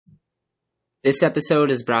This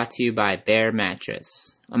episode is brought to you by Bear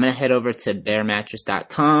Mattress. I'm going to head over to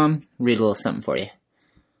bearmattress.com, read a little something for you.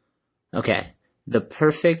 Okay, the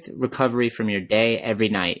perfect recovery from your day every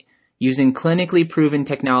night. Using clinically proven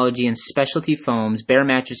technology and specialty foams, Bear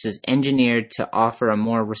Mattress is engineered to offer a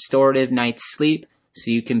more restorative night's sleep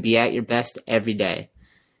so you can be at your best every day.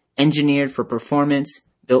 Engineered for performance,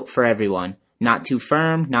 built for everyone. Not too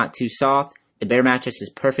firm, not too soft. The Bear Mattress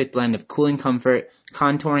is perfect blend of cooling comfort,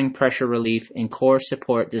 contouring pressure relief, and core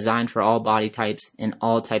support designed for all body types and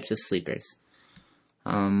all types of sleepers.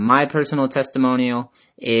 My personal testimonial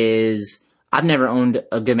is I've never owned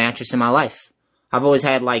a good mattress in my life. I've always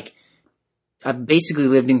had I've basically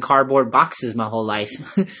lived in cardboard boxes my whole life.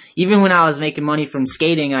 Even when I was making money from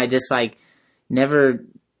skating, I just never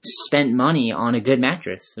spent money on a good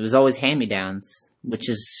mattress. It was always hand-me-downs,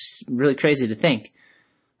 which is really crazy to think.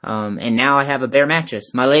 And now I have a Bear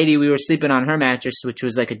Mattress. My lady, we were sleeping on her mattress, which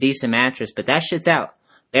was a decent mattress, but that shit's out.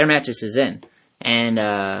 Bear Mattress is in. And,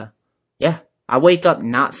 I wake up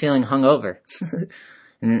not feeling hungover.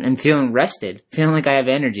 and feeling rested. Feeling like I have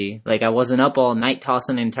energy. Like I wasn't up all night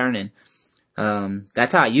tossing and turning.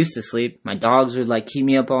 That's how I used to sleep. My dogs would keep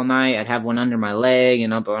me up all night. I'd have one under my leg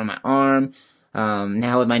and up on my arm.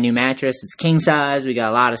 Now with my new mattress, it's king size. We got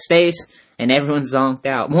a lot of space. And everyone's zonked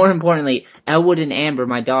out. More importantly, Elwood and Amber,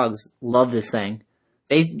 my dogs, love this thing.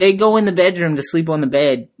 They go in the bedroom to sleep on the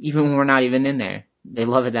bed, even when we're not even in there. They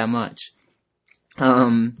love it that much.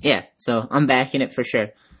 So I'm backing it for sure.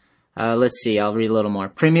 Let's see, I'll read a little more.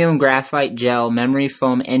 Premium graphite gel memory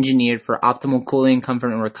foam engineered for optimal cooling,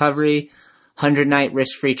 comfort, and recovery. 100-night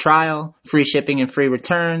risk-free trial. Free shipping and free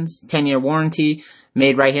returns. 10-year warranty.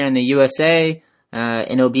 Made right here in the USA.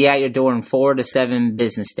 And it'll be at your door in 4 to 7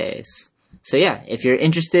 business days. So yeah, if you're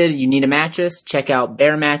interested, you need a mattress, check out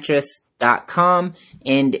bearmattress.com.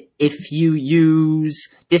 And if you use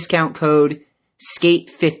discount code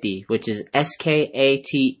SKATE50, which is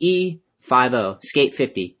SKATE50,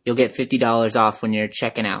 SKATE50, you'll get $50 off when you're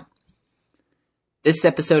checking out. This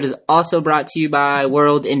episode is also brought to you by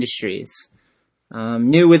World Industries.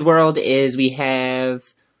 New with World is we have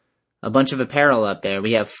a bunch of apparel up there.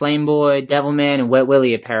 We have Flameboy, Devilman, and Wet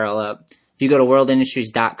Willie apparel up. If you go to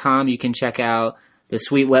worldindustries.com, you can check out the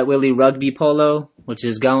sweet Wet Willie rugby polo, which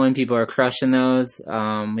is going. People are crushing those.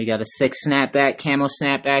 We got a 6 snapback, camo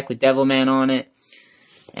snapback with Devilman on it.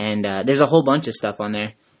 And there's a whole bunch of stuff on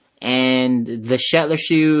there. And the Shetler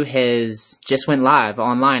shoe has just went live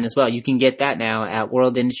online as well. You can get that now at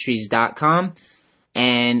worldindustries.com.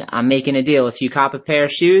 And I'm making a deal. If you cop a pair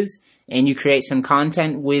of shoes and you create some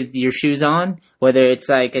content with your shoes on, whether it's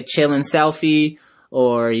a chillin' selfie,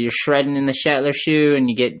 or you're shredding in the Shetler shoe and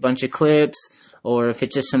you get a bunch of clips, or if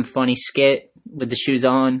it's just some funny skit with the shoes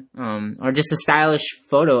on, or just a stylish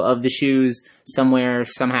photo of the shoes somewhere,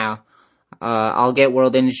 somehow, I'll get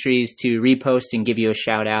World Industries to repost and give you a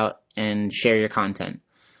shout out and share your content.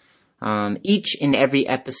 Each and every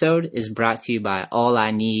episode is brought to you by All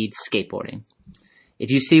I Need Skateboarding.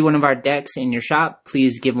 If you see one of our decks in your shop,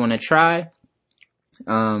 please give one a try.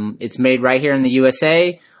 It's made right here in the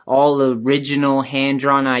USA. All original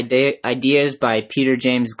hand-drawn ideas by Peter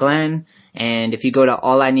James Glenn. And if you go to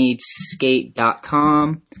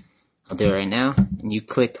allineedskate.com, I'll do it right now, and you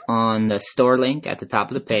click on the store link at the top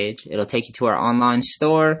of the page, it'll take you to our online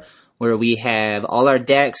store where we have all our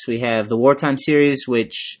decks. We have the Wartime series,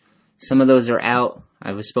 which some of those are out.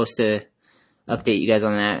 I was supposed to update you guys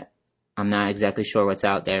on that. I'm not exactly sure what's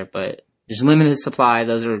out there, but there's limited supply.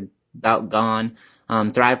 Those are about gone.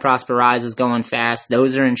 Thrive, Prosper, Rise is going fast.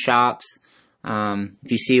 Those are in shops. If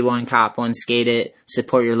you see one, cop one, skate it.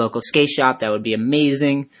 Support your local skate shop. That would be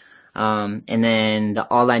amazing. And then the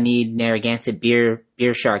All I Need Narragansett Beer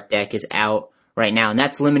Shark deck is out right now. And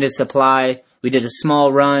that's limited supply. We did a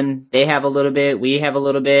small run. They have a little bit. We have a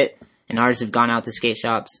little bit. And ours have gone out to skate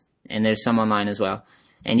shops. And there's some online as well.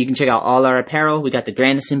 And you can check out all our apparel. We got the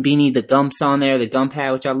Grandison beanie, the Gumps on there, the Gump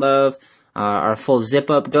hat, which I love. Our full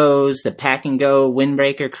zip-up goes, the Pack and Go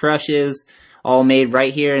Windbreaker crushes, all made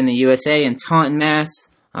right here in the USA in Taunton, Mass.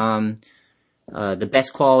 The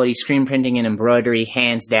best quality screen printing and embroidery,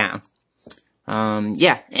 hands down.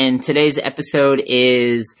 And today's episode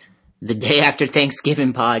is the Day After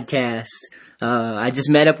Thanksgiving podcast. I just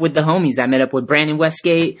met up with the homies. I met up with Brandon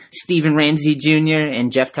Westgate, Stephen Ramsey Jr.,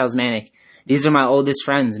 and Jeff Telsmanic. These are my oldest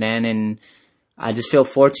friends, man, and I just feel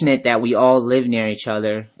fortunate that we all live near each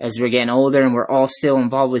other as we're getting older and we're all still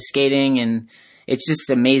involved with skating, and it's just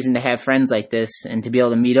amazing to have friends like this and to be able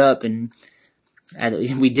to meet up. And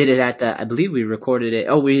we did it at I believe we recorded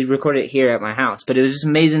it. We recorded it here at my house, but it was just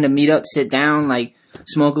amazing to meet up, sit down,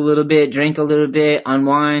 smoke a little bit, drink a little bit,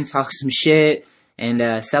 unwind, talk some shit,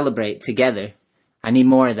 and celebrate together. I need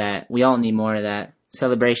more of that. We all need more of that.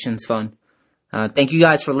 Celebration's fun. Thank you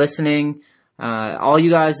guys for listening. All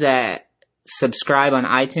you guys that subscribe on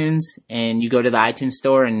iTunes and you go to the iTunes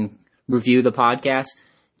store and review the podcast,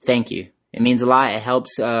 thank you. It means a lot. It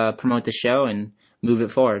helps promote the show and move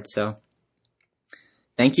it forward. So,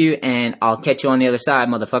 thank you, and I'll catch you on the other side,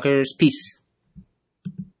 motherfuckers. Peace.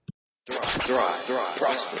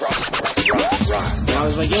 I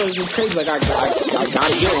was like, yo, this is crazy. Like, I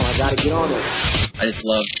gotta get on it. I just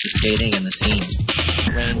love the skating and the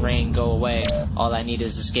scene. Rain, go away. All I need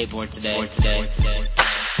is a skateboard today.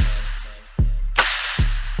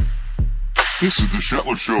 This is the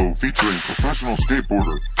Shetler Show featuring professional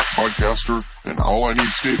skateboarder, podcaster, and All I Need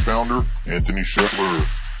Skate founder, Anthony Shetler.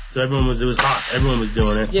 So it was hot. Everyone was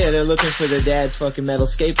doing it. Yeah, they're looking for their dad's fucking metal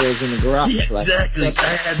skateboards in the garage. Yeah, like,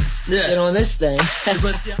 exactly. Get on this thing.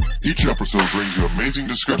 Each episode brings you amazing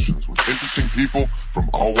discussions with interesting people from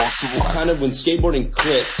all walks of life. Kind of when skateboarding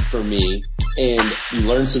clicked for me, and you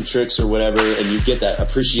learn some tricks or whatever, and you get that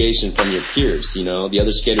appreciation from your peers, you know? The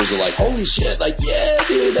other skaters are like, holy shit, like, yeah,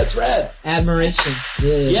 dude, that's rad. Admiration.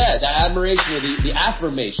 Yeah, the admiration or the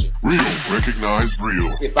affirmation. Real, recognized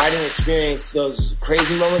real. If I didn't experience those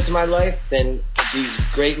crazy moments in my life, then these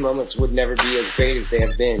great moments would never be as great as they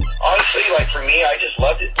have been. Honestly, like for me, I just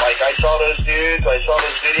loved it. Like I saw those dudes, I saw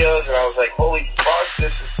those videos, and I was like, holy fuck,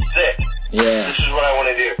 this is sick. Yeah. This is what I want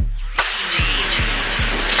to do.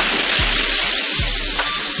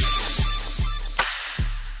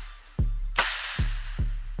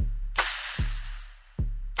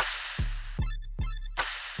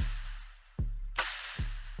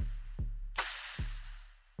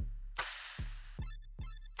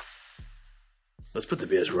 Let's put the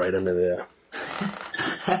beers right under there.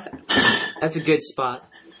 That's a good spot.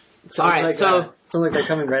 Sounds like they're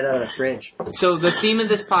coming right out of the fridge. So the theme of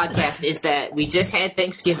this podcast is that we just had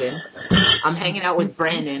Thanksgiving. I'm hanging out with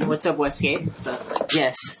Brandon. What's up, Westgate? What's up?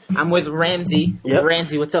 Yes. I'm with Ramsey. Yep.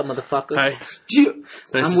 Ramsey, what's up, motherfucker? Hi. Nice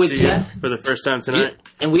I'm to with see Jeff. you for the first time tonight.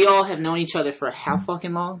 And we all have known each other for how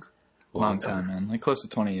fucking long? Long time, man. Like close to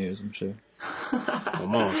 20 years, I'm sure.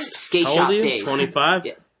 Almost. Skate How shop old are you? days. 25?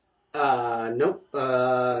 Yeah. Nope.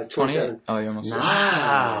 27. Oh, you almost.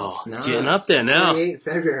 Wow. Nice. It's getting up there now. 28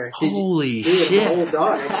 February. Holy Dude, I'm shit. an old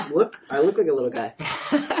dog. I look like a little guy.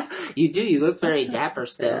 You do. You look very dapper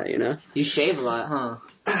still. Yeah, you know. You shave a lot, huh?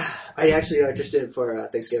 I actually just did it for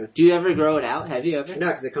Thanksgiving. Do you ever grow it out? Have you ever? No,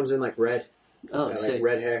 because it comes in like red. Oh, Like sick.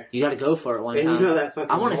 red hair. You gotta go for it one And time. you know that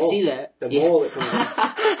fucking I want to mole. see that. The mole that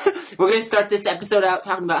comes in. We're gonna start this episode out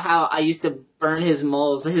talking about how I used to burn his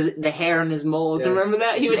moles, the hair on his moles. Yeah. Remember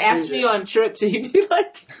that? He would Just ask singe me it. on trips. He'd be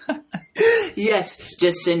like, "Yes,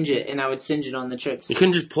 just singe it," and I would singe it on the trips. You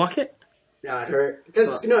couldn't just pluck it? No, it hurt.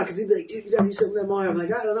 Because he'd be like, dude, you gotta do something with that mole. I'm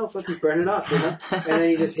like, I don't know, fucking burn it off, you know? And then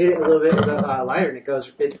you just hit it a little bit with a lighter and it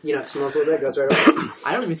goes, it smells a little bit, it goes right over.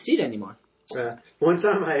 I don't even see it anymore. One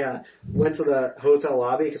time I went to the hotel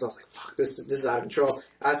lobby because I was like, fuck, this is out of control.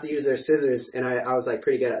 I asked to use their scissors and I was like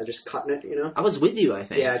pretty good at just cutting it, you know? I was with you, I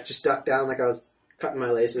think. Yeah, I just ducked down like I was cutting my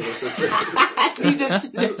laces or something. You just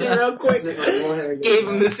snipped it real quick. Snip my mole hair, Gave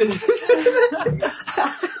him the scissors.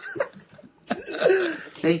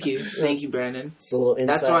 Thank you, Brandon. It's a little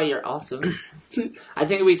insight. That's why you're awesome. I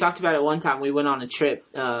think we talked about it one time. We went on a trip,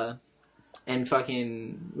 and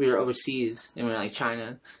fucking, we were overseas, and we were like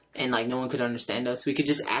China, and like no one could understand us. We could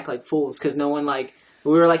just act like fools, because no one like,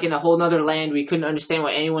 we were like in a whole nother land. We couldn't understand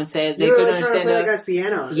what anyone said. They you were couldn't like trying to understand play us. the guy's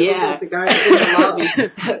piano. Yeah. It was like the guy in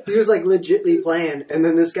the lobby. He was like legitly playing, and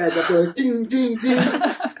then this guy's up there like ding ding ding.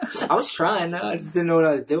 I was trying. I just didn't know what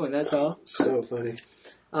I was doing. That's all. So funny.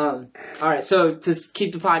 All right. So to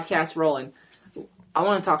keep the podcast rolling, I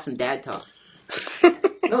want to talk some dad talk.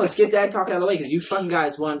 No, let's get dad talk out of the way because you fucking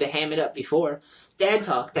guys wanted to ham it up before. Dad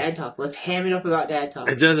talk. Let's ham it up about dad talk.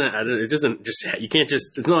 It doesn't just, you can't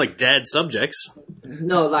just, it's not like dad subjects.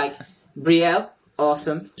 No, like Brielle,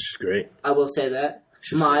 awesome. She's great. I will say that.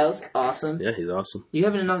 Miles, awesome. Yeah, he's awesome. You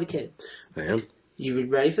having another kid? I am. You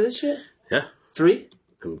ready for this shit? Yeah. 3?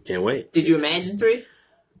 I can't wait. Did you imagine 3?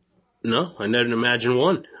 No, I didn't imagine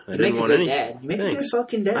one. I You didn't make a want good any. dad. You make a good Thanks.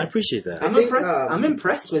 fucking dad. I appreciate that. I'm I think, impressed. I'm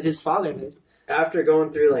impressed with his fatherhood. After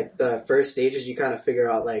going through like the first stages, you kind of figure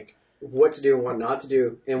out like what to do and what not to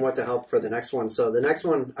do, and what to help for the next one. So the next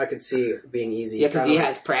one I could see being easy. Yeah, because Kinda he like-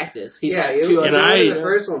 has practice. He's Yeah, had you 2 And other- I- the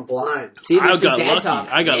first one blind. See, this I is got dad lucky. talk.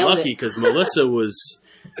 I got Nailed lucky it. because Melissa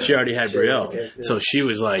she already had Sure, Brielle. okay, yeah. So she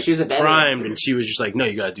was like She was a better primed and she was just like, no,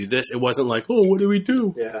 you gotta do this. It wasn't like, oh, what do we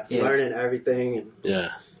do? Yeah, Yeah. learning everything. And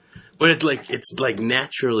Yeah. But it's like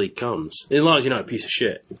naturally comes. As long as you're not a piece of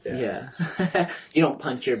shit. Yeah. You don't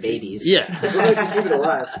punch your babies. Yeah. As long as you keep it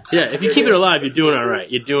alive. Yeah, if you keep it alive, you're doing all right.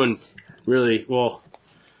 You're doing really well.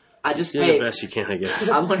 I just You're the best you can, I guess.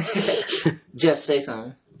 I want to Jeff, say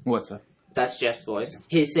something. What's up? That's Jeff's voice.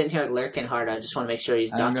 He's sitting here lurking hard. I just want to make sure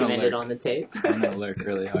he's I'm gonna documented lurk. on the tape. I'm gonna lurk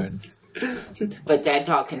really hard. But dad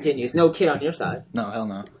talk continues. No kid on your side. No, hell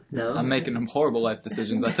no. No. I'm making horrible life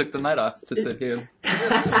decisions. I took the night off to sit here.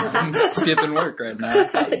 I'm skipping work right now.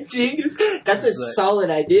 Jeez, that's a Like- solid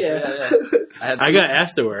idea. Yeah. I got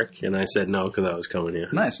asked to work, and I said no because I was coming here.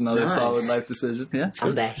 Nice, another Nice. solid life decision. Yeah.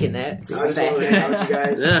 I'm back in that. I just want to hang out with you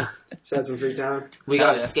guys. Yeah. Just had some free time. We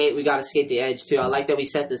gotta yeah. skate. We gotta skate the edge too. I like that we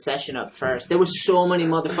set the session up first. There was so many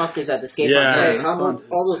motherfuckers at the skate Yeah. park. Hey, that's how about fun.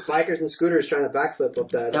 all those bikers and scooters trying to backflip up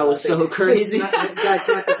that? That was thing? so crazy. That guy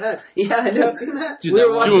smacked his head. Yeah, I You know. seen that? Dude, We that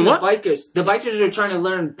were one- watching Doing the what? bikers. The bikers are trying to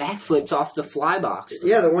learn backflips off the fly box.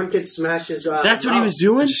 Yeah, the one kid smashed his. That's what he was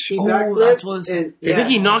doing? He Oh, backflipped that was- and I think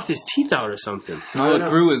he knocked his teeth out or something. I don't No, know.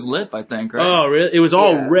 through his lip, I think, right? Oh, really? It was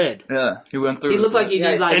all Yeah. red. Yeah, he went through He his looked like lip. he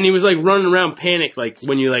Yeah, did like And he was like running around panic, like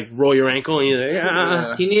when you like roll your ankle and you're like,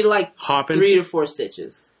 Yeah. he needed like hopping. 3 to 4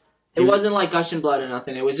 stitches. It He- wasn't like gushing blood or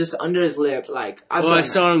nothing. It was just under his lip. Like I've Well, I done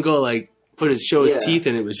saw him go like, show his Yeah. teeth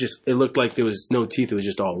and it looked like there was no teeth, it was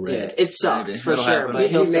just all that. Yeah, red. it sucks Maybe. for That'll sure, happen. but He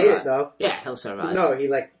he'll made survive. it though. Yeah, he'll survive. No,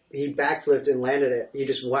 he backflipped and landed it. He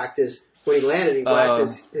just whacked his. When he landed, he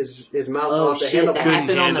whacked his mouth Oh off the shit, that handlebar.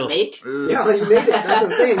 happened on the handle. make? Yeah, he made it. That's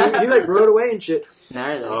what I'm saying. He like rode away and shit.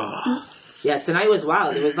 Gnarly. Oh. Yeah, tonight was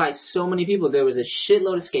wild. It was like so many people. There was a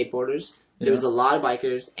shitload of skateboarders. There was a lot of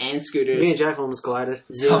bikers and scooters. Me and Jeff almost collided.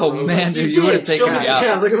 Oh man, dude, you would have taken me out.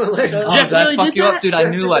 Yeah, look at my leg. Oh, Jeff did I really fuck did you that? up, dude? I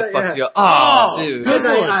Jeff knew did I that, fucked yeah. you up. Oh, dude, Because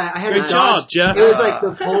Good I had Great a job, dodge. Jeff. It was like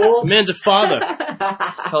the pole. Man's a father.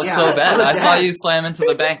 felt Yeah, so bad. I was I saw dead. you slam into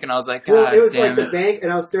the bank, and I was like, God Well, it was damn like the it. bank,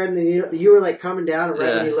 and I was threading the needle. You were like coming down, and right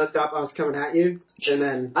Yeah. when you looked up, I was coming at you, and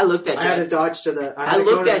then I looked at I had to Jeff. dodge to the. I had to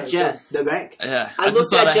go looked to at Jeff. the bank. Yeah, I just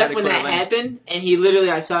looked thought at I had Jeff to when quit that winning. happened, and he literally,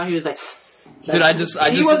 I saw him, he was like, Dude, I just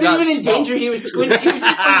he wasn't got even in small. danger. He was squinting. He was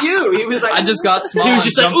for you. He was like, I just got small. He was and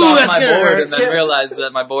just like, jumped "Ooh, off that's my gonna board, hurt." and then realized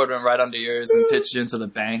that my board went right under yours and pitched you into the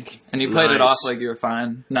bank. And you played it Nice. off like you were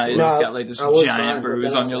fine. No, you No, just got like this I was giant fine, but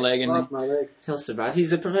bruise then I on was your like, leg, and fuck my leg. he'll survive.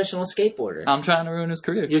 He's a professional skateboarder. I'm trying to ruin his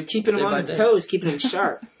career. You're keeping him Day on by his day. toes, keeping him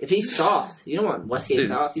sharp. If he's soft, you don't want Westgate Dude.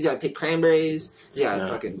 soft. He's got to pick cranberries. He's got to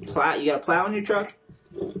No. fucking plow. You got to plow on your truck.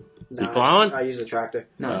 No, plowing? I use a tractor.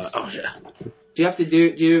 No. Oh yeah. Do you have to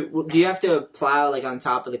do you have to plow like on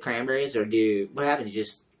top of the cranberries, or what happens? You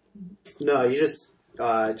just No, you just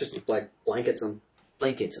like blankets them.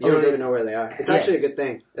 blankets. You don't even know where they are. It's Yeah. actually a good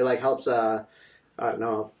thing. It like helps. I don't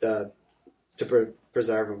know to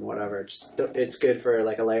preserve them. Whatever. It's good for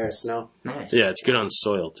like a layer of snow. Nice. Yeah, it's good on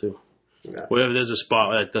soil too. Yeah. Wherever there's a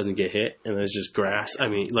spot that doesn't get hit and there's just grass,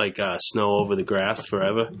 like snow over the grass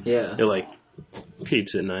forever, Yeah. it like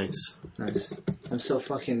keeps it nice. Nice.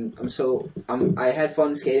 I had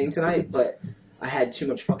fun skating tonight, but I had too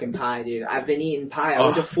much fucking pie, dude. I've been eating pie. I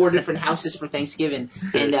went to 4 different houses for Thanksgiving,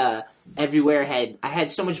 and everywhere I had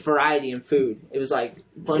so much variety in food. It was like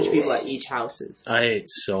a bunch of people at each houses. I ate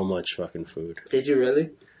so much fucking food. Did you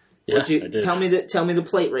really? Yeah, I did. Tell me the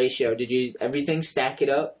plate ratio. Did you everything stack it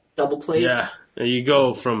up? Double plates? Yeah, and you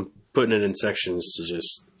go from putting it in sections to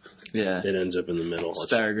just Yeah. it ends up in the middle,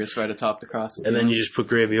 Asparagus right atop the cross. and then you just put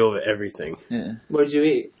gravy over everything. Yeah. What did you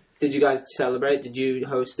eat? Did you guys celebrate? Did you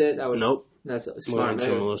host it? Nope. That's a We smart went to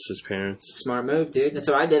move. Melissa's parents, Smart move, dude. That's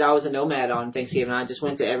what I did. I was a nomad on Thanksgiving. I just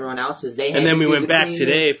went to everyone else's. They had and then to we do went the back cleaning.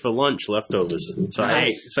 today for lunch leftovers. So I Nice. ate.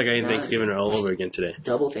 It's like I ate Nice. Thanksgiving all over again today.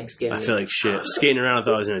 Double Thanksgiving. I feel like shit. Skating around, I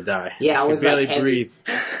thought I was gonna die. Yeah, I could was, like, barely heavy. breathe.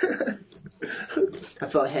 I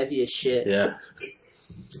felt heavy as shit. Yeah.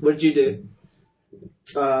 What did you do?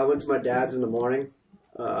 I went to my dad's in the morning.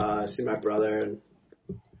 See my brother and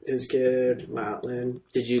his kid, my aunt Lynn.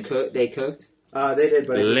 Did you cook? They cooked? They did,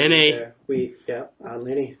 but I didn't Lenny. eat there.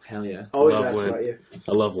 Lenny. Hell yeah. Always Love asks Lynn. about you.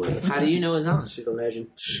 I love Lynn. How do you know his aunt? She's a legend.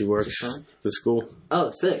 She works She's fun. at the school.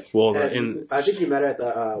 Oh, sick. Well, And I think you met her at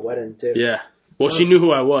the wedding too. yeah. Well, she knew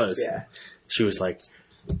who I was. Yeah. She was like,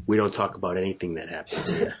 "We don't talk about anything that happens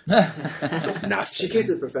here. She Nothing." keeps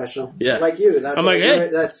it professional. Yeah. Like you. That's I'm like, hey.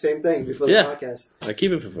 That's the same thing before the Yeah. podcast. I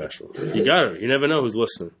keep it professional. You got to. You never know who's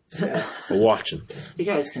listening Yeah. or watching. You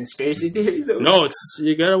guys conspiracy theories? Over No,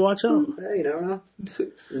 you got to watch out. Hey, you never know.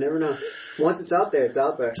 You never know. Once it's out there, it's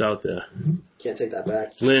out there. It's out there. Can't take that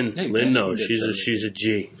back. Lynn Yeah, you Lynn can. knows. You can get She's a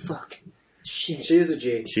G. Fuck. Shit. She is a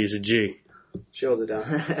G. She's a G. She holds it down.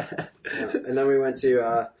 Yeah. And then we went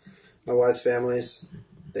to my wife's family's.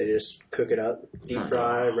 They just cook it up, deep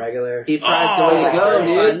fry, regular. Deep fry's the way to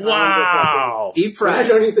go, dude. Wow. Deep I fry.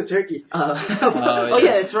 don't eat the turkey. Oh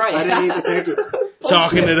yeah, that's right. I didn't eat the turkey.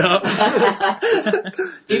 Talking it up.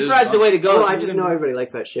 Deep fry's the way to go. Well, I just know everybody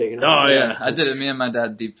likes that shit. You know? Oh, yeah. I did it. Me and my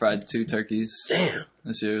dad deep fried 2 turkeys. Damn.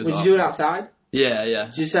 This year. It was Would you awesome. do it outside? Yeah, yeah.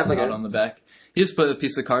 Did you just have like out a... on the back. You just put a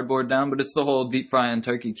piece of cardboard down, but it's the whole deep frying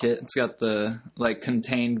turkey kit. It's got the like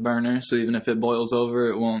contained burner, so even if it boils over,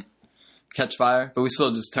 it won't catch fire. But we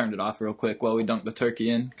still just turned it off real quick while we dunked the turkey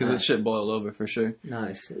in, because it should boil over for sure.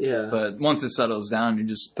 Nice, yeah. But once it settles down, you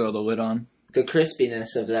just throw the lid on. The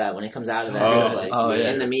crispiness of that when it comes out of that Oh, is like, yeah.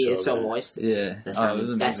 and the meat So is so good. moist. Yeah.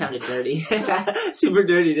 That That sounded dirty. Super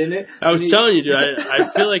dirty, didn't it? I was telling you, dude, I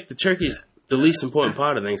feel like the turkey's the least important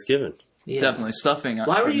part of Thanksgiving. Yeah. Definitely stuffing.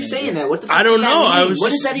 Why were you saying that? What the fuck I don't does that know. mean? I was What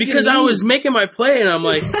just does that even because I mean? was making my play and I'm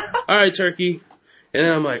like, all right, turkey. And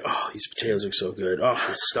then I'm like, oh, these potatoes look so good. Oh,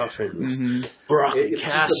 the stuffing, broccoli, It's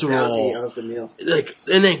just the bounty casserole, of the meal. like,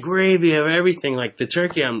 and then gravy of everything. Like the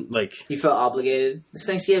turkey, I'm like, You felt obligated. It's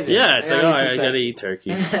Thanksgiving. yeah, it's like, oh, I gotta gotta eat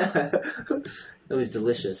turkey. It was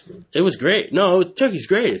delicious. It was great. No, turkey's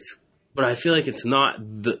great. But I feel like it's not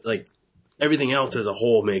the like everything else as a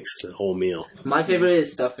whole makes the whole meal. My favorite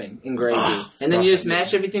is stuffing and gravy, and then you just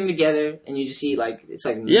mash everything together and you just eat like it's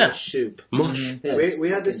like Yeah. mush soup. Mush. Yeah, it's We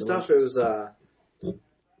had this fucking stuff. It delicious. was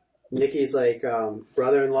Nikki's like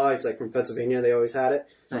brother-in-law. He's like from Pennsylvania. They always had it.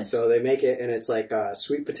 Nice. So they make it, and it's like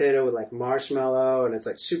sweet potato with like marshmallow, and it's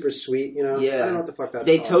like super sweet. You know. Yeah. I don't know what the fuck that's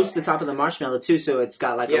They called. toast the top of the marshmallow too, so it's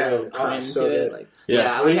got like Yeah, a little oh, creme so to it. good. Like,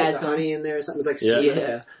 Yeah. we had the some. honey in there or something. It's like Yeah. sweet.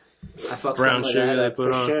 Yeah, I fucked Brown some of sugar that they up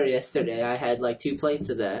put for on. sure yesterday. I had like 2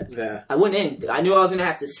 plates of that. Yeah. I went in. I knew I was gonna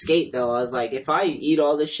have to skate though. I was like, if I eat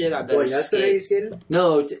all this shit, I better Boy, yesterday you skate. skated?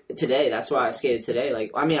 No, today. That's why I skated today.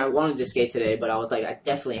 Like, I mean, I wanted to skate today, but I was like, I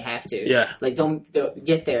definitely have to. Yeah. Like, don't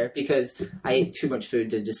get there because I ate too much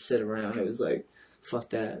food to just sit around. It was like,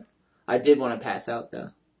 fuck that. I did want to pass out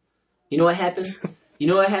though. You know what happened? You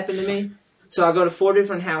know what happened to me? So I go to 4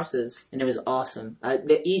 different houses, and it was awesome.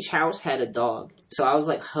 Each house had a dog, so I was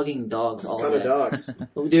like hugging dogs all Ton day. of dogs.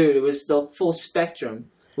 Dude, it was the full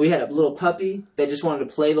spectrum. We had a little puppy that just wanted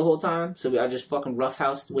to play the whole time, so I just fucking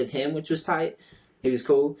roughhoused with him, which was tight. He was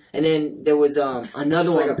cool. And then there was another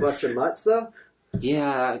It's one. like a bunch of mutts though.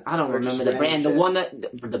 Yeah, I don't Or remember just the brand. The random one that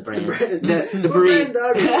the brand, brand. the What breed, brand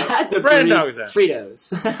dog is that? the brand breed- dog is that?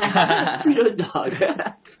 Fritos, Fritos dog.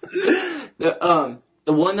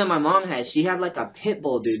 The one that my mom had, she had like a pit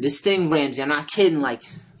bull, dude. This thing, Ramsey, I'm not kidding, like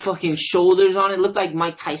fucking shoulders on it, looked like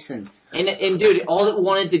Mike Tyson. And dude, all it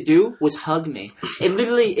wanted to do was hug me. It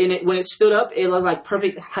literally, when it stood up, it was like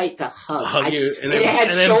perfect height to hug. Hug you and it then, had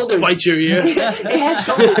and then shoulders. bite your ear. It had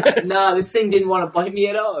shoulders. Nah, this thing didn't want to bite me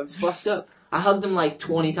at all. It was fucked up. I hugged him like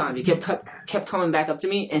 20 times. He kept coming back up to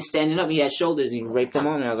me and standing up. He had shoulders and he raped them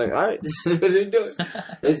on me. I was like, all right, this is what they're doing.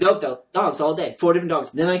 It was dope though. Dogs all day. 4 different dogs.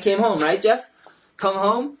 Then I came home, right, Jeff? Come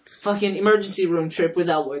home, fucking emergency room trip with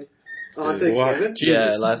Elwood. On Thanksgiving?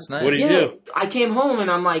 Yeah, last night. What did you do? I came home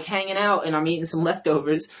and I'm like hanging out and I'm eating some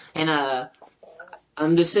leftovers and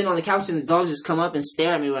I'm just sitting on the couch and the dogs just come up and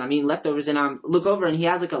stare at me when I'm eating leftovers and I look over and he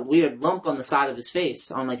has like a weird lump on the side of his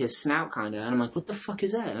face, on like his snout kinda, and I'm like, what the fuck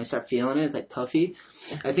is that? And I start feeling it, it's like puffy.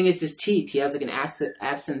 I think it's his teeth. He has like an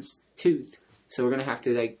absence tooth. So we're gonna have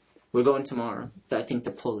to we're going tomorrow, I think,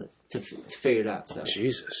 to pull it. To figure it out, so.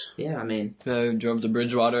 Jesus. Yeah, I mean. I drove to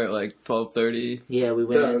Bridgewater at like 12:30. Yeah, we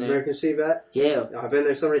went The in there. American Sea Vet? Yeah. I've been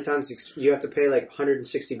there so many times, you have to pay like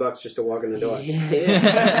 $160 just to walk in the door.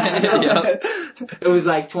 Yeah. It was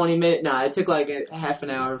like 20 minutes. Nah, it took like a half an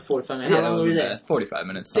hour, 45 minutes. How long were we there? 45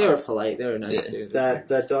 minutes. They were polite. They were nice, Yeah. dude.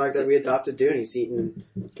 That dog that we adopted, dude, he's eaten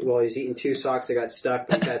 2 socks that got stuck,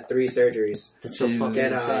 but he's had 3 surgeries. That's so fucking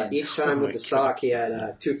And insane. each time Oh with my the God. sock, he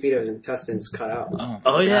had 2 feet of his intestines cut out.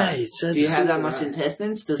 Oh yeah, he said. Do you have that super much high.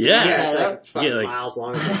 intestines? Does Yeah. it Yeah, add it's up? like fucking Yeah, like- miles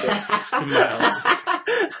long. and shit. Miles.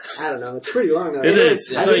 I don't know. It's pretty long though. It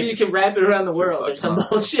is. I It's think like, you can wrap it around the world or some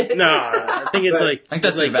bullshit. no, I think it's like I think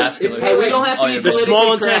that's like vascular. Hey, we don't have to Oh, be yeah. the politically small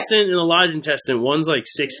correct. intestine and the large intestine. One's like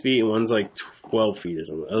 6 feet and one's like 12 feet or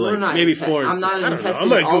something. Or We're like not maybe inte- 4 and I'm not 6. an I don't know. I'm intestine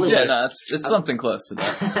gonna Google ologist. Yeah, it. no, it's something close to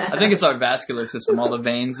that. I think it's our vascular system, all the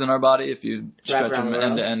veins in our body. If you stretch around them the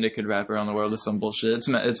end to world. end, it could wrap around the world. It's some bullshit.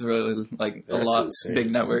 It's really like a That's lot insane.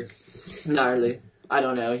 big network. Gnarly. I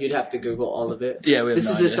don't know. You'd have to Google all of it. Yeah, we have This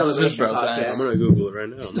no is idea. the This is celebration bro podcast. science. I'm gonna Google it right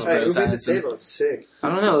now. Just Alright, bro who made the science. table? It's sick. I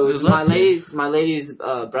don't know. It was Who's left my lady's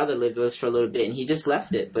brother lived with us for a little bit, and he just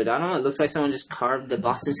left it. But I don't know. It looks like someone just carved the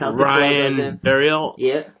Boston Celtics logos Ryan in. Burial.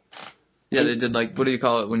 Yeah, Yeah, they did like, what do you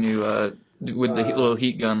call it when you with the little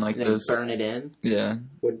heat gun like and then this? burn it in. Yeah.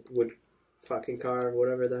 Would fucking carve,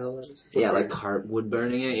 whatever the hell that is. Yeah, like wood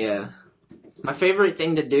burning it. Yeah, My favorite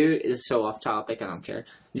thing to do is so off topic. I don't care.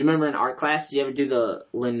 You remember in art class? Did you ever do the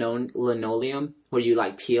linoleum where you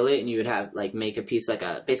like peel it and you would have like make a piece like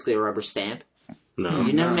basically a rubber stamp? No.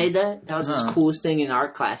 You never made that? That was the coolest thing in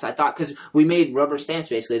art class. I thought, because we made rubber stamps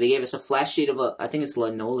basically. They gave us a flat sheet of I think it's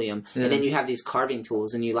linoleum. Yeah. And then you have these carving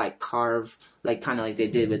tools and you like carve, like kind of like they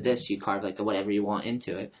did with this. You carve like whatever you want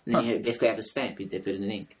into it. And then you basically have a stamp. You dip it in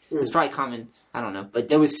ink. It's probably common. I don't know. But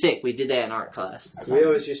that was sick. We did that in art class. We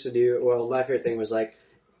always used to do, well, my favorite thing was like,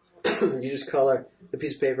 you just color the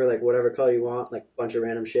piece of paper like whatever color you want, like a bunch of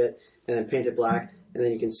random shit, and then paint it black. And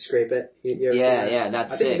then you can scrape it. You ever seen that?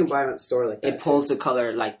 That's I think sick. you can buy them at the store like that. It pulls the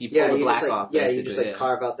color, like you pull the black off. Yeah, you just like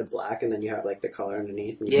carve out the black and then you have like the color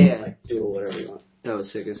underneath. And you can like doodle whatever you want. That was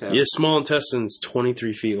sick as hell. Your small intestine's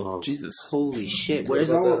 23 feet long. Jesus. Holy shit. Where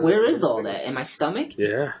is all that? In my stomach?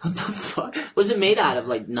 Yeah. What the fuck? What's it made out of?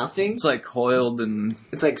 Like nothing? It's like coiled and...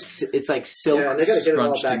 It's like silk. Yeah, and they gotta get it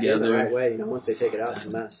all back together. in the right way, once they take it out, it's a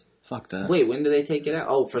mess. Fuck that. Wait, when do they take it out?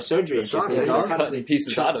 Oh, for surgery and shit. They cutting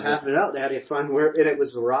pieces out of half it out. They had to find where and it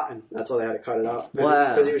was rotten. That's why they had to cut it out.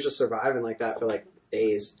 Wow. Because he was just surviving like that for like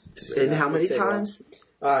days. And how many times?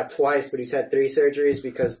 Twice, but he's had 3 surgeries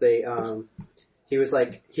because they he was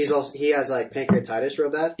like he has like pancreatitis real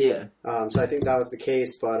bad. Yeah. So I think that was the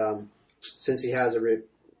case, but since he has a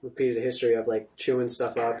repeated history of like chewing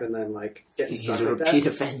stuff up and then like getting stuff like that. He's a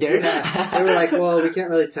repeat offender. Yeah. They were like, well, we can't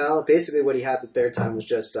really tell. Basically what he had the third time was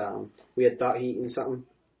just we had thought he'd eaten something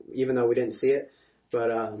even though we didn't see it, but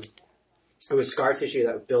it was scar tissue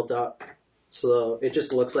that built up, so it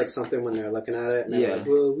just looks like something when they're looking at it, and they're like,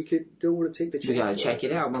 well, don't want to take the chance. We gotta check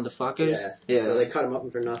it out, motherfuckers. Yeah. So they cut him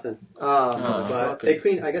up for nothing. But they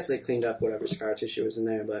cleaned up whatever scar tissue was in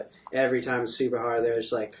there, but every time it's super hard. They're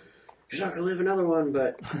just like, you're not gonna live another one,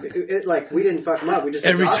 but like we didn't fuck him up. We just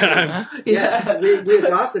every time. Him. Yeah, we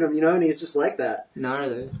adopted him, and he's just like that.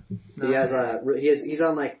 Gnarly. He has he's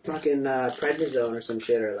on like fucking prednisone or some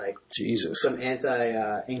shit, or like Jesus, some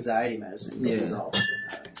anti-anxiety medicine. Yeah. He's all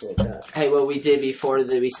like that. Hey, what we did before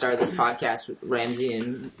we started this podcast with Ramsey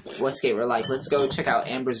and Westgate, we're like, let's go check out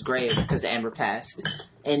Amber's grave because Amber passed.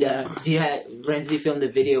 And Ramsey filmed a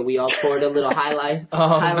video. We all poured a little highlight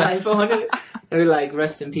on it. And we're like,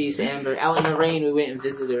 rest in peace, Amber. Out in the rain, we went and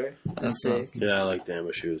visited her. That's sick. Yeah, I liked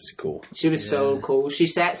Amber. She was cool. She was so cool. She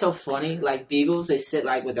sat so funny. Like beagles, they sit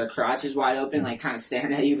like with their crotches wide open, like kind of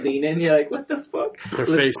staring at you, leaning. You're like, what the fuck? Her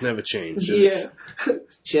face never changed. Yeah.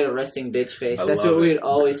 She had a resting bitch face. That's what we'd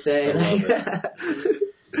always say.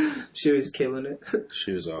 She was killing it.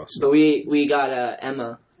 She was awesome. But we got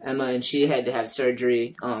Emma, and she had to have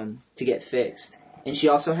surgery to get fixed. And she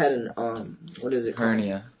also had an what is it called?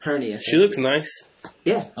 Hernia. She looks nice.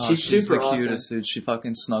 Yeah, she's super the awesome. cutest, dude. She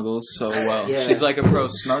fucking snuggles so well. Yeah. She's like a pro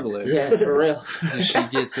snuggler. Yeah, for real. She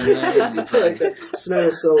gets in there and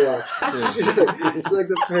snuggles so well. Dude. She's like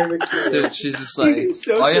the perfect snuggler. Dude, she's just like,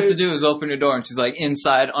 all you have to do is open your door and she's like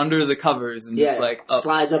inside under the covers and just like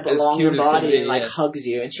slides up along your body and like hugs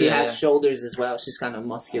you. And she has shoulders as well. She's kind of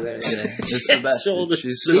muscular. Yeah, it's the best. Shoulders.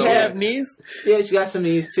 She have knees? Yeah, she got some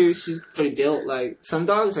knees too. She's pretty built. Like some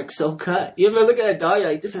dogs are so cut. You ever look at a dog,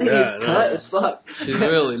 you're like, this thing is cut as fuck. She's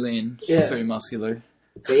really lean. She's pretty muscular.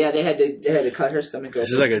 But yeah, they had to cut her stomach open.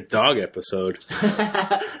 This is like a dog episode.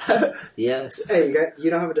 Yes. Hey,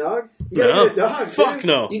 you don't have a dog? You no. Get a dog. Fuck dude.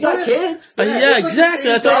 no. You got kids? Yeah, exactly.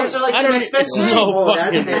 That's dogs are like the next best thing. No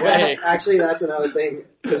fucking way. Actually, that's another thing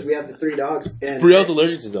because we have the 3 dogs. And Brielle's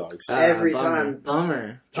allergic to dogs. Every time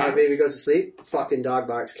my baby goes to sleep, fucking dog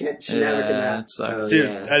barks. She never can nap. Dude,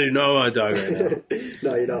 I do not want a dog right now.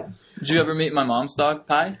 No, you don't. Did you ever meet my mom's dog,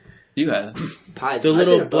 Pi? You have. Pi's the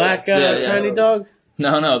little black tiny dog?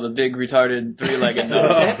 No, the big retarded 3-legged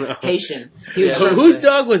dog. No. Haitian. Whose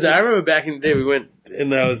dog was that? I remember back in the day we went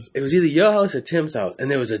and it was either your house or Tim's house, and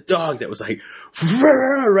there was a dog that was like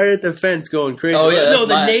right at the fence going crazy. Oh yeah, no,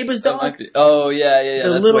 the neighbor's dog. Oh yeah. The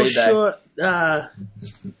that's little way back. short.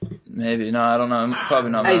 Maybe no, I don't know.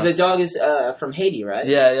 Probably not. Hey, the dog is from Haiti, right?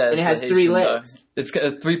 Yeah. And it has 3 legs. Dog. It's got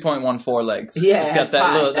 3.14 legs. Yeah, it's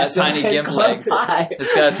got that tiny gimp leg.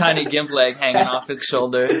 It's got a tiny gimp leg hanging off its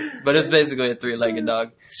shoulder, but it's basically a 3-legged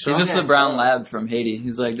dog. He's just a brown lab from Haiti.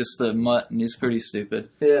 He's like just a mutt, and he's pretty stupid.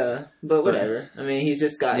 Yeah, but whatever. I mean, he's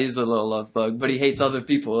just got. He's a little love bug, but he hates other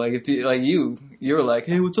people. Like if you were like,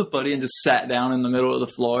 "Hey, what's up, buddy?" and just sat down in the middle of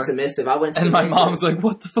the floor. Submissive. I went. And my mom's like,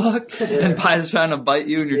 "What the fuck?" Yeah. And Pi's trying to bite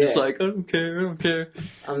you, and you're just like, "I don't care."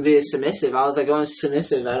 I'm being submissive. I was like, "Oh,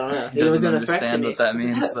 submissive." I don't know. He doesn't understand what that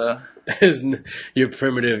means, though. You're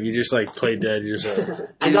primitive. You just like play dead yourself.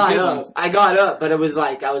 I got up, but it was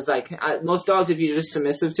like, most dogs, if you're just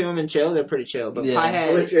submissive to them and chill, they're pretty chill. But Pi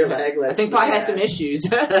had, Lift your leg, I think Pi has some issues.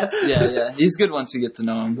 Yeah. He's good once you get to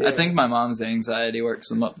know him. Yeah. I think my mom's anxiety works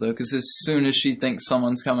him up, though, because as soon as she thinks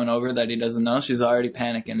someone's coming over that he doesn't know, she's already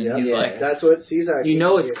panicking. And he's like, that's what Caesar. You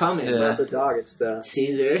know it's teaches coming. It's not the dog. It's the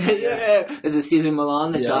Caesar. Yeah. Is it Caesar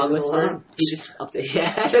Milan, the dog Caesar whisperer? Milan. He just up there.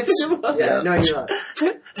 Yeah. That's Yeah, no, you're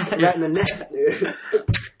right in the neck, dude.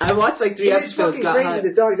 I watched like 3 It's episodes. fucking Got crazy. hyped.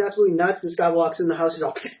 The dog's absolutely nuts. This guy walks in the house. He's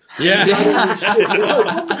all. Yeah.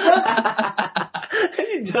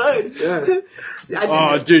 He does. Yeah.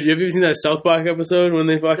 Oh, dude, have you ever seen that South Park episode when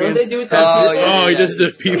they fucking? Don't they do it to he does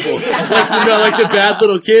it to people. like the bad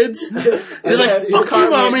little kids. They're like, "Fuck you,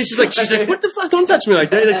 mom," and she's like, "What the fuck? Don't touch me like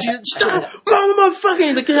that." Like, stop, mom, motherfucker.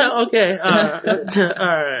 He's like, "Yeah, okay, all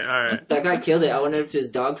right." That guy killed it. I wonder if his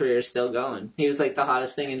dog career is still going. He was like the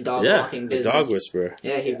hottest thing in dog walking the business. dog whisperer.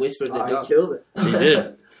 Yeah, he whispered the dog. He killed it. He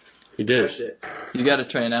did. He did. Pushed it. you got to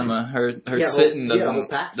train Emma. Her Yeah, sitting whole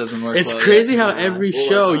pack. doesn't work. It's well crazy yet. how every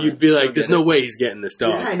show you'd be like, "There's no way he's getting this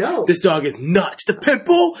dog. Yeah, I know. This dog is nuts. The pit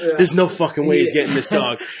bull. Yeah. There's no fucking way he's getting this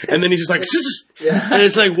dog." And then he's just like, and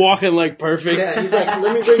it's like walking like perfect. Yeah, he's like,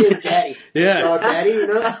 "Let me bring you Daddy." Yeah. Dog Daddy, you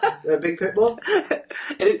know, that big pit bull.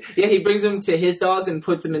 Yeah, he brings them to his dogs and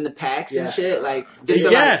puts them in the packs and Yeah. shit, like just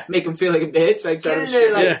to Yeah. like, make him feel like a bitch. Like get Some in there,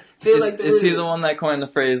 shit. like Yeah. feel like the Is he leader. the one that coined the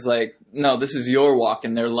phrase like, "No, this is your walk,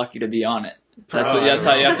 and they're lucky to be on it"? That's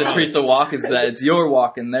how you have to treat the walk. Is that it's your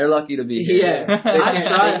walk, and they're lucky to be here. Yeah. They can't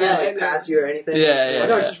tried like that. pass you or anything. Yeah. My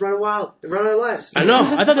dog's just running wild. They're running their lives. I know.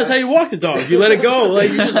 I thought that's how you walk the dog. You let it go.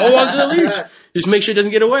 Like, you just hold on to the leash. Just make sure it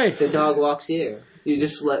doesn't get away. The dog walks here. You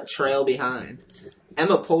just let trail behind.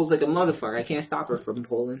 Emma pulls like a motherfucker. I can't stop her from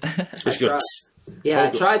pulling. Just go, Yeah, I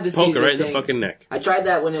tried the poke Caesar her right in the thing. fuking neck. I tried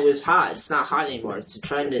that when it was hot. It's not hot anymore. It's a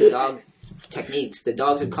trend in dog techniques. The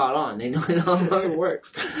dogs have caught on. They know how it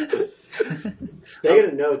works. They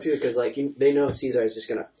gotta know too, because like they know Caesar is just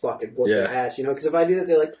gonna fucking whoop their ass, you know. Because if I do that,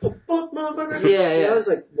 they're like, "Oh, fuck, motherfucker!" Yeah. You know, it's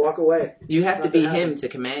like walk away. You have to Nothing be happened. him to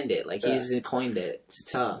command it. Like he's coined it. It's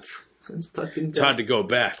tough. It's fucking It's hard to go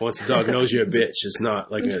back. Once the dog knows you're a bitch, it's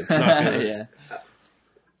not like it's not gonna. Yeah.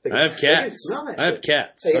 I have cats. I have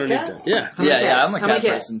cats. Hey, you Underneath cats? them. Yeah. Yeah, I'm a How many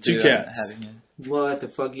cat cats? person 2 too. cats. What the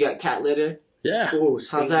fuck? You got cat litter? Yeah. Ooh,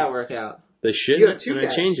 How's that work out? They shit You in have it 2 and I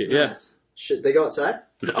cats. change it. Yeah. Nice. Should they go outside?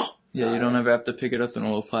 No. Yeah, you don't ever have to pick it up in a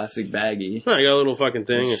little plastic baggie. I got a little fucking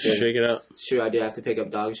thing and you shake it out. It's true. I do have to pick up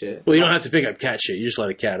dog shit. Well, you don't have to pick up cat shit. You just let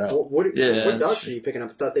a cat out. What Yeah. dog shit are you picking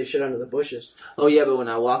up? I thought they shit under the bushes. Oh yeah, but when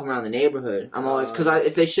I walk around the neighborhood, I'm always because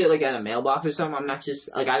if they shit like at a mailbox or something, I'm not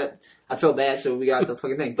just like I feel bad, so we got the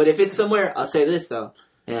fucking thing. But if it's somewhere, I'll say this though,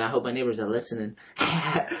 and I hope my neighbors are listening.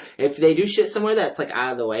 If they do shit somewhere that's like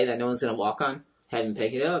out of the way that no one's gonna walk on, have them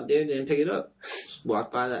pick it up, dude. Didn't pick it up. Just walk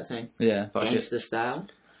by that thing. Yeah, fuck it. Gangsta style.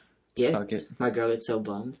 Yeah. Fuck it. My girl gets so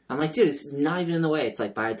bummed. I'm like, dude, it's not even in the way. It's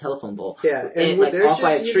like by a telephone pole. Yeah, And with like their off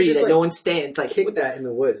by shit, a you tree can that just, no like, one stands. Like, kick that in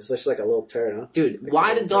the woods. It's just like a little turn, huh? dude,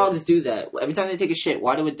 why do dogs do that? Every time they take a shit,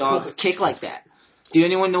 why do dogs kick like that? Do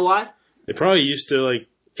anyone know why? They probably used to like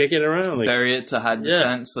kick it around. Like, Bury it to hide the Yeah.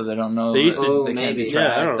 scent so they don't know. They used to- Oh, they can't maybe. be Yeah,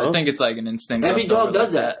 tracked. I don't know. think it's like an instinct. Every left over dog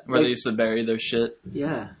does like that. Where Like- they used to bury their shit.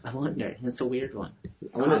 Yeah, I wonder. That's a weird one.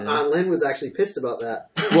 Aunt Lynn was actually pissed about that.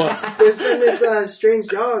 well, There's been this strange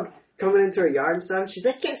dog coming into her yard and stuff. She's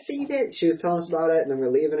like, "You see this?" She was telling us about it, and then we're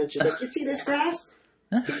leaving, and she's like, "You see this grass?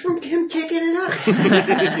 It's from him kicking it up."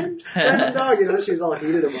 Random dog, you know. She was all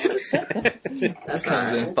heated about it. That's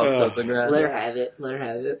Comes alright. in, fucks up the grass. Let her have it. Let her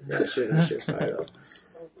have it. That shit's fired up.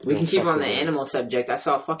 We can keep on the animal subject. I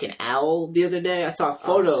saw a fucking owl the other day. I saw a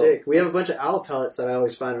photo. Oh, sick. We have a bunch of owl pellets that I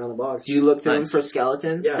always find around the bogs. Do you look through them Nice. for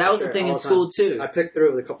skeletons? Yeah, that was sure, the thing all in the school time. too. I picked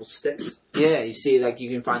through with a couple sticks. Yeah, you see, like you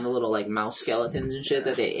can find the little like mouse skeletons and shit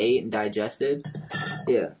that they ate and digested.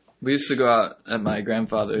 Yeah. We used to go out at my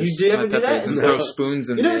grandfather's. You did my ever do that? Pepe's and No. throw spoons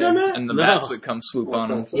in You never the done air, that? and the No. bats would come swoop on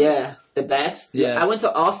them. Yeah. The bats? Yeah. I went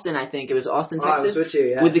to Austin, I think. It was Austin, Oh, I was Texas. with you,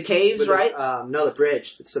 yeah. With the caves, With the- right? no, the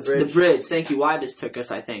bridge. It's the bridge. The bridge. Thank you. Wybus took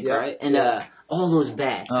us, I think, Yeah. right? And all those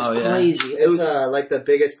bats. Oh, it's yeah. crazy. It It's was like the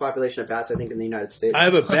biggest population of bats I think in the United States. I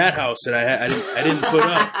have a bat house that I didn't put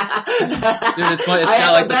up. Dude, it's I got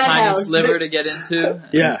have like a the bat tiny house. sliver to get into.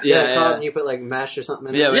 Yeah. Yeah, carved yeah. and you put like mesh or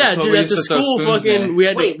something in Yeah, it. we- Yeah, That's what dude. we At used the to throw school, spoons in. fucking, we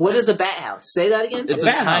had Wait, what is a bat house? Say that again? It's a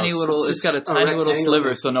bat tiny house. little. It's got a tiny little rectangle.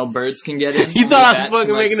 sliver, so no birds can get in. You The thought I bats was fucking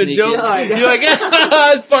can, like, making a sneak joke? in. No, You're like,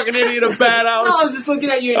 I was fucking idiot, a bat house. No, I was just looking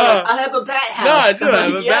at you and you're like, I have a bat house. No, I do. I'm I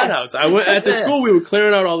have like, a bat yes. house. I went at the school. We were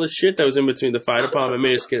clearing out all the shit that was in between the fire department.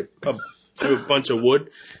 Made us get a bunch of wood,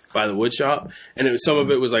 by the wood shop, and some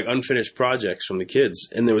of it was like unfinished projects from the kids.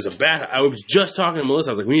 And there was a bat. I was just talking to Melissa.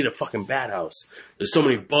 I was like, we need a fucking bat house. There's so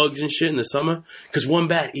many bugs and shit in the summer because one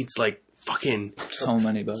bat eats like fucking so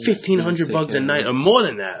many bugs. 1,500 bugs a night, or more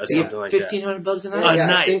than that, or something like that. 1,500 bugs a night. A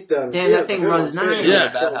night. I think Damn, that thing runs nice.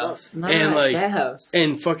 Yeah. Bat house. Nice, And like, bat house.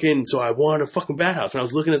 and fucking, so I wanted a fucking bat house, and I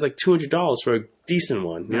was looking at like $200 for a decent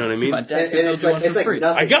one. You know what I mean? My dad And it's like nothing.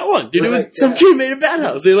 I got one, dude. It was Like, some kid made a bat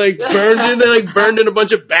house. They like burned in a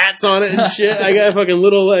bunch of bats on it and shit. I got a fucking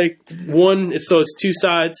little like one. So it's two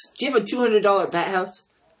sides. Do you have a $200 bat house?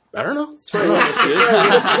 I don't know. I don't know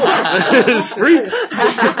how much it is. It's free.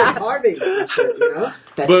 Carving and shit, you know?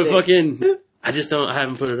 That's But it. fucking, I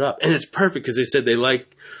haven't put it up. And it's perfect because they said they like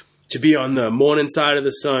to be on the morning side of the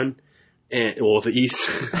sun and, well, the east.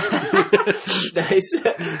 Nice.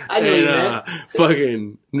 I know you meant.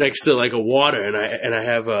 Fucking next to like a water. And I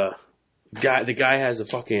have a guy, the guy has a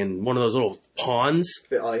fucking, one of those little ponds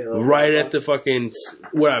right at the fucking,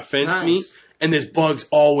 where I fence me. And there's bugs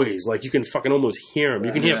always. Like, you can fucking almost hear them.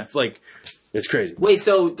 You can hear, like, it's crazy. Wait,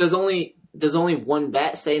 so does only one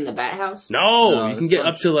bat stay in the bat house? No, you can get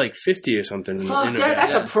up to like 50 or something. Fuck that,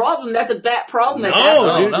 that's a problem. That's a bat problem. No,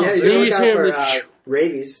 at that dude. Yeah, You you just look hear out them for like,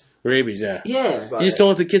 rabies. rabies, yeah. Yeah. You just don't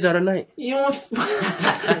want the kids out at night. You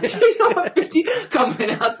don't want 50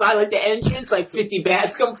 coming outside like the entrance, like 50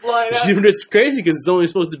 bats come flying out. Dude, it's crazy because it's only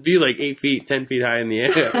supposed to be like 8 feet, 10 feet high in the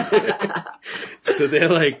air. So they're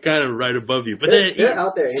like kind of right above you. But They're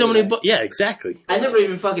out there so anyway. many yeah, exactly. I never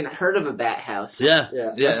even fucking heard of a bat house. Yeah.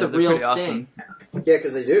 Yeah, That's a they're real pretty awesome. thing. yeah,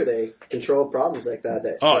 because they do. They control problems like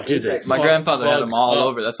that. Oh, dude, insects. My grandfather had them bugs all up.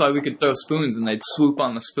 over. That's why we could throw spoons and they'd swoop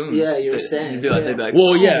on the spoons. Yeah, you were They'd- saying, They'd be like, yeah. they'd be like,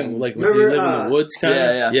 Well, yeah, boom. like was he Remember, live in the woods kind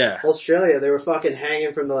of? yeah. Australia, they were fucking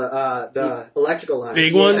hanging from the electrical line.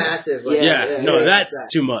 Big ones? Massive. Yeah, no, yeah, that's that.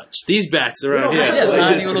 too much. These bats around We here. don't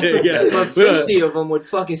have tiny little- yeah. But 50 of them would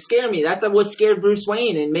fucking scare me. That's what scared Bruce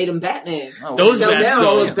Wayne and made him Batman. Oh, Those Fell bats, down,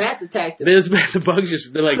 all though. those bats attacked him. There's the bugs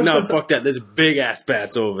just, they're like, no, fuck that. There's big ass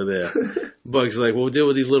bats over there. Bugs are like, we'll deal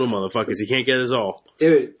with these little motherfuckers. He can't get us all.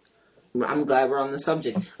 Dude, I'm glad we're on the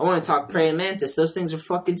subject. I want to talk praying mantis. Those things are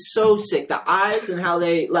fucking so sick. The eyes and how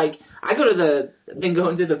they, like, I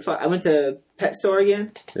went to pet store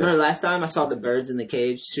again. Remember last time I saw the birds in the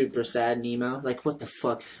cage, super sad and emo? Like, what the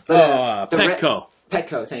fuck? But, Petco.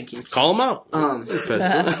 Petco, thank you. Call them out.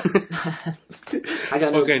 I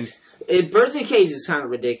got no. Fucking, Birds in cages is kind of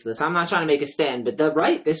ridiculous. I'm not trying to make a stand, but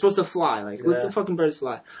they're supposed to fly. Like, let the fucking birds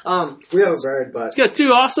fly. We have a bird, but it's got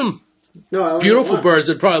two awesome, beautiful birds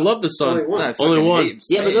that probably love the sun. Only one. Nah, Only fucking one. apes.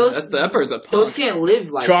 Yeah, but Hey, those- that bird's a punk. Those can't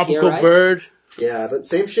live like Tropical here, right? bird. Yeah, but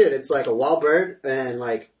same shit. It's like a wild bird, and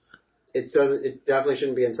like it definitely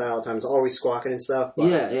shouldn't be inside all the time. It's always squawking and stuff. But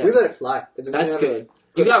Yeah. we let it fly. That's good.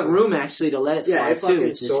 You got room actually to let it fly Yeah, it too, fucking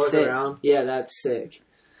which is soars sick. around. Yeah, that's sick.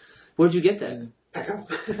 Where'd you get that?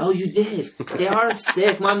 Oh, you did. They are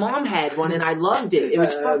sick. My mom had one and I loved it. It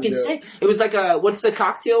was fucking sick. It was like what's the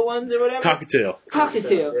cocktail ones or whatever? Cockatiel.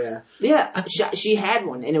 Cockatiel. Yeah, she had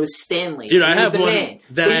one and it was Stanley. Dude, I He was have the one man.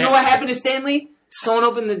 that But you know what happened to Stanley? Someone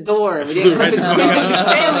opened the door and we didn't come into because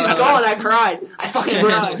Stanley's gone. I cried. I fucking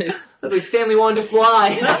cried. I was like, Stanley wanted to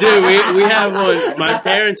fly. Dude, we have one. My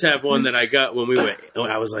parents have one that I got when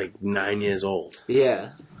I was like 9 years old. Yeah.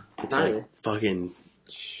 It's like fucking.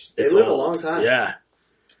 They It's live a old. long time. Yeah.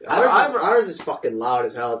 Ours is fucking loud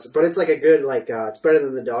as hell. But it's like a good, like, it's better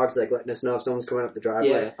than the dogs, like, letting us know if someone's coming up the driveway.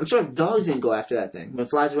 Yeah. I'm sure the dogs didn't go after that thing. When it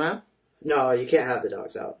flies around? No, you can't have the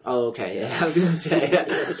dogs out. Oh, okay. Yeah, I was gonna say.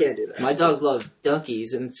 You can't do that. My dogs love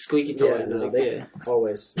duckies and squeaky toys. Yeah, no, like, they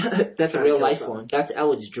always. That's a trying to real kill life something. one. That's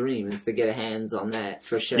Elwood's dream, is to get a hands on that,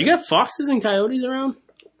 for sure. You got foxes and coyotes around?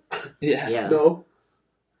 Yeah. Yeah. No.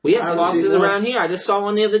 We I have haven't foxes seen one. around here. I just saw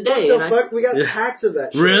one the other day. What and the fuck? We got Yeah. packs of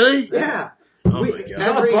that shit. Really? Yeah. Oh We- my god.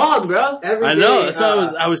 I'm a frog, bro. Every I know. day, That's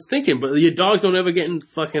what I was thinking. But your dogs don't ever get in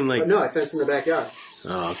fucking like. But no, I fenced in the backyard.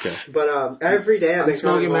 Oh, okay. But every day I've I'm been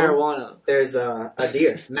smoking coming home, marijuana. there's a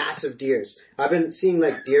deer, massive deers. I've been seeing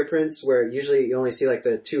like deer prints where usually you only see like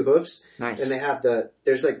the two hoofs, Nice. and they have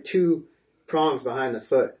there's like two prongs behind the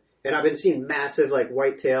foot. And I've been seeing massive like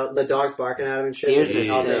white tail, the dogs barking at them and shit. Deers They're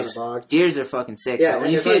are out there in sick. the bog. Deers are fucking sick. Yeah, though. When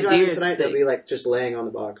and you if see I a drive deer, in it's tonight, sick. they'll be like just laying on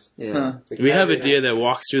the bogs. Yeah. Huh. We have a deer that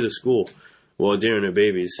walks through the school. Well, deer and their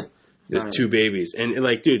babies. There's Nice. two babies, and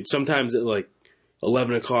like, dude, sometimes at like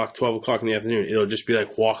 11 o'clock, 12 o'clock in the afternoon, it'll just be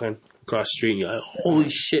like walking across the street, and you're like, holy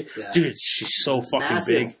shit, Yeah. dude, she's so fucking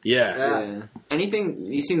Massive. big. Yeah. Yeah. Anything?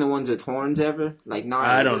 You seen the ones with horns ever? Like gnarly.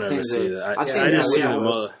 I don't those ever things see are- that. I've Yeah, seen I some just see weird the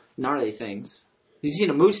ones. mother. Gnarly things. You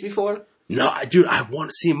seen a moose before? No, dude, I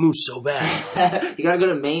want to see a moose so bad. You gotta go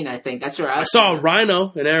to Maine, I think. That's where I saw a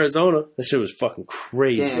rhino in Arizona. That shit was fucking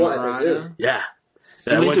crazy. Damn, What, the Rhino. zoo? Yeah.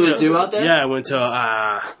 You went to a zoo out there? Yeah, I went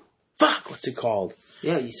to, what's it called?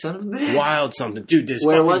 Yeah, you son of a bitch. Wild something. Dude, there's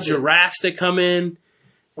Where fucking was it? giraffes that come in.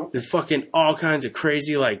 There's fucking all kinds of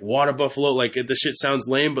crazy, like, water buffalo. Like, this shit sounds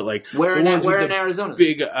lame, but, like... Where the in ones with the Arizona?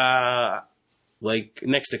 Big, like,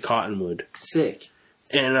 next to Cottonwood. Sick.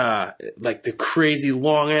 And, like, the crazy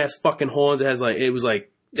long-ass fucking horns. It has, like... It was,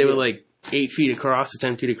 like... They were, like, 8 feet across to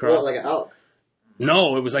 10 feet across. Well, it was like an elk.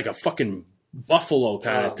 No, it was like a fucking buffalo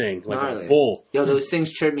kind of thing. Like gnarly. a bull. Yo, those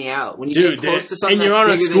things trip me out. When you Dude, get close to something and you're that's on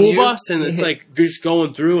a bigger than school you, bus, and it's like you're just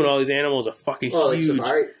going through, and all these animals are fucking Oh, like huge.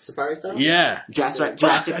 safari style? Yeah. Jurassic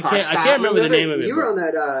I Park can't remember the name of it. You were on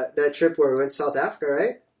that trip where we went to South Africa,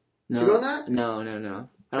 right? No, You go on that? No. I don't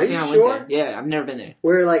Are think you I sure? went there. Yeah, I've never been there.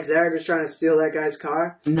 Where like Zarek was trying to steal that guy's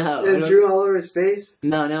car No. and drew all over his face?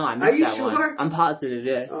 No, I missed Are you that sure? one. I'm positive,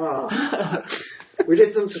 yeah. Oh. We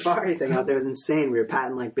did some safari thing out there. It was insane. We were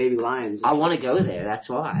patting like baby lions. I want to go there, that's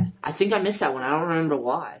why. I think I missed that one. I don't remember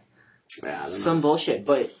why. Yeah, I don't know. Some bullshit,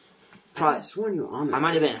 but I probably, sworn you were on that. I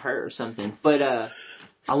might have been hurt or something. But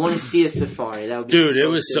I want to see a safari. That would be Dude, so it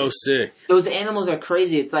was so sick. Those animals are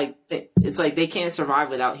crazy. It's like they can't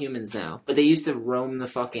survive without humans now. But they used to roam the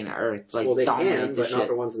fucking earth, like Well, they dominate can, the but shit. not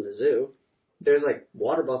the ones in the zoo. There's like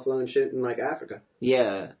water buffalo and shit in like Africa.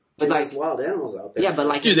 Yeah, but There's like wild animals out there. yeah, but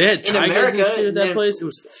like Dude, they had in tigers America, and shit at that they're- place. It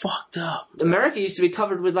was fucked up. America used to be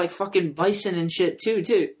covered with like fucking bison and shit too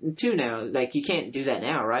now. Like you can't do that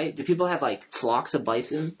now, right? Do people have like flocks of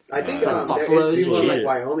bison? I think Like there's buffaloes people and in like shit.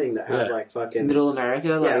 Wyoming that have Yeah. like fucking Middle America,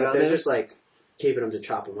 like yeah, but out they're there? just like keeping them to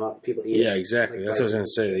chop them up. People eat Yeah, it. exactly. Like That's what I was gonna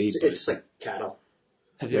bison. say. They eat It's just like cattle.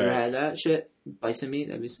 Have you ever Right. had that shit? Bison meat?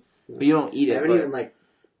 That'd be, but you don't eat I it. haven't But even like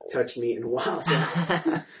touched meat in a while. So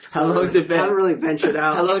how long's it I haven't been? really ventured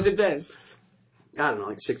out. How long's it been? I don't know,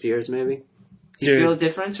 like 6 years maybe. Do you Dude. feel a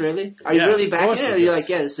difference, really? Are Yeah, you really of back in course it? Or it are you does. like,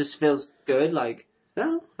 yeah, this just feels good? Like,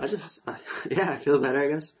 No, I just yeah, I feel better. I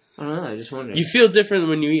guess. I don't know. I just wonder. You feel different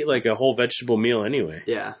when you eat like a whole vegetable meal anyway.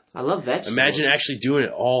 Yeah. I love vegetables. Imagine actually doing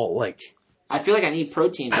it all like I feel like I need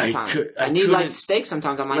protein I sometimes. could- I I need like couldn't- steak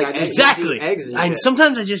sometimes. I'm like, Like I just exactly. eggs and And shit.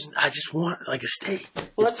 sometimes I just want like a steak.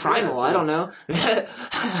 Well, It's primal. I don't know.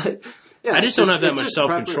 Yeah, I just don't have that it's much just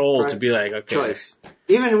self control preference, to be like, okay, choice.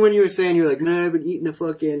 Even when you were saying you were like, man, I've been eating the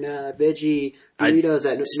fucking veggie burritos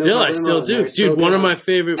at I still do, dude. One of my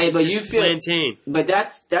favorite Hey, but is you just feel- plantain. But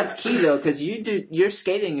that's key though, because your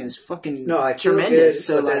skating is fucking No, I feel tremendous. good,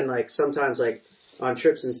 So but like, then like sometimes like on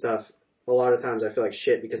trips and stuff, a lot of times I feel like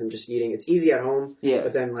shit because I'm just eating. It's easy at home, yeah,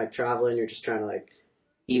 but then like traveling, you're just trying to like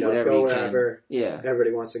eat know, whatever go you wherever. can. Yeah,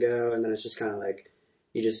 everybody wants to go, and then it's just kind of like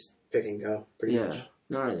you just pick and go pretty yeah, much.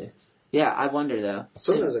 gnarly. Yeah, I wonder though.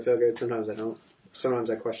 Sometimes I feel good, sometimes I don't. Sometimes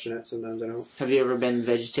I question it, sometimes I don't. Have you ever been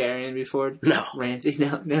vegetarian before? No. Ramsey,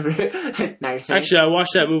 no, never. Now you're saying, Actually, I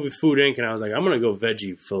watched that movie Food Inc. and I was like, I'm gonna go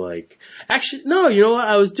veggie for like. Actually, no. You know what?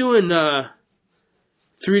 I was doing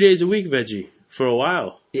 3 days a week veggie for a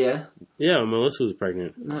while. yeah, Yeah, when Melissa was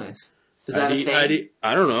pregnant. nice. Is that a thing?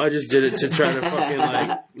 I don't know. I just did it to try to fucking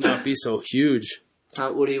like not be so huge.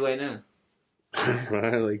 What do you weigh now?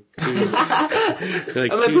 like two, I'm like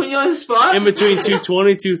two- putting you on the spot. in between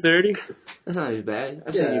 220, 230. That's not as bad.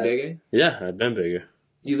 I've seen you bigger. Yeah, I've been bigger.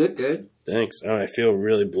 You look good. Thanks. Oh, I feel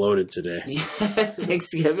really bloated today. Thanks,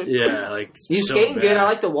 Kevin. Yeah, like You so skating good. bad. I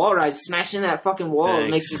like the wall ride. Smashing that fucking wall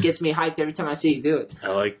Thanks. gets me hyped every time I see you do it. I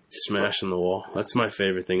like smashing the wall. That's my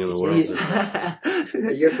favorite thing in the world.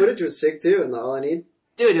 Your footage was sick too, and All I Need.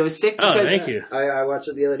 Dude, it was sick Oh, because thank you. I watched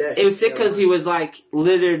it the other day. it was sick because he was like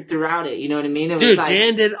littered throughout it. You know what I mean? It was Dude, like,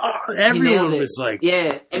 Dan did. Oh, he everyone nailed it. was like,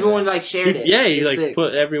 yeah, everyone like shared it. yeah, he It's like sick.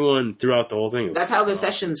 put everyone throughout the whole thing. That's how the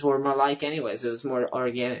sessions were more like, anyways. It was more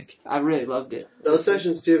organic. I really loved it. Those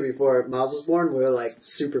sessions too before Miles was born were like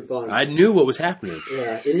super fun. I knew what was happening.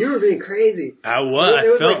 Yeah, and you were being crazy. I was. It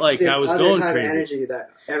I was felt like this I was other going type of crazy. energy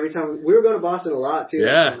that every time we were going to Boston a lot too.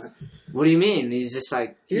 Yeah. What do you mean? He's just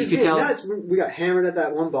like He you was could being tell. nuts. We got hammered at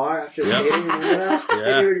that one bar after Yep. skating. Remember that? Yeah.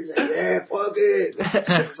 And you were just like, yeah, fuck it.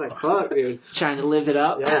 It's like, fuck, dude. Trying to live it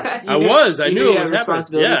up. Yeah. I was. I You knew you it had was happening.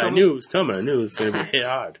 responsibility Yeah, I coming? knew it was coming. I knew it was going to be hit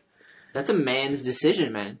hard. That's a man's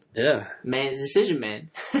decision, man. Yeah. Man's decision, man.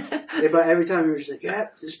 Yeah, but every time you were just like, yeah,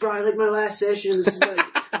 this is probably like my last session. This is like,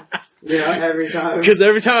 you know, every time. Because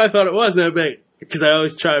every time I thought it was, I'd be like, because I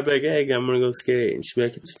always try to be like, hey, I'm going to go skate. And she'd be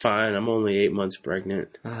like, it's fine. I'm only 8 months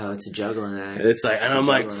pregnant. Oh, it's a juggling act. And it's like, and It's a I'm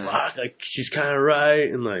like, juggling act. fuck, like, she's kind of right.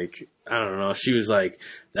 And like, I don't know. She was like,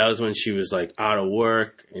 that was when she was like out of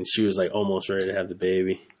work and she was like almost ready to have the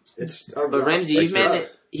baby. It's, But Ramsey, like,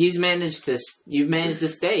 you've managed to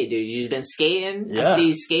stay, dude. You've been skating. Yeah. I see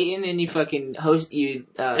you skating, and you fucking host. You.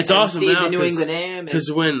 It's MC awesome now the New 'cause- England Am.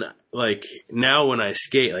 Because when, like, now when I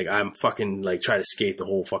skate, like, I'm fucking, like, try to skate the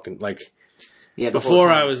whole fucking, like, Yeah, the whole Before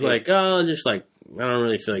time, I was yeah. like, oh, just like, I don't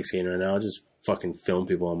really feel like skating right now. I'll just fucking film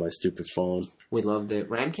people on my stupid phone. We loved it.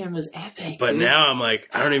 Ramcam was epic. But dude. now I'm like,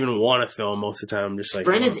 I don't even want to film most of the time. I'm just like,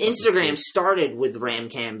 Brandon's oh, fucking Instagram skate. started with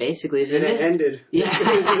Ramcam, basically, And didn't it it? ended. Yeah.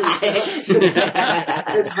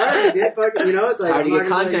 It's hard to get fucking, it's like, Hard to I'm get not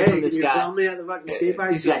gonna be content like, from hey, this can you guy. film me at the fucking skate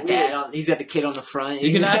park? He's got dad on. He's got the kid on the front.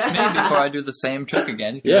 You can ask me before I do the same trick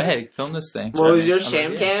again. You can Yeah. go, hey, film this thing. What was your I'm like,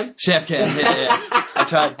 sham yeah. cam? Sham cam, yeah. I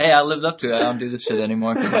tried. Hey, I lived up to it. I don't do this shit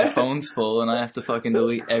anymore because my phone's full and I have to fucking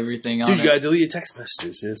delete everything on Dude, it. you gotta delete your text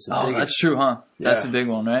messages. It's the Oh, biggest. that's true, huh? That's Yeah. a big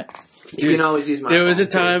one, right? You can always use my There was phone, a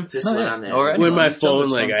time- too, just No, when yeah. I'm there. Or When anyone, my just tell phone, us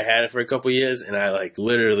like, once. I had it for a couple years, and I, like,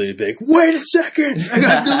 literally be like, wait a second! I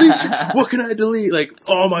gotta delete shit. What can I delete? Like,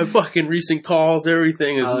 all my fucking recent calls,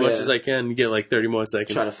 everything, as Oh, much yeah. as I can, get, like, 30 more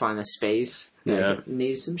seconds. Try to find the space. Yeah. Like,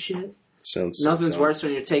 need some shit. Sounds so Nothing's dumb. worse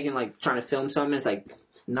when you're taking, like, trying to film something. It's like,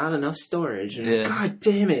 not enough storage. And Yeah. God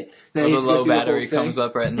damn it. Now Or you the have to go low through the battery whole thing. comes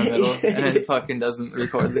up right in the middle and it fucking doesn't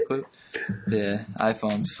record the clip. Yeah,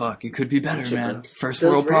 iPhones, fuck, it could be better, Shit, man. bro. First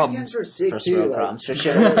Those world Ramcams problems. were sick First too. world like, problems, for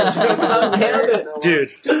sure.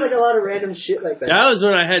 Dude. Just like a lot of random shit like that. That was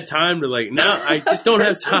when I had time to, like, now I just don't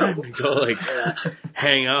have time to go, like,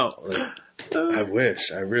 hang out. Like, I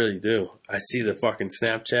wish. I really do. I see the fucking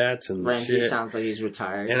Snapchats and Ramsey shit. sounds like he's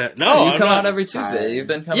retired. And No, you I'm come not- out every Tuesday. You've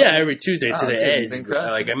been coming. Yeah, every Tuesday to Oh, the dude, edge. you've been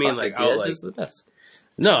crushing. Like, I mean, Fuck like, it, the I'll, edge like, is the best.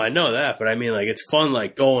 no, I know that, but I mean, like, it's fun,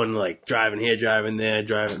 like, going, like, driving here, driving there,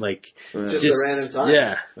 driving, like, Just the random times.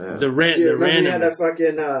 Yeah. Yeah. The Dude, remember random. you had that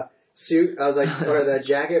fucking suit? I was like, or that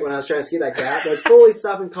jacket when I was trying to ski that gap. Like, fully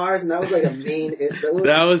stopping cars, and that was like a main.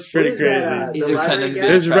 That was pretty what is crazy. That, He's the a library tenant gap?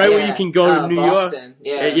 It was right where Yeah. you can go to New Boston. York.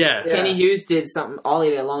 Yeah. Yeah. Yeah. Kenny Hughes did something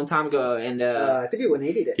ollied it a long time ago, and I think he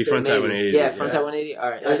 180'd it. He frontside 180. Yeah, frontside 180. All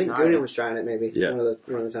right, I think Goonan was trying it maybe Yeah. one of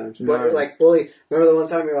the times. Gnarly. But like fully, remember the one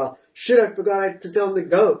time you were all, shit, I forgot to tell them to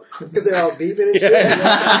go because they're all beeping and shit.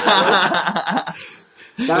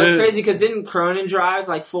 That was crazy because didn't Cronin drive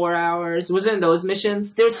like 4 hours? Wasn't it those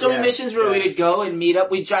missions? There were so many Yeah, missions where we yeah. would go and meet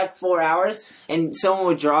up. We'd drive 4 hours and someone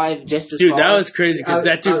would drive just as Dude, far. that was crazy because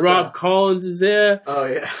that I dude was, Rob Collins is there. Oh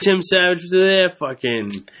yeah. Tim Savage was there.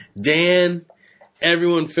 Fucking Dan.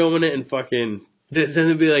 Everyone filming it and fucking. Then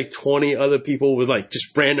there'd be like 20 other people with like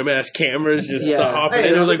just random ass cameras just Yeah. hopping Hey,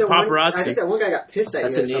 in. It was like the one- I paparazzi. think that one guy got pissed at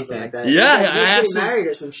That's you a or new something thing. like that. Yeah, he was I getting asked him- married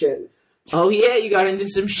or some shit. Oh yeah, you got into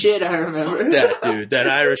some shit. I remember. That dude, that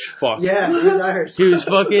Irish fuck. Yeah, he was Irish. He was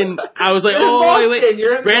fucking. I was like, You're in oh Boston,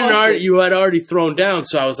 you're wait, in Brandon, Boston. you had already thrown down.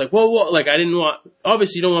 So I was like, whoa. Like I didn't want.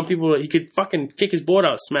 Obviously, you don't want people. He could fucking kick his board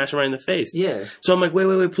out, smash him right in the face. Yeah, So I'm like,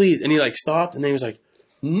 wait, please. And he like stopped, and then he was like,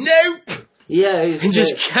 nope, yeah. He was and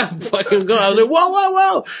just sick. kept fucking going. I was like,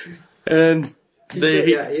 whoa. And He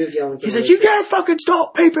was yelling. he's like, you can't fucking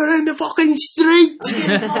stop people in the fucking street. I'm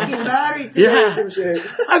getting fucking married today Yeah. or some shit.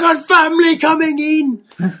 I got family coming in.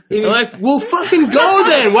 He I'm was, like, well, fucking go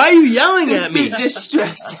then. Why are you yelling at me? He's just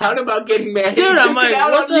stressed out about getting married. Dude, He I'm took like, it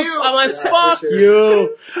out what on the? you. I'm like, Yeah, fuck for sure.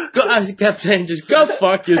 you. I kept saying, just go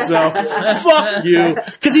fuck yourself. Fuck you.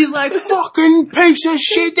 Cause he's like, fucking piece of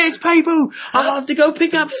shit, there's people. I'll have to go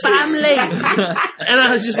pick up family. And I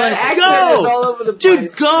was just That like, accent is all go. over the Dude,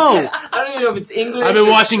 place. go. I don't even know if it's English. I've been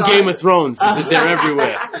or watching Scottish. Game of Thrones. They're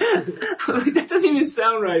everywhere. That doesn't even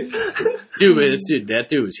sound right. Dude, that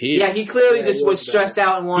dude was here. Yeah, he clearly Yeah, just he was was stressed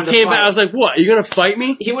out and He wanted came to back, fight. I was like, what? Are you gonna fight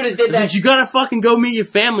me? He would have I did was that. like, you gotta fucking go meet your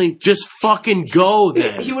family. Just fucking go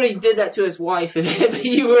then. He would have did that to his wife if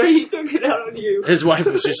he took it out on you. His wife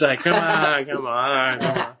was just like, come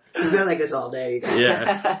on. He's been like this all day.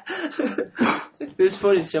 Yeah. There's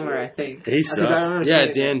footage somewhere, I think. He 'Cause I sucks. remember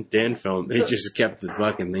Yeah, seeing Dan filmed. He just kept the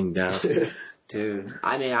fucking thing down. it. Dude,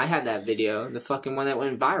 I mean, I had that video, the fucking one that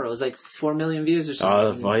went viral. It was like 4 million views or something.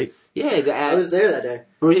 Oh, the fight? Yeah, the I was there that day.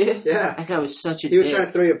 Were you? Yeah. That guy was such a He was dick. trying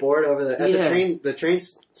to throw your board over at Yeah. the train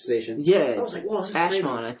station. Yeah. I was like, whoa, this is crazy.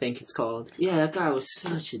 Ashmont, I think it's called. Yeah, that guy was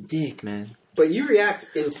such a dick, man. But you react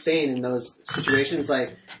insane in those situations,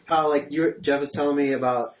 like how like Jeff was telling me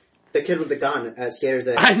about the kid with the gun at Skaters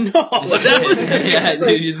Edge. I know. That was Yeah, It's dude,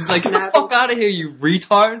 like you're just like, get the snapping. fuck out of here, you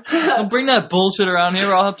retard. Don't bring that bullshit around here.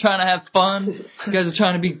 We're all trying to have fun. You guys are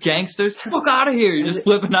trying to be gangsters. Fuck out of here. You're just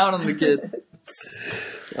flipping out on the kid.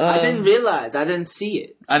 I didn't realize. I didn't see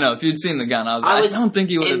it. I know, if you'd seen the gun, I don't think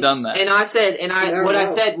you would have and- done that. And I said, You never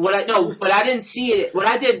know. but I didn't see it. What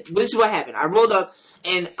I did, this is what happened. I rolled up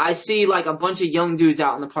and I see like a bunch of young dudes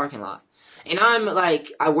out in the parking lot. And I'm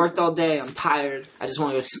like, I worked all day, I'm tired, I just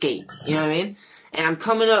want to go skate. You know what I mean? And I'm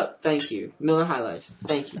coming up, thank you, Miller High Life,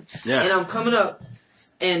 thank you. Yeah. And I'm coming up,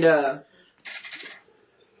 and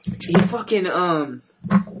he fucking,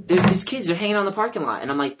 there's these kids, they're hanging out in the parking lot,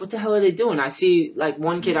 and I'm like, what the hell are they doing? I see, like,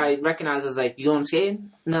 one kid I recognize, I was like, you going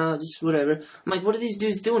skating? No, just whatever. I'm like, what are these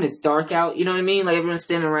dudes doing? It's dark out, you know what I mean? Like, everyone's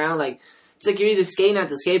standing around, like, it's like you're either skating at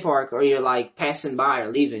the skate park, or you're, like, passing by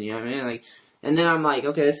or leaving, you know what I mean? Like, and then I'm like,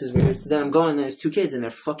 okay, this is weird. So then I'm going, there's two kids, and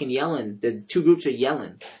they're fucking yelling. The two groups are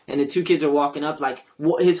yelling. And the two kids are walking up, like,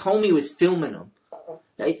 his homie was filming them.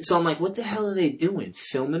 Right? So I'm like, what the hell are they doing?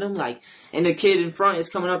 Filming them? Like, and the kid in front is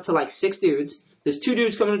coming up to, like, 6 dudes. There's 2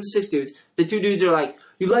 dudes coming up to 6 dudes. The 2 dudes are like,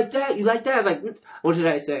 you like that? You like that? I was like, what did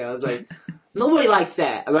I say? I was like, nobody likes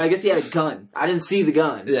that. I mean, I guess he had a gun. I didn't see the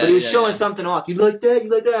gun. But he was showing something off. You like that? You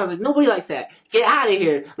like that? I was like, nobody likes that. Get out of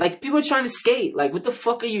here. Like, people are trying to skate. Like, what the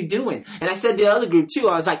fuck are you doing? And I said to the other group, too.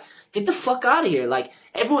 I was like, get the fuck out of here. Like,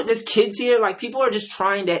 everyone, there's kids here. Like, people are just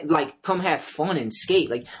trying to, like, come have fun and skate.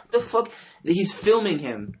 Like, what the fuck? He's filming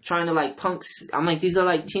him. Trying to, like, I'm like, these are,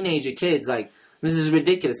 like, teenager kids. Like, this is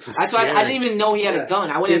ridiculous. That's why I didn't even know he had a gun.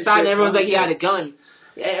 I went inside and everyone's like, he had a gun.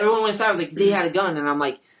 Everyone went inside and was like, he had a gun. And I'm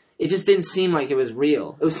like, it just didn't seem like it was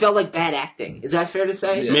real. It felt like bad acting. Is that fair to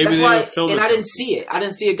say? Yeah. Maybe they were filming. And I didn't see it. I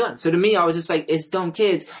didn't see a gun. So to me, I was just like, it's dumb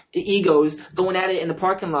kids, egos, going at it in the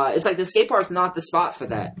parking lot. It's like the skate park's not the spot for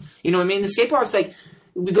that. You know what I mean? The skate park's like,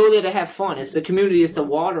 we go there to have fun. It's the community. It's a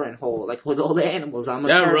watering hole, like with all the animals. I'm a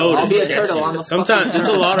turtle. I'll be a turtle. I'm a Sometimes there's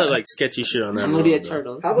a lot of like sketchy shit on that. I'm gonna be a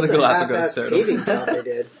turtle. How about the half-ass paving job they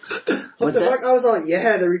did? What the fuck? I was like,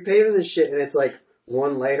 yeah, they're repaving this shit, and it's like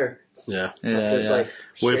one layer. Yeah. Like,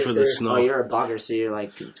 wait for the snow. Oh, you're a bugger, so you're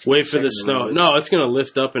like... Wait for the snow. No, it's going to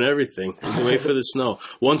lift up and everything. Wait for the snow.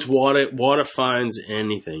 Once water finds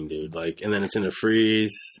anything, dude, like, and then it's going to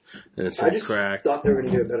freeze, and it's going to crack. I thought they were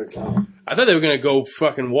going to do a better job. I thought they were going to go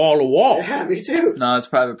fucking wall to wall. Yeah, me too. No, it's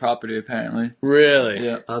private property, apparently. Really?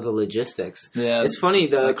 Yeah. Oh, the logistics. Yeah. It's funny,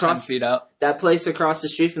 like 10 feet out. That place across the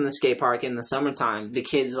street from the skate park in the summertime, the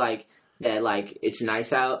kids, like, that, like, it's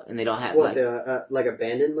nice out and they don't have, like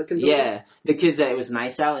abandoned looking building? Yeah. The kids that it was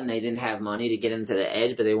nice out and they didn't have money to get into the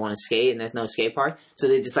edge, but they want to skate and there's no skate park. So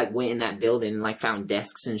they just, like, went in that building and, like, found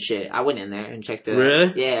desks and shit. I went in there and checked it out.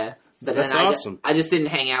 Really? Yeah. But That's then awesome. I just didn't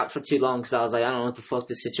hang out for too long because I was like, I don't know what the fuck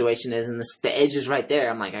the situation is, and the edge is right there.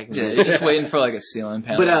 I'm like, I can Yeah, you're just waiting for like a ceiling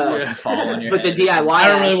panel to fall on your but head. the DIY. I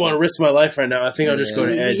don't really want to risk my life right now. I think I'll just go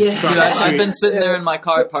to Edge. Yeah. Across Dude, the street. I've been sitting there in my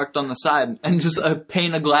car parked on the side, and just a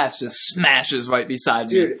pane of glass just smashes right beside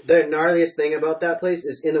me. Dude, the gnarliest thing about that place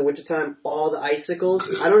is in the wintertime, all the icicles.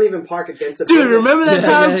 I don't even park against the Dude, building. remember that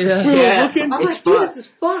time we were looking? I'm like, dude, this is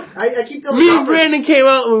fucked. I keep telling Me and Robert, Brandon came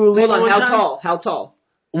out and we were leaving Hold on, one how time. tall? How tall?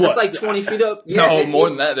 What? That's like 20 feet up. Yeah, No, more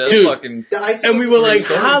than that. That's Dude. fucking... the icicles And we were like,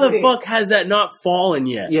 are how the insane. fuck has that not fallen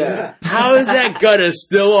yet? Yeah. How is that gutter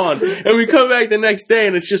still on? And we come back the next day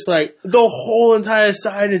and it's just like, the whole entire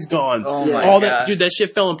side is gone. Oh Yeah. my All god. that, dude, that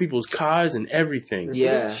shit fell on people's cars and everything.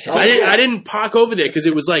 Yeah. I didn't park over there because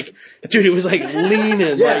it was like, dude, it was like leaning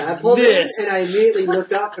Yeah, I like pulled this. in and I immediately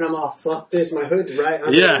looked up and I'm all, fuck this, my hood's right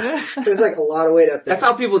under Yeah. it. There's like a lot of weight up there. That's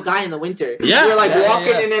how people die in the winter. Yeah. You're like Yeah, walking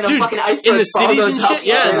yeah. and then a Dude, fucking iceberg in the falls cities on and top shit,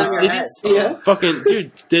 yeah, in the of your head. cities. Yeah. Fucking,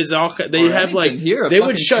 dude, there's all, they Or have like, anything here, a they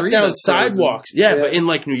would fucking shut tree down that's frozen. sidewalks. Yeah, but in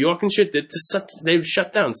like New York and shit, they would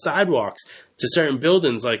shut down sidewalks to certain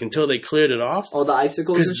buildings like until they cleared it off. All the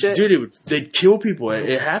icicles and Because, shit. dude, they'd kill people.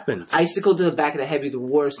 It happens. Icicle to the back of the head would be the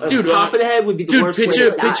worst. Dude, the top of the head would be the Dude, worst. way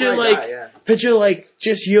picture to die. picture like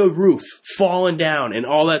just your roof falling down and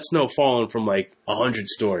all that snow falling from like 100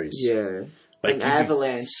 stories. Yeah. Like, An you'd be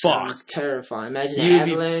avalanche sounds fucked. terrifying. Imagine an You'd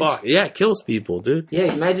be avalanche. fucked. Yeah, it kills people, dude.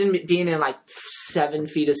 Yeah, imagine being in like 7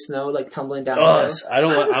 feet of snow, like tumbling down. Ugh, the I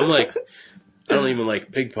don't even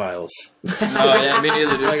like pig piles. Oh, yeah, me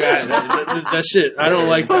neither, dude. Like, that shit, I don't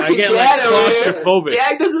like. I Fucking get dad like over here. claustrophobic.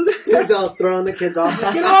 Dad doesn't. Kids all throwing the kids off.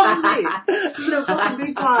 Get off of me! This is a fucking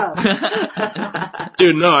big pile.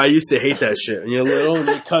 Dude, no, I used to hate that shit. And you're little, and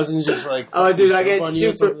your cousins just like. Oh, dude, I jump get on you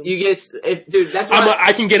or super. something. You get, dude. That's why.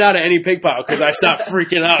 I can get out of any pig pile because I stop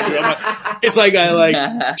freaking out. Dude. It's like I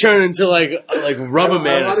like turn into like Rubber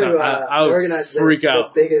Man or want something. to I would organize freak the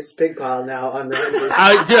out. biggest pig pile now on the.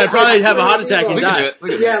 I'd probably have a heart attack and We can do die. it. We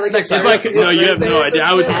can do Yeah, it. like Next if time. I could- no, you have no idea.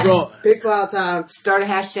 I would throw. Big pile time. Start a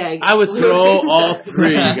hashtag. I would throw all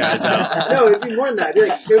three of you guys out. No, it'd be more than that. It'd be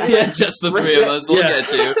like, it'd be Yeah, just the three of us. Look Yeah.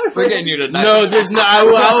 at you. We're getting you tonight. No, there's no.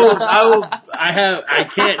 I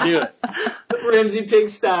can't do it. Ramsey Pig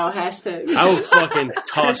style hashtag. I will fucking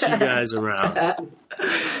toss you guys around.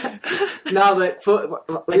 No, but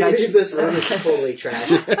like I leave this room, it's totally trash.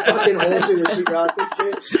 Fucking holes in the sheetrock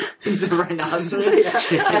and shit. he's the rhinoceros.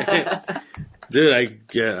 Dude,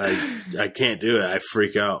 I can't do it. I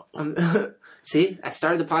freak out. See, I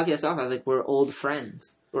started the podcast off. I was like, "We're old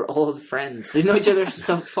friends." We're old friends. We know each other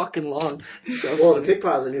so fucking long. So Well, the pig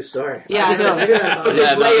pile's a new story. yeah, I know. But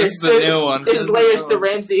Yeah, no, this is a new one. There's layers to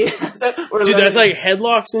Ramsey. Dude, that's like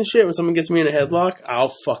headlocks and shit. When someone gets me in a headlock,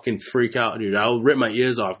 I'll fucking freak out, dude. I'll rip my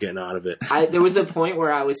ears off getting out of it. There was a point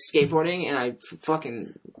where I was skateboarding and I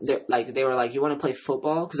fucking they were like, "You want to play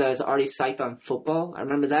football?" Because I was already psyched on football. I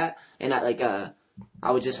remember that, and I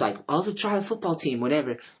was just like, "I'll try a football team,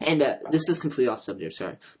 whatever." And this is completely off subject,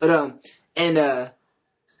 sorry, but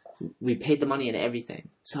we paid the money and everything,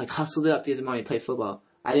 so like hustled it up to get the money to play football.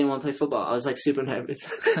 I didn't want to play football. I was like super nervous.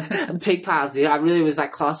 Pig piles, dude. I really was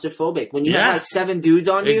like claustrophobic. When you have like 7 dudes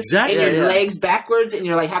on you Exactly. and your legs backwards and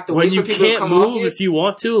you're like have to When wait you for people to can't come off move you. if you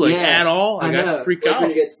want to, like at all, like I freak Like out. when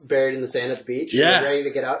you get buried in the sand at the beach, Yeah. you're ready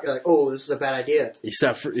to get out, you're like, oh, this is a bad idea. You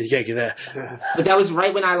can't get that. But that was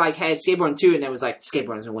right when I like had skateboarding too, and it was like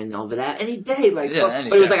skateboarders are winning over that any day. Like, Yeah,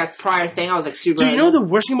 but it was like a prior thing. I was like super. Dude, you know the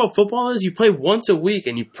worst thing about football is you play once a week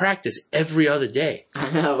and you practice every other day.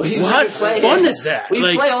 I know. What fun is that?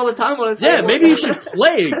 We Like, play all the time on. yeah, maybe you should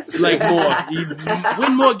play like more. You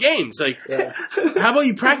win more games. Like, how about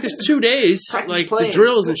you practice 2 days, like playing. the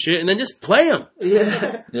drills and shit, and then just play them?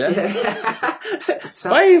 Yeah. Yeah. So-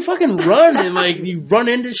 Why don't you fucking run and like you run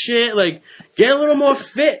into shit? Like, get a little more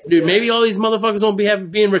fit, dude. Maybe all these motherfuckers won't be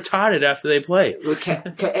being retarded after they play.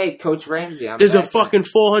 Hey, Coach Ramsey. There's a fucking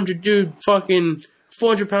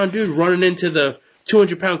 400-pound dude running into the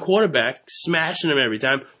 200-pound quarterback, smashing him every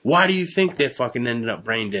time. Why do you think they're fucking ended up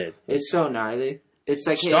brain dead? It's so gnarly. It's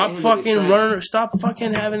like Stop fucking running. Stop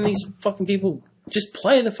fucking having these fucking people just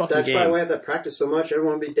play the fucking That's game. probably why I have to practice so much.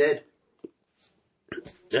 Everyone would be dead.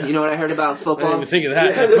 Yeah. You know what I heard about I football? didn't even think of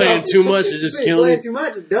that. Yeah, Playing too much is just killing playing you. too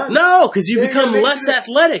much, it's done. No, because you They're become gonna make less this-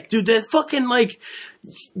 athletic, dude. They're fucking like.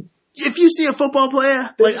 If you see a football player,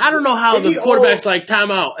 like I don't know how They the need quarterback's like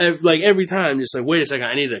timeout, like every time, just like wait a second,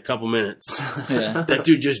 I need a couple minutes. Yeah. That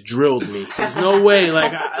dude just drilled me. There's no way,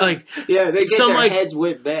 like Yeah, they get some their like heads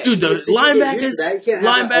whipped back. dude, the You can't get used to that. You can't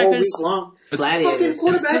have that all linebackers. week long. Fucking Gladiators.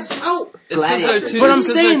 quarterback's out. It's because they're too, But I'm it's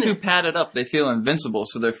 'cause saying- they're too padded up. They feel invincible,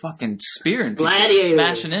 so they're fucking spearing people, Gladiators.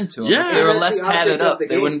 smashing into them. Yeah. If they were That's less the object padded of up, the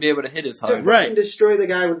they game. wouldn't be able to hit as To hard. Right. fucking destroy the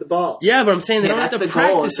guy with the ball. Yeah, but I'm saying they Yeah, don't that's have to the goal.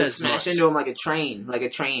 practice Is to as smash much. into him like a train, like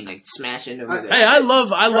smash into him. Hey, I love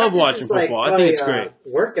Practice watching is like football. I probably, think it's great.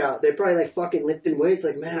 Workout. They're probably like fucking lifting weights.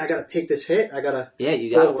 Like, man, I gotta take this hit. I gotta. Yeah,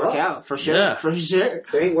 you gotta Well, work out for sure. Yeah. For sure.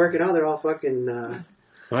 They ain't working out. They're all fucking.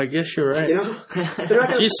 Well, I guess you're right. You know, they're not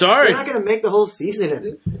gonna, She's sorry. They're not gonna make the whole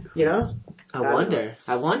season. You know. I wonder.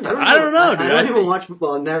 I don't know, I dude. don't even watch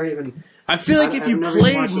football. I've never even. I feel like if I've you never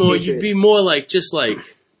played watched the more, you'd Patriots. be more like just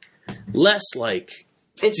like less like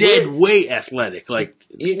It's dead weird. weight athletic. Like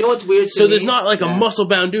You know what's weird? so, to there's me? not like a Yeah. muscle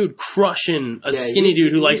bound dude crushing a Yeah, skinny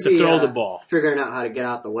dude who you'd likes to be, throw the ball. Figuring out how to get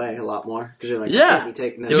out the way a lot more because you're like, Yeah. I can't be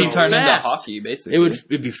taking that. It would ball. turn into fast. hockey, basically.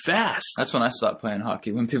 It'd be fast. That's when I stopped playing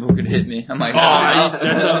hockey, when people could hit me. I'm like, That's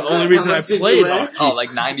the only reason I played hockey. oh,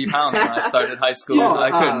 like 90 pounds when I started high school. Yeah,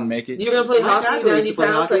 I couldn't make it. You're gonna play Mike hockey, Hathaway used 90 to play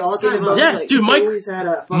pounds, hockey like all the skinny time. bones, Yeah, like, dude, He always had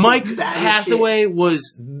a fucking Mike bad shit. Hathaway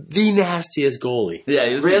was the nastiest goalie. Yeah,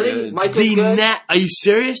 he was Really? good. Mike was good? Are you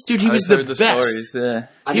serious, dude? He I've was the heard the best. stories, yeah.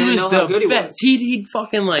 I He didn't was know how the good he best. was. He'd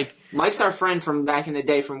fucking like. Mike's our friend from back in the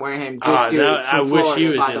day from Wareham. Good Ah, dude. I from wish Florida, he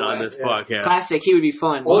was by in the on way. this podcast. Classic. He would be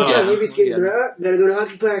fun. Oh, Yeah. yeah, he'd be skating. Yeah. Gotta go to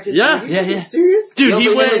hockey practice. Yeah, Are you yeah, fucking yeah. serious? Dude, Yo, he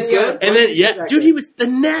but went, he was good. and then Shit back dude, then. he was the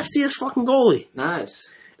nastiest fucking goalie.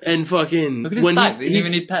 Nice. And fucking Look at his when thighs. He didn't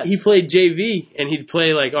even need pads. he played JV, and he'd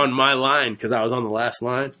play like on my line because I was on the last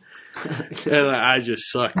line, and like, I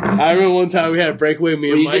just sucked. I remember one time we had a breakaway. Me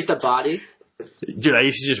Were and you Mike, just a body? dude, I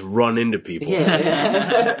used to just run into people.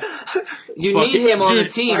 Yeah. You Fucking- need him on the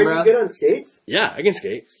dude, team, Are bro. you good on skates? Yeah, I can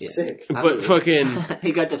skate, Sick. but fucking.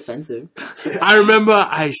 He got defensive. I remember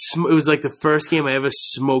it was like the first game I ever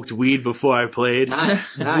smoked weed before I played.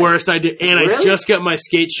 Nice. Nice. Worst I did, and I Really? just got my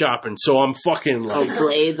skate shopping, so I'm fucking Oh, like,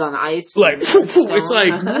 blades on ice. like Stone. it's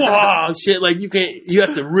like wow, shit. Like you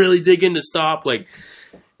have to really dig in to stop. Like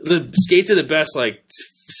the skates are the best. Like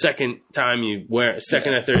second time you wear it,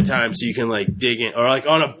 second or third time, so you can like dig in, or like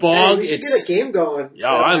on a bog. Hey, we should It's get a game going. oh,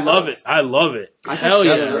 I love it. I love it. I can Hell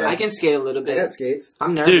skate yeah. I can skate a little I bit. got skates.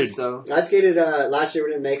 I'm nervous Dude. though. I skated last year.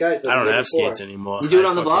 We didn't make ice. But I don't the year have before. skates anymore. You do it I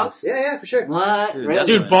on the fucking- box? Yeah, for sure. What? Dude, Really? that's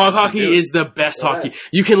Dude, bog hockey Do it. is the best Yeah. hockey.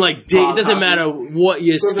 You can like dig. Bog It doesn't hockey. matter what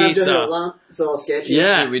your Sometimes skates you'll hit a are. lump. It's all sketchy.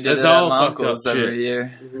 Yeah, Dude, we did that's it at all my fucked up uncle's shit. every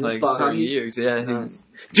year, like Bog for hockey? years. Yeah, he Nice. was-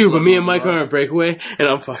 Dude, but me and Love Mike are on a bogs. breakaway, and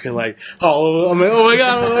I'm fucking like, I'm like, oh my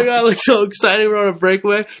god, like so excited we're on a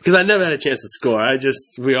breakaway because I never had a chance to score.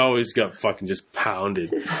 We always got fucking just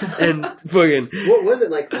pounded, and fucking What was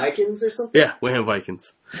it, like Vikings or something? Yeah, Wareham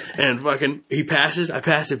Vikings. And fucking, he passes, I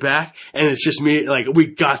pass it back, and it's just me, like, we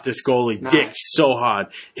got this goalie dick so hard.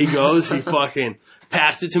 He goes, he fucking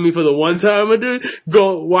passed it to me for the one time, dude,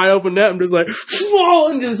 go wide open net, I'm just like,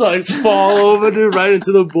 fall over, dude, right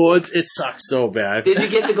into the boards. It sucks so bad. Did you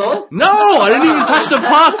get the goal? No, I didn't even touch the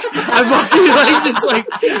puck. I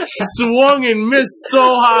fucking swung and missed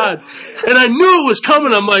so hard. And I knew it was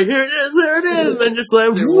coming. I'm like, here it is. And then just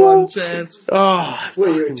like, One chance. oh, What,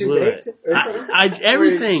 you were too baked or something?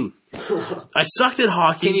 everything. I sucked at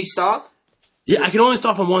hockey. Can you stop? Yeah, I can only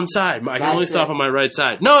stop on one side. I can only stop on my right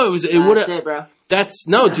side. No, it would That's have. it, bro.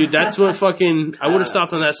 No, dude, that's what fucking, I would have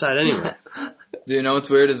stopped on that side anyway. Do you know what's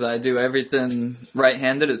weird is I do everything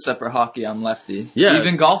right-handed except for hockey. I'm lefty. Yeah.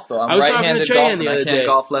 Even golf though. I I'm was talking to right-handed Trey golf and the I other can't day.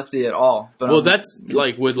 golf lefty at all. But Well, I'm that's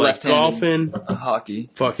like with like left-handed golfing, hockey.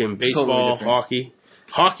 fucking Totally baseball, different. hockey.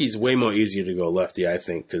 Hockey's way more easier to go lefty, I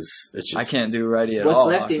think, because it's just. I can't do righty at What's all.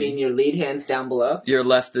 lefty hockey. mean? Your lead hand's down below? Your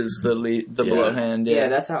left is the below hand. Yeah, Yeah.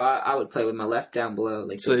 that's how I would play with my left down below.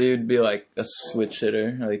 Like So you'd be like a switch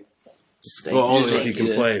hitter, like. Well, only if Usually, you can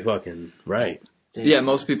yeah. play fucking right. Yeah,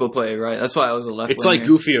 most people play right. That's why I was a left. It's like winger.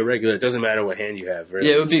 goofy or regular. It doesn't matter what hand you have, really.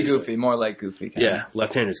 Yeah, it would be It's just goofy, more like goofy. like- Kinda. yeah,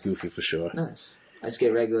 left hand is goofy for sure. nice. I just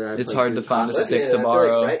get regular. It's hard to find a Left-handed, stick to I feel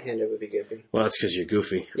borrow. like right-handed would be goofy. Well, that's because you're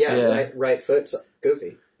goofy. Yeah, Yeah. right foot's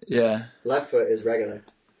goofy. Yeah. Left foot is regular.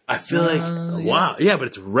 I feel like, wow. Yeah, but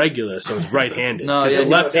it's regular, so it's right-handed. No, 'Cause yeah, the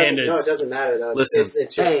no, left-handed No, it is. doesn't matter though. Listen.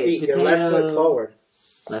 It's your Hey, feet. Your left potato. foot forward.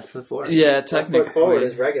 Left foot forward. Yeah, Left foot technically. forward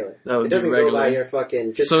is regular. That would It be doesn't go by regular. your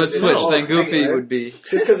fucking. Just So 'cause it's switched. all Then goofy regular- would be.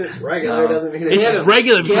 Just because it's regular No. doesn't mean It's it's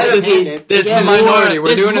regular because there's It's the more. minority. We're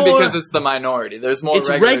there's doing it more- because it's the minority. There's more. It's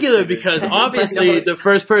regular skaters. because obviously the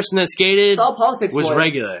first person that skated It's all politics, was boys.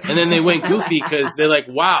 regular, and then they went goofy because they're like,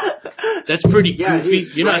 "Wow, that's pretty Yeah, goofy.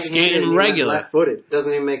 he's You're not right-handed and skating he went regular." Left-footed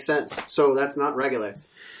doesn't even make sense. So that's not regular.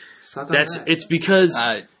 Suck on That's that. it's because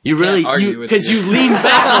I you can't really argue with because you lean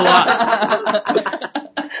back a lot.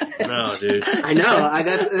 No, dude. I know.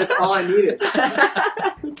 That's all I needed.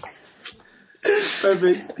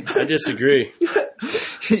 Perfect. I disagree.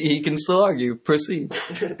 He can still argue. Proceed.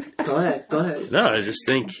 Go ahead. Go ahead. No, I just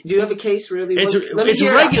think Do you have a case, really? It's- Let me it's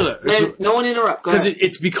hear it. regular. Man, It's- no one interrupt. Go because ahead.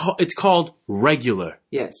 it's called regular.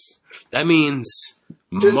 Yes. That means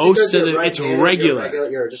Just most because of you're it's right-handed, regular.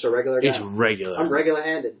 You're just a regular guy. It's regular. I'm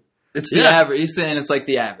regular-handed. It's the Yeah. average. He's saying it's like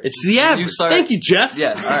the average. It's the average. start- Thank you, Jeff.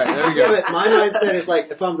 Yeah. All right. There we Yeah, go. but my mindset is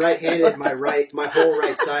like if I'm right-handed, my whole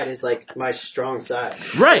right side is like my strong side.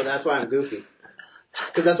 Right. So that's why I'm goofy.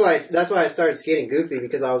 Because that's why I started skating goofy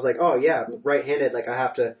because I was like, oh yeah, right-handed. Like I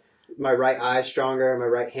have to, my right eye stronger, my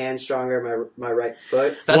right hand stronger, my right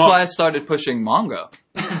foot. That's Well- why I started pushing Mongo.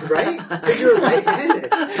 Right? Because you're right-handed.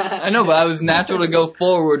 I know, but I was natural to go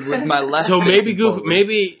forward with my left. So maybe facing goofy. forward.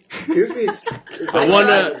 Maybe Goofy's. I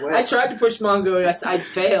wanna- I tried to push Mongo. I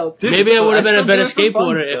failed. maybe I would have been a still better do it for fun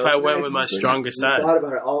skateboarder if still. I went with my stronger You side. thought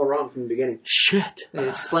about it all wrong from the beginning. Shit. It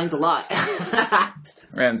explains a lot.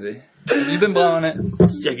 Ramsey, you've been blowing it.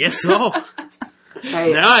 I guess so.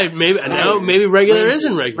 Hey, now maybe regular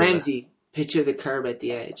isn't regular. Ramsey, picture the curb at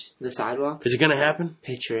the edge, the sidewalk. Is it gonna happen?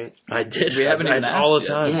 Picture it. I did. We haven't even all asked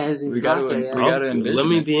the yet. time. Yeah, it hasn't We got gotta- there yet. we gotta envision Let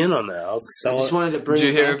me it. be in on that. I'll I sell just it. wanted to bring. Did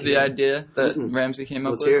you it hear back of the again. idea that Ramsey came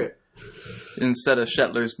up Let's with? hear it. Instead of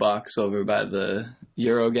Shetler's box over by the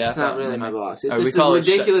Eurogap. It's not really my box. It's we just call a it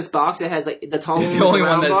Shet- ridiculous box that has like the tall He's one the with only the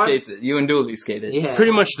one round that bar. skates it. You and Dooley skated. Yeah,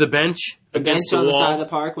 Pretty much the bench the bench against the on the side of wall. the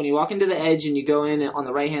park. When you walk into the edge and you go in on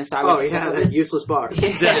the right hand side. Oh with the yeah, step- that useless box.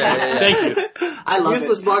 Thank you. I love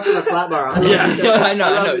Useless it. box with a flat bar on it. Yeah. I know.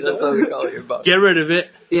 love it, That's though. what we call it, your box. Get rid of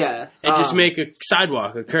it Yeah, and just make a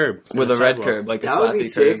sidewalk, a curb With a red sidewalk. curb, like a That would be slappy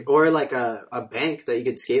sick. curb. Or like a bank that you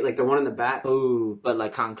could skate, like the one in the back, ooh, but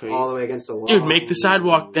like concrete. all the way against the wall. Dude, make the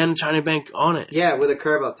sidewalk, then China Bank on it. Yeah, with a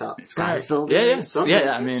curb up top. Sky's the Yeah, yeah. Something,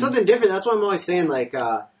 Yeah, I mean- something different. That's why I'm always saying, like,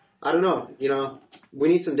 I don't know, we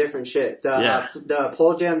need some different shit. The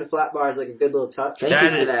pole jam to flat bar is like a good little touch. Thank That you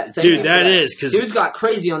for is- that. Thank dude, you for that is, 'cause- dude's got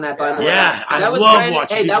crazy on that. By the way, Yeah, I that was love Brandon,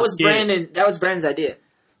 watching Hey, people that was skate. Brandon. That was Brandon's idea.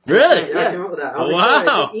 Yeah, Yeah. I came up with that. I was Wow. like,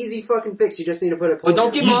 oh, it's an easy fucking fix. You just need to put a pole But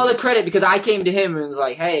don't jam. give him all the credit because I came to him and was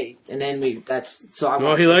like, "Hey," and then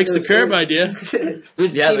Well, he likes the curb idea.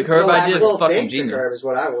 Yeah, the curb idea is Well, fucking bank to genius. curb is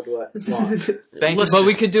what I would want. Thank you. Listen. But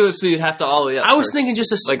we could do it so you'd have to ollie up. I was first. thinking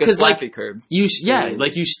just like a because slappy curb. you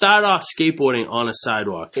start off skateboarding on a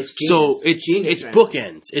sidewalk. It's so genius. it's Genius, man.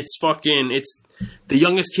 bookends. It's the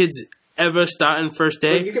youngest kids ever starting first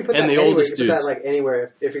day But you can put and that the anywhere. oldest You can put dudes. that like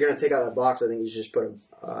anywhere. If you're gonna take out that box, I think you should just put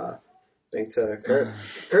a bank to curb.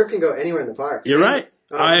 Curb can go anywhere in the park. You're right.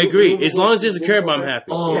 I agree. As long as there's a curb, I'm happy.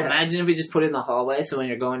 Oh, Yeah. imagine if we just put it in the hallway, so when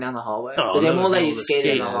you're going down the hallway. Oh, But they no, won't let no, you the skate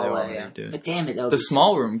in the skate, hallway. they Yeah. won't, dude. But damn it, that would The be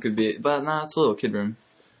small room could be, but nah, it's a little kid room.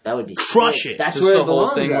 That would be Crush sick. it. That's Just where the it whole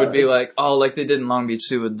belongs, thing though. would be It's- like they did in Long Beach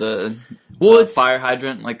too with the fire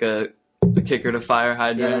hydrant, like the kicker to fire Yeah,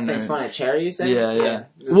 hydrant. that thing's or- fun at Cherry, you said? Yeah.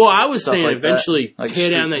 Well, I was Stuff saying like that. eventually Like tear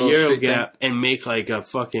down that little Euro street gap and make like a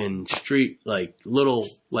fucking street, like little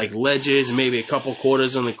like ledges, and maybe a couple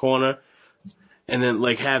quarters on the corner, and then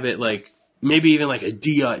like have it like maybe even like a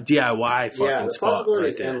DIY fucking Yeah, the spot possibility right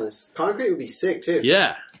is there. endless. Concrete would be sick too.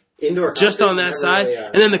 Yeah, Indoor just concrete, on that never side, really,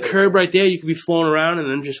 and then the curb right there. You could be flowing around and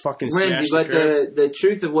then just fucking smash Ramsey, the but curb. the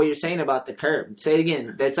truth of what you're saying about the curb, say it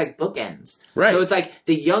again, that's like bookends. Right. So it's like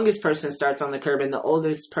the youngest person starts on the curb and the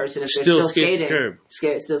oldest person, if they're Still still skates the skating, curb.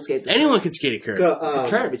 still skates the Anyone curb. can skate a curb. It's a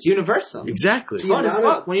curb. It's universal. Exactly. Fun as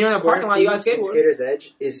fuck. When you're in a parking lot, you got skateboard. skateboard. Skater's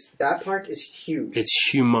Edge is that park is huge. It's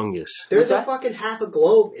humongous. There's What's a that? fucking half a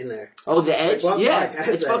globe in there. Oh, the edge? Like, what Yeah, park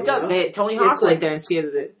has it's that, fucked you up. know? Tony It's Hawk like- went there and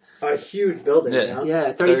skated it. A huge building. Yeah. You know?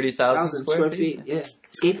 Yeah, 30,000 square feet. Yeah,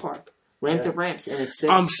 skate park, ramped up ramps, and it's sick.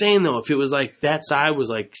 I'm saying though, if it was like that side was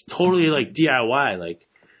like totally like DIY, like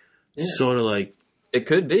sort of like It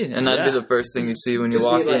could be, and that'd be Yeah. the first thing you see when you Just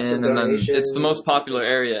walk need, like, in, some and then donations. it's the most popular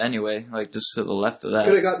area anyway, like just to the left of Could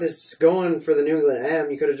that. have got this going for the New England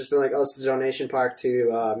M. You could have just been like, "Oh, this is a donation park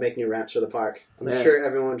to make new ramps for the park." I'm Yeah. sure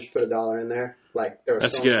everyone just put $1 in there. Like there were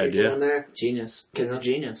That's so a good many people idea. in there. Genius. Kid's Yeah. a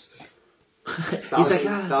genius. He's like,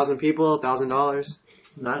 Thousand people, $1,000.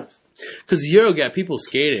 nice. because the Eurogap people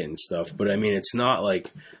skate it and stuff, but I mean it's not like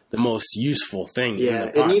the most useful thing. in Yeah, the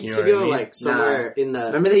it park, needs you to know what go I mean? like somewhere in the.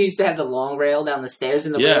 Remember they used to have the long rail down the stairs,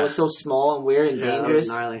 and the Yeah. rail was so small and weird and Yeah, that was dangerous.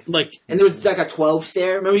 gnarly. like And there was like a 12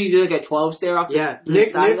 stair. Remember you did like a 12 stair off the, Yeah, the Nick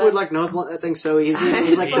side of that? would like nose blunt that thing so easy. It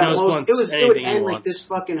was like He that nose most, blunts it would anything he end like wants. this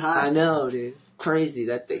fucking high. I know, dude. Crazy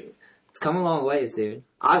that thing. It's come a long ways, dude.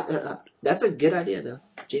 That's a good idea, though.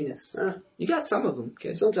 Genius. You got some of them,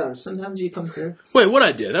 kid. Sometimes. Sometimes you come through. wait, what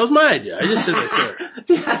idea? That was my idea. I just said that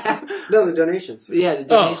there. No, the donations. Yeah, the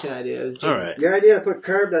donation idea was All genius. right. Your idea to put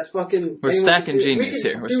curb, that's fucking. We're anyone stacking can do- genius we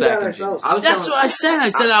can here. We're do stacking that ourselves. I was That's telling- what I said. I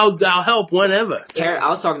said I'll help whenever. I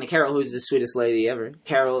was talking to Carol, who's the sweetest lady ever.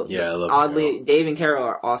 Carol, Yeah, I love oddly, Carol. Dave and Carol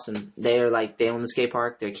are awesome. They are like, they own the skate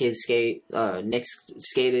park. Their kids skate. Nick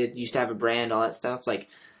skated, used to have a brand, all that stuff. Like,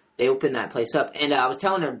 they opened that place up. And I was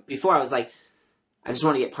telling her before, I was like, I just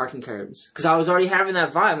want to get parking curbs. Because I was already having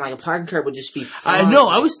that vibe. Like, a parking curb would just be fun. I know.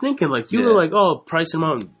 I was thinking like you Yeah. were like, oh, pricing them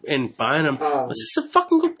out and buying them. Um, Let's just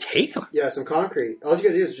fucking go take them. Yeah, some concrete. All you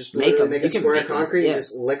gotta do is just Make literally 'em. make You a can square make of 'em, concrete yeah. and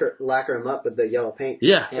just lacquer them up with the yellow paint.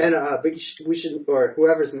 Yeah. Yeah. And but we should, or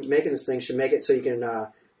whoever's making this thing should make it so you can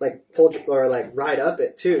like pull or like ride up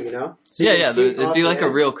it too. You know? So you Yeah, can yeah. see It'd off be the like a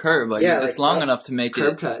end. real curb. Like Yeah, it's like long up- enough to make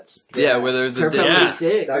curb it. cuts. Yeah, where there's a Curb cut would Yeah. be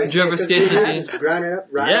sick. That would Did you be ever sick, 'cause skate you the- can just grind it up,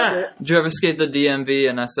 ride Yeah. up it. Did you ever skate the DMV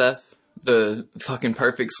and SF? The fucking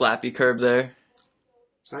perfect slappy curb there?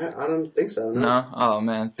 I don't think so. No. No? Oh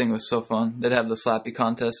man, thing was so fun. They'd have the slappy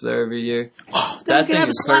contest there every year. Oh, That they could have thing a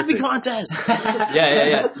is slappy perfect. contest.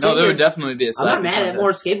 Yeah. No, there would definitely be a slappy I'm not mad at contest.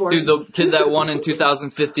 more skateboarding. Dude, the kid that won in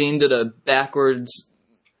 2015 did a backwards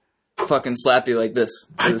fucking slappy like this.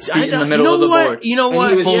 With his feet in the middle you know of the what? board. You know And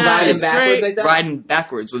what? he was Yeah, riding it's backwards great. like that? Riding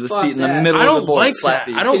backwards with his Fuck feet in the that. middle I of the don't board. like that.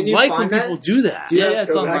 slappy. I don't Can you like when find that? people do that. Do you Yeah, have yeah, to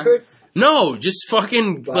it's go online. backwards? No, just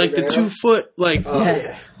fucking like the Vibrato? 2 foot. Like Oh,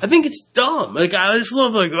 yeah. I think it's dumb. Like I just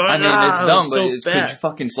love like. I mean, it's dumb, but so could you fast.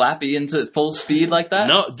 fucking slappy into full speed like that?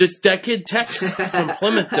 No, that kid Tex from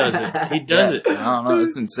Plymouth does it. He does it. I don't know.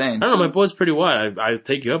 It's insane. I don't know. My board's pretty wide. I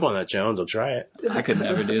take you up on that challenge. I'll try it. I could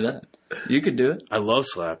never do that. You could do it. I love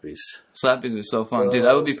slappies. Slappies are so fun, dude.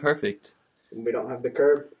 That would be perfect. We don't have the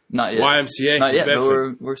curb. Not yet. YMCA. Not yet. But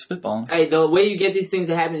Bedford. we're spitballing. Hey, the way you get these things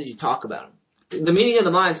to happen is you talk about them. The meaning of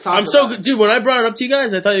the mind is talk I'm about so it. good, dude. When I brought it up to you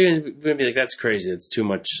guys, I thought you were gonna be like, "That's crazy. It's too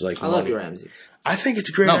much." Like, I love money." you, Ramsey. I think it's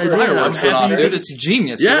a great No, idea. fire I'm works it off, happy. dude. It's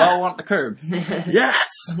genius. Yeah. We all want the curb. Yes.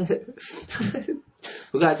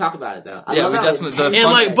 We gotta talk about it though. I Yeah, love we how definitely- intense the And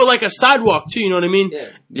fun- like, but like a sidewalk too. You know what I mean? Yeah.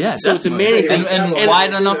 Yeah, So it's a definitely. manny- and and-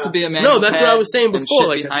 wide enough to be a manny. No, that's what I pad was saying and before. shit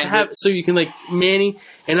Like, behind it. so you can like manny.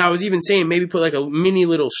 And I was even saying maybe put like a mini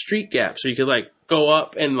little street gap so you could like go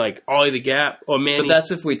up and like ollie the gap or manny. But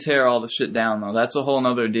that's if we tear all the shit down, though. That's a whole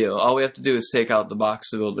nother deal. All we have to do is take out the box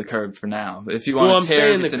to build the curb for now. If you want Well, I'm to tear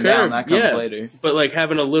saying the everything down, curb, that comes yeah. later. But like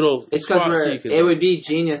having a little It's because spot so you could, it like, would be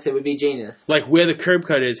genius. It would be genius. like where the curb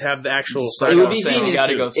cut is, have the actual Just like It sidewalk. would be saying, we genius.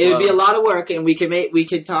 gotta go It would be a slow. lot of work, and we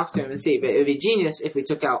could talk to him and see. But it would be genius if we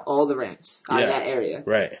took out all the ramps out of Yeah. that area,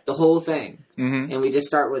 Right. the whole thing, Mm-hmm. and we just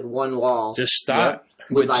start with one wall Just stop.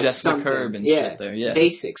 with With like just the something. curb and yeah, shit there. Yeah.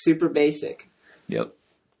 basic, super basic. Yep.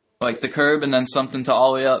 like the curb and then something to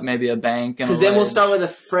ollie up, maybe a bank. Because then we'll start with a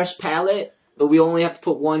fresh pallet, but we only have to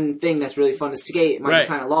put one thing that's really fun to skate. It might be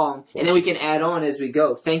kind of long, and then we can add on as we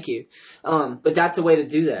go. Thank you. But that's a way to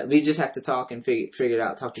do that. We just have to talk and figure it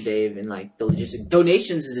out. Talk to Dave and like the logistics.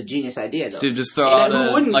 Donations is a genius idea, though. Dude, just throw out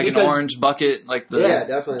an orange bucket, like the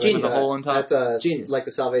definitely with a hole in top. Like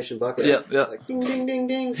the Salvation bucket. Yep. Like ding ding ding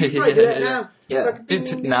ding. You probably do that now. Yeah,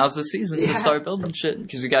 dude, now's the season to start building shit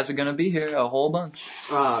because you guys are gonna be here a whole bunch.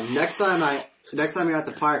 Next time you're at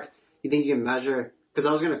the park, you think you can measure? Because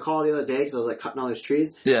I was going to call the other day because I was like cutting all these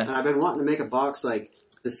trees. Yeah. And I've been wanting to make a box like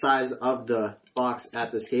the size of the box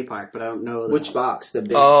at the skate park, but I don't know. Which box? The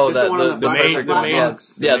big the main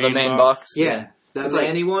box. Yeah, the main box. Yeah. That's like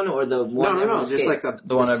any one or the one? No, just like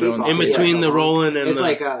the one everyone in between the rolling and it's the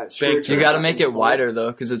like you got to make it wider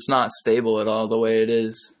though because it's not stable at all the way it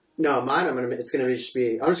is. No, mine. I'm just gonna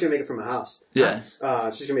make it from a house. Yeah. It's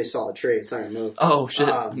just gonna be a solid tree. It's not gonna move. Oh shit!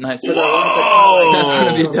 Nice. Whoa! That's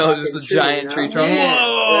gonna be dope. Just a giant tree trunk. Yeah.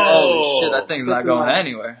 Oh shit! That thing's not going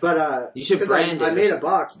anywhere. But you should brand it. I made a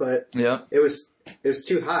box, but yeah, it was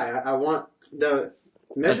too high. I want the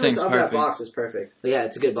measurements of that box is perfect. Yeah,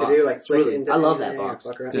 it's a good box. To do like I love that box.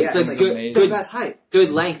 It's a good the best height.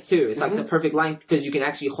 Good length too. It's like the perfect length because you can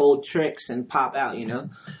actually hold tricks and pop out. You know.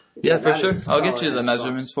 Yeah, for sure. I'll get you the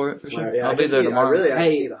measurements for it, for sure. I'll be there tomorrow.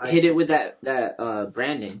 Hey, hit it with that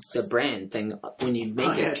branding, the brand thing when you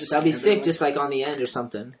make it. That'll be sick, just like on the end or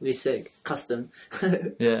something. It'll be sick. Custom.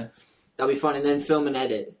 Yeah. That'll be fun. And then film and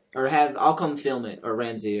edit. Or I'll come film it, or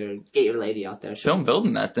Ramsey, or get your lady out there. Film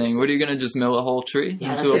building that thing. What are you going to just mill a whole tree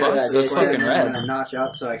into a box? That's fucking rad. I'm gonna notch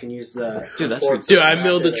up so I can use the... Dude, that's ridiculous. Dude, I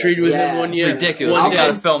milled a tree with him one year. It's ridiculous. You got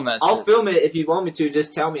to film that shit. I'll film it if you want me to.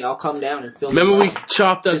 Just tell me. I'll come down and film Remember we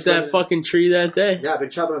chopped up that fucking tree that day? Yeah, I've been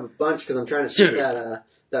chopping up a bunch because I'm trying to shoot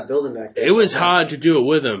that building back there. It was hard to do it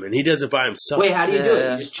with him, and he does it by himself. Wait, how do you do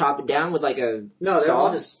it? You just chop it down with like a No, they're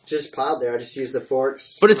all just piled there. I just use the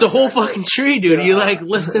forks. But it's a whole fucking tree, dude. You like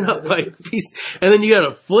lifting up like a piece, and then you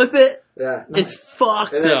gotta flip it. Yeah. It's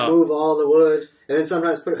fucked and then up. Move all the wood, and then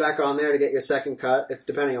sometimes put it back on there to get your second cut,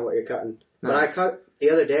 depending on what you're cutting. Nice. But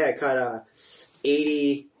the other day I cut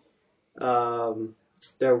 80,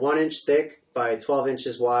 they're 1 inch thick by 12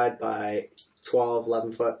 inches wide by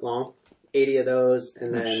 11 foot long. 80 of those,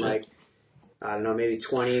 and then I don't know, maybe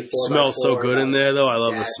 20. Smells so good in there, though. I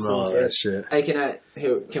love the smell of that shit. Hey,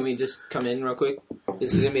 can we just come in real quick?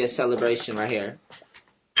 This is gonna be a celebration right here.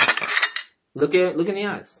 Look in the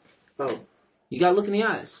eyes. Oh, you gotta look in the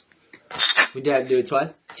eyes. We gotta do it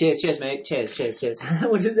twice. Cheers, mate. Cheers.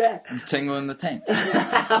 What is that? I'm tingling the tank.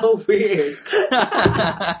 How weird.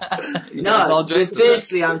 No, but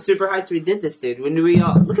seriously, I'm super hyped we did this, dude. When do we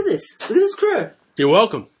all... Look at this crew. You're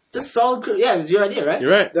welcome. It's a solid crew. Yeah, it was your idea, right?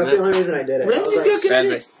 You're right. That's the only reason I did it. Ramsey, I was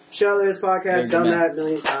like, Sheller's podcast, done that a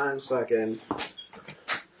million times, fucking...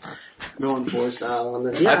 Going four style on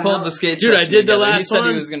this. I pulled the skate. Dude, I did the last He said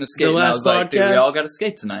one. he was going to skate. The last and I was like, dude, we all got to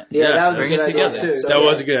skate tonight. Yeah, that was bring a good it idea together. too. That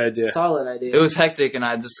was a good idea. Solid idea. It was hectic, and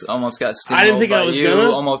I just almost got steamrolled. I didn't think I was you.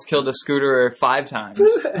 gonna. Almost killed a scooter 5 times.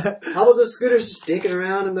 How about those scooters just dicking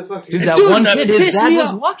around in the fucking... Dude, that one kid, his dad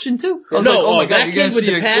was watching too. I was like, oh my god, you're going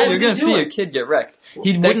to see a kid get wrecked.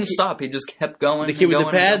 He wouldn't stop. He just kept going. The kid with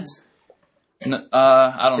the pads? No,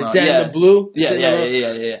 I don't know. His dad in the blue?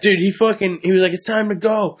 Yeah. Dude, he was like, it's time to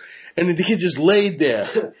go. And the kid just laid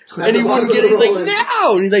there. And he wouldn't get it. He's like,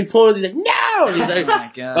 no! And he's like, pulling. He's like, no! And he's like, oh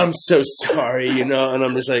my God. I'm so sorry, And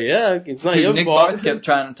I'm just like, yeah, it's not your Nick fault. Barth kept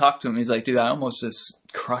trying to talk to him. He's like, dude, I almost just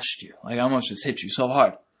crushed you. Like, I almost just hit you so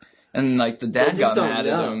hard. And, like, the dad got mad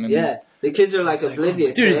at him. And the kids are, like,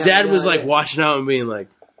 oblivious. Dude, his dad was, like, watching out and being like,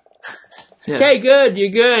 yeah. Okay, good, you're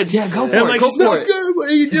good. Yeah, go for and I'm it. like, Go it's for not it. good. What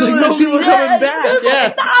are you doing? Like, no, people are coming back.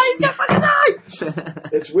 Yeah. He's got fucking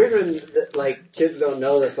knife! It's weird when, like, kids don't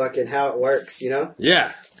know the fucking how it works, you know?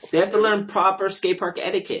 Yeah. They have to learn proper skate park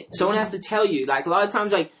etiquette. Someone has to tell you. Like, a lot of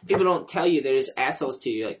times, like, people don't tell you. They're just assholes to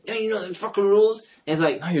you. Like, hey, you know the fucking rules? And it's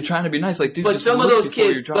like... No, you're trying to be nice. Like, dude, but just some of those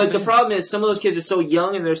kids... But the in. problem is, some of those kids are so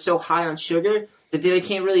young and they're so high on sugar that they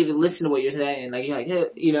can't really even listen to what you're saying. Like, you're like, hey,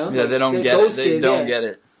 you know? Yeah, like, they don't get it. They don't get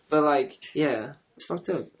it. But, like, yeah... It's fucked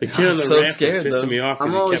up. The kid on the so ramp scared, was pissing though. me off I'm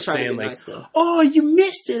because he always kept trying to saying be like, nice, though. "Oh, you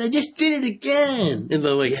missed it! I just did it again!" And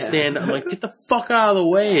they'll like stand up, I'm like, "Get the fuck out of the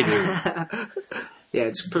way, dude!" Yeah,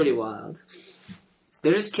 it's pretty wild.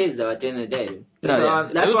 They're just kids, though. At the end of the day, dude. No, yeah.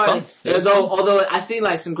 That's It was why. fun. It was Although I see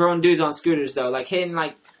like some grown dudes on scooters, though, like hitting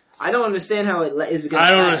like. I don't understand how it is going.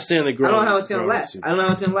 I don't understand the grown. I don't know how it's going to last. I don't know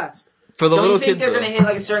how it's going to last. For the don't little you think kids, they're going to hit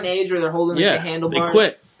like a certain age where they're holding like, the handlebars? They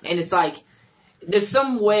quit. And it's like. There's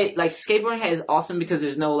some way, like, skateboarding is awesome because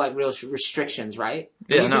there's no, like, real restrictions, right?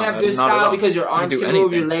 Yeah, you can have good style because your arms can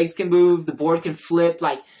move, your legs can move, the board can flip,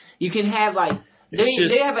 like, you can have like It's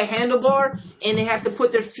just- they have a handlebar and they have to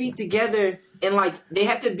put their feet together and like they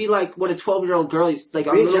have to be like what a 12-year-old girl is like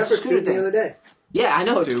on a Me and little Jeff were scooter scooting the thing. other day. Yeah, I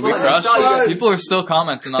know. It's Dude, we fun. crushed I saw it. you. People are still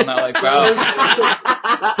commenting on that, like,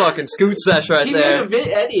 bro, fucking scoot sesh right He there. made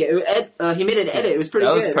a edit. He made an edit. It was pretty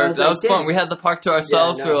That was good. perfect. That was fun. We had the park to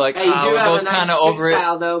ourselves. Yeah, We were like, Hey, you do we're have a both nice kind of street over it.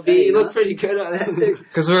 style, though, B. Hey, You no. look pretty good on that thing.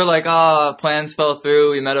 Because we were like, plans fell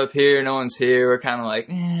through. We met up here. No one's here. We're kind of like,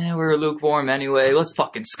 we're lukewarm anyway. Let's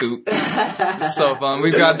fucking scoot. It's so fun.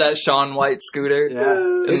 We grabbed that Shaun White scooter. Yeah,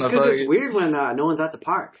 In it's the because it's fucking- weird when no one's at the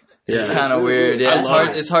park. It's Yeah. kind of really weird. weird. Yeah, I it's love hard.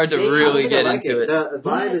 it. It's hard to I don't really think get I like into it. The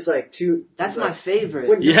vibe is like too. That's like, my favorite.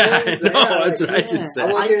 when Yeah, no one's there, that's like, what I just said.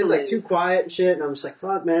 I walk in, it's like Isolated. too quiet and shit, and I'm just like,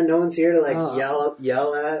 fuck, man, no one's here to like Oh.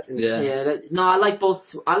 yell at. And, Yeah. Yeah, no, I like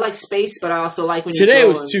both. I like space, but I also like when Today you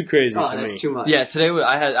was too crazy Oh, for that's me. too much. Yeah, today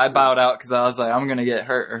I bowed out because I was like, I'm gonna get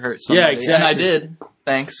hurt or hurt somebody. Yeah, exactly. And I did.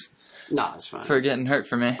 Thanks No, it's fine. for getting hurt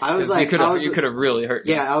for me. I was 'Cause like- you could have really hurt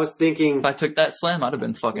me. Yeah, I was thinking. If I took that slam, I'd have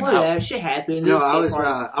been fucking Whatever, out. shit happens. No, It's I skate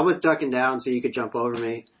park. was ducking down so you could jump over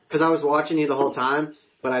me because I was watching you the whole time,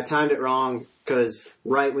 but I timed it wrong because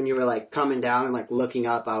right when you were like coming down and like looking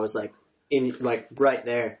up, I was like in like right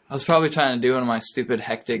there. I was probably trying to do one of my stupid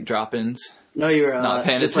hectic drop-ins. No, you were Not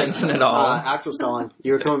paying just, attention at all. Axel stalling.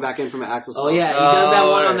 You were coming back in from an axle Oh stall. yeah, he does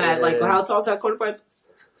that one on yeah, that. Like, yeah. how tall's that quarter pipe?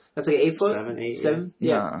 That's like 8 foot. 7, 8, 7.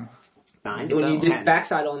 Yeah. Nah. 9. When you did 10.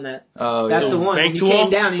 backside on that, Oh, that's yeah. the one. Bank You to came wall?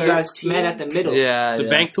 down, and you guys 13? met at the middle. Yeah, The yeah.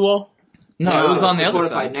 bank to wall? No, No, it was on the the other quarter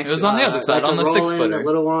side. pipe next It was to on the it. other side, Like on a the roll-in, 6-footer. a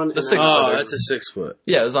little one, The and 6-footer. Oh, that's a 6-foot.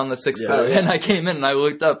 Yeah, it was on the 6-footer. Yeah. And I came in and I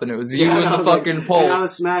looked up and it was you Yeah, and I the was like- fucking pole. And I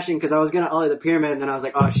was smashing because I was gonna ollie the pyramid, and then I was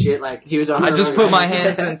like, oh shit, like He was on. I just put my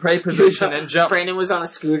hands in pray position and jumped. Brandon was on a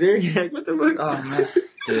scooter. You're like, what the fuck? Oh man,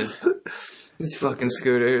 dude, these fucking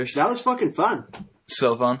scooters, that was fucking fun.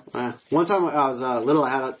 so fun. One time when I was little, I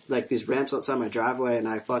had like these ramps outside my driveway, and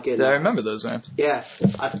I fucking Yeah, I remember those ramps. yeah,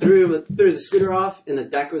 I threw the scooter off, and the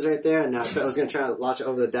deck was right there, and I was gonna try to launch it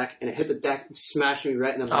over the deck, and it hit the deck, and smashed me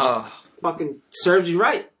right in the mouth. Oh, Fucking Serves you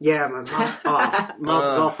right. yeah, my mouth, mouth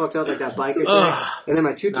was all fucked up like that biker thing, Ugh. and then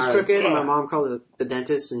my tooth was Nice. crooked, and my mom called the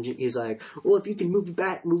dentist, and he's like, "Well, if you can move it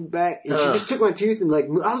back," and she Ugh. just took my tooth and like,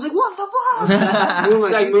 I was like, "What the fuck?" Moved my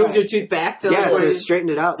She like tooth moved back. your tooth back to Yeah, where to you- straighten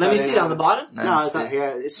it out. so Let me I see didn't it on the bottom. No, it's not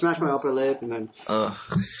here. It smashed my upper lip, and then ugh.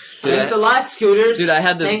 Thanks a lot, scooters. Dude, I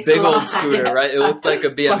had this Thanks big a old lot. scooter, right? It looked like a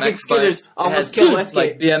Fucking BMX bike. scooters It almost had, killed dude, Westgate.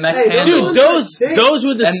 like BMX Hey, handles. Dude, those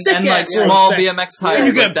were the sick and like ass small ones. BMX tires. And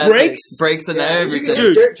you got like that big. brakes? Brakes and you everything. can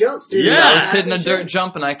Dude. do dirt jumps, dude. Yeah. I was hitting a dirt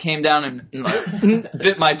jump and I came down and like,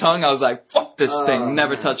 bit my tongue. I was like, fuck this thing.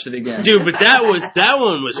 Never touched it again. Dude, but that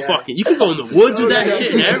one was fucking. You could go in the woods with that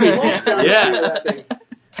shit and everything. Yeah.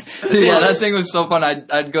 Dude, yeah, that thing was so fun.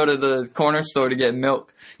 I'd go to the corner store to get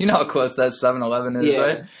milk. You know how close that 7-Eleven is, Yeah.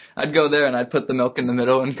 right? I'd go there and I'd put the milk in the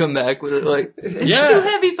middle and come back with it like, Too Yeah.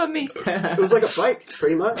 heavy for me. It was like a bike,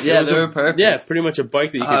 pretty much. yeah, they were perfect. Yeah, pretty much a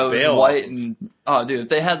bike that you It could was bail white off. and, oh dude, if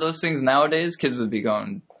they had those things nowadays, kids would be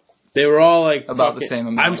going, They were all like About the fucking- same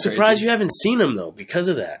amount I'm of surprised crazy. you haven't seen them though because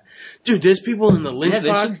of that. Dude, there's people in the Lynch yeah, they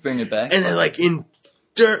Park should bring it back. and they're like in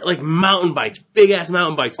dirt, like mountain bikes, big ass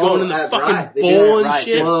mountain bikes, going in the at fucking Ride. They do bowl that at and Ride,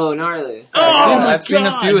 shit. too. Whoa, gnarly. Oh Yeah, my I've seen a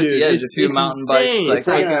God, few at dude. the edge, It's- a few it's mountain insane. bikes. It's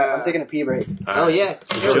Like, like I'm taking a pee break. Oh yeah.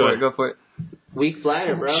 go for it, go for it. Weak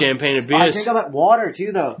bladder, bro. Champagne and I beers. drink all that water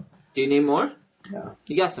too, though. Do you need more? No.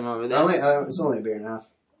 You got some over there. It's only a beer and a half.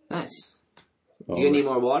 Nice. Oh, You gonna need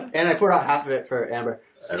more water? And I poured out half of it for Amber.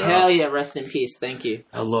 Hell yeah, rest in peace. Thank you.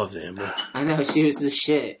 I love Amber. I know, she was the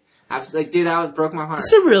shit. I was like, dude, that broke my heart.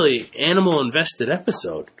 It's a really animal invested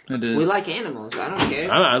episode. It is. We like animals. I don't care.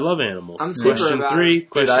 I love animals. I'm super Question about three. it. Dude,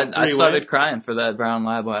 Question I three. started crying for that brown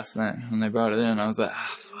lab last night when they brought it in. I was like,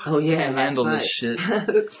 Oh yeah, I can't handle last this shit. night.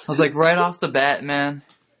 I was like, right off the bat, man.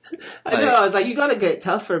 I know. I was like, you gotta get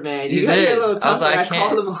tougher, man. You You gotta did. get a little I was tougher. like, I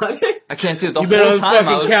called him like, I can't do it. The You've been whole on time I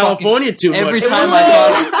fucking was California too much. every It time was- I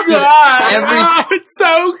thought, God, every- it's so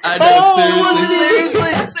cold. I know,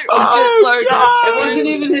 seriously. Oh, God. It wasn't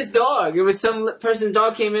even his dog. It was some person's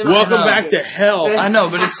dog came in. Welcome know. back to hell. I know,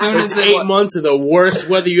 but as soon as It's 8 months of the worst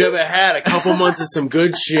weather you ever had. A couple months of some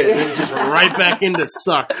good shit. And it's just right back into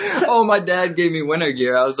suck. oh, my dad gave me winter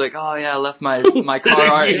gear. I was like, oh yeah, I left my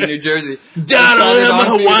car in New Jersey. Dad, I only have my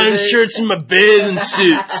Decided on Hawaiian today. shirts and my bathing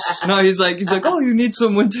suits. No, he's like, oh, you need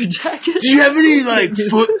some winter jackets. Do you have any like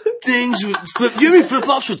foot things? Do you have any flip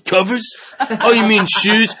flops with covers? Oh, you mean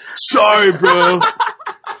shoes? Sorry, bro.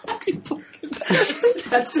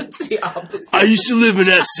 That's the opposite. I used to live in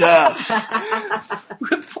SF.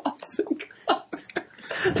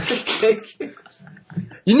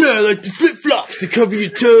 You know, like the flip flops to cover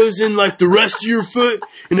your toes and like the rest of your foot,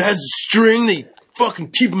 and it has a string that you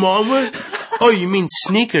fucking keep them on with. Oh, you mean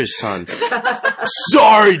sneakers, son?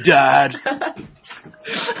 Sorry, Dad.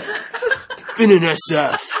 Been in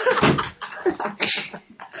SF.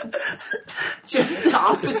 Just the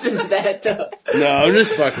opposite of that, though. No, I'm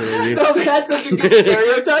just fucking with you. No, but that's such a good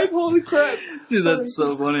stereotype. Holy crap. Dude, that's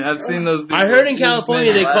so funny. I've seen those videos. I heard in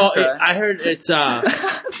California they call it, I heard it's,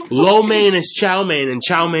 lo mein is chow mein and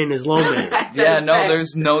chow mein is lo mein. Yeah, no,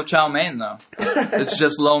 there's no chow mein, though. It's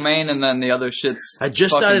just lo mein and then the other shit's I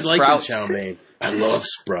just fucking started liking Sprouts. chow mein. I love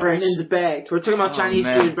Sprouts. Brandon's back. We're talking about Chinese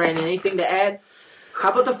man. food, Brandon. Anything to add? How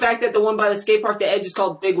about the fact that the one by the skate park, the edge is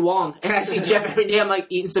called Big Wong? And I see Jeff every day, I'm like,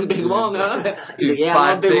 eating some Big Wong, huh? He's Dude, like, yeah,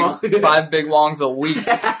 I love Big Wong. 5 Big Wongs a week.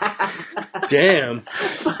 Damn.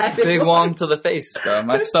 Big Wong to the face, bro.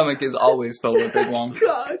 My stomach is always filled with Big Wong.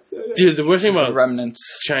 God, Dude, the worst thing about remnants.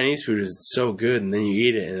 Chinese food is it's so good, and then you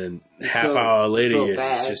eat it, and then half feel- hour later feel you're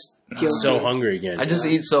bad. just Feels so good. hungry again. I just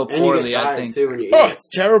eat so And you poorly, get I tired, think. too, when you eat Oh, it. it's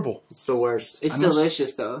terrible. It's the worst. It's I must-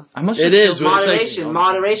 delicious, though. I must It just is, feel but it's like- Moderation,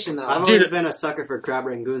 moderation, though. I've Dude, always been a sucker for crab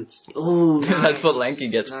rangoons. Ooh, That's what Lanky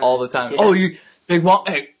gets all the time. Yeah. Oh, you Big Wong,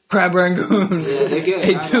 hey, crab rangoon. Yeah, they're good.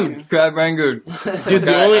 Hey, Crab dude, rangoon. crab rangoon. Dude,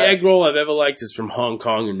 the only egg roll I've ever liked is from Hong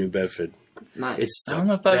Kong and New Bedford. Nice. It's I the don't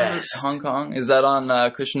know if I've ever best. Hong Kong. Is that on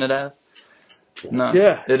Acushnet Ave? No.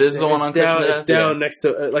 Yeah. It is the one on It's down, Acushnet it's Ave? down next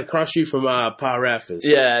to, like, cross street from Pa Raffas.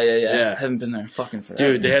 Yeah. Yeah. Haven't been there fucking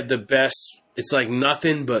forever. Dude, they have the best. It's like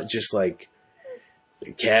nothing but just like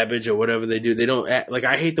cabbage or whatever they do. They don't add, like,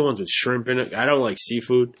 I hate the ones with shrimp in it. I don't like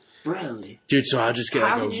seafood. Really? Dude, so I'll just get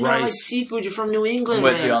How like did a you not like rice. seafood? You're from New England, I'm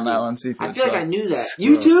with man. you on that one. Seafood I feel like I sucks. knew that.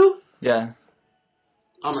 You too? Yeah.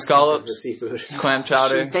 I'm a Scallops. sucker for seafood. Clam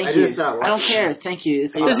chowder. Thank I you. just I don't care. Thank you.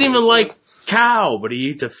 It's He doesn't even like cow, but he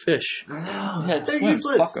eats a fish. I know. Yeah, it They're swims.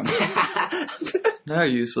 useless. Fuck 'em. They're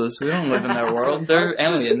useless. We don't live in their world. They're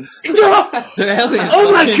aliens. They're aliens.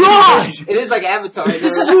 Oh my god! It is like Avatar.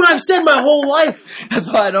 This is what I've said my whole life. That's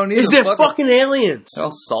why I don't eat Is them. they're Fuck 'em. fucking aliens. They're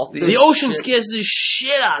all salty. The ocean scares the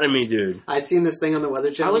shit out of me, dude. I seen this thing on the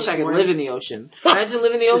Weather Channel. I wish this I could morning. live in the ocean. Imagine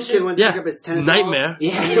living in the This kid ocean. went to Yeah. pick up his tennis ball. Nightmare.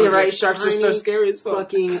 Yeah, And there you're was right. a Sharks are so tiny scary as fuck.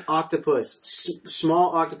 Fucking octopus,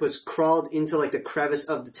 small octopus, crawled into like the crevice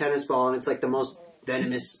of the tennis ball, and it's like the most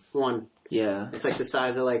venomous one. Yeah. It's like the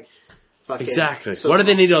size of like fucking. Exactly. So What do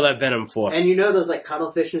they need all that venom for? And you know those like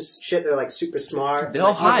cuttlefish and shit? They're like super smart. They all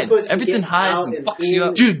Like, hide. octopus can Everything get hides out and fucks you clean.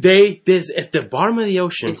 up. Dude, there's at the bottom of the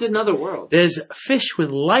ocean, It's another world. there's fish with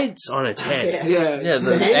lights on its head. Yeah. Yeah,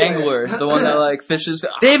 the angler, the one that like fishes.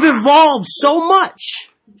 They've evolved so much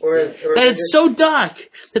Or that it's so dark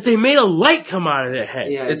that they made a light come out of their head.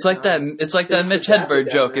 Yeah. It's like that. It's like that It's Mitch the dapper Hedberg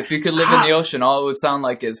down joke. there. If you could live in the ocean, all it would sound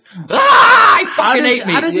like is "Ah, he fucking ate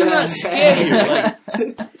me." How does Yeah. that not scare you?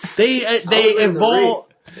 Like, they live in the evolve,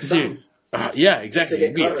 reef. dude. Yeah, exactly. get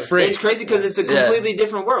You'd be covered. afraid. It's crazy because it's a Yeah. completely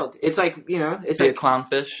different world. It's like, you know, it's See a like,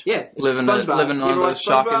 clownfish. yeah, it's Living SpongeBob. living You one ever of watch those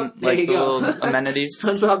shocking SpongeBob? There like you the go. little amenities.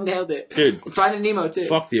 SpongeBob nailed it. Dude, Finding Nemo too.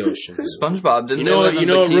 fuck the ocean. SpongeBob didn't. You they know live what- in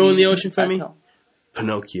you know what Bikini ruined the ocean for me? Atoll?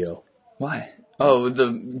 Pinocchio. Why? Oh,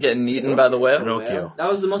 the getting eaten by the whale. Pinocchio. That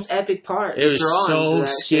was the most epic part. It was Drawings so of that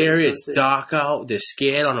shit scary. was so It's sick. dark out. They're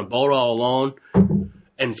scared on a boat all alone.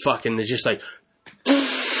 And fucking, they're just like,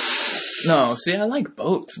 No, see, I like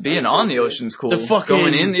boats. Being on the ocean's cool. The fucking-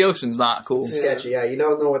 Going in the ocean's not cool. It's sketchy. Yeah, you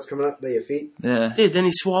don't know what's coming up by your feet. Yeah, dude, then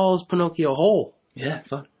he swallows Pinocchio whole. yeah,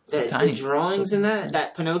 fuck. The Tiny. drawings in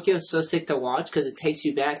that Pinocchio is so sick to watch because it takes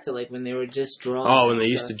you back to like when they were just drawing. Oh, when and they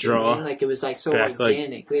used stuff, to you know what I draw mean? Like it was like so back, like-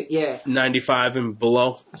 organic. Yeah, 95 and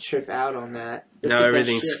below. I trip out on that. It's Now the best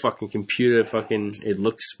everything's shit. fucking computer. Fucking, it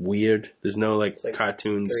looks weird. There's no like, It's like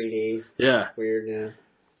cartoons. 3D, Yeah. weird. Yeah.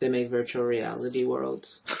 They make virtual reality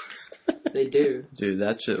worlds. They do. Dude,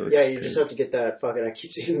 that shit looks Yeah, you crazy. just have to get that fucking. I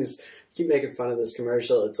keep seeing this. Keep making fun of this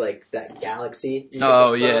commercial. It's like that galaxy. You get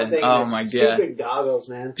Oh, the yeah. phone thing, Oh, and my it's God. Stupid goggles,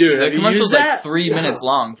 man. Dude, The have you commercial's used like that? 3 No. minutes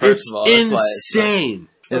long. First It's of all, that's why it's like- insane.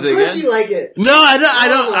 Is of it course good? you like it. No, I don't. I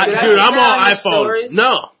don't. Did I Dude, see I'm that on on your iPhone. stories?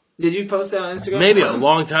 No, Did you post that on Instagram? maybe a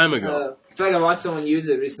long time ago. I feel like I watched someone use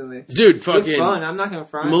it recently. Dude, It's fucking fun. I'm not gonna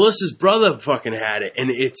front. Melissa's brother fucking had it, and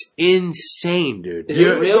it's insane, dude. Is it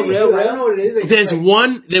real? What do you do? I don't know what it is. I There's just, like,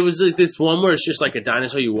 one. There was like, this one where it's just like a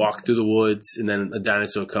dinosaur. You walk through the woods, and then a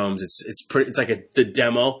dinosaur comes. It's pretty. It's like the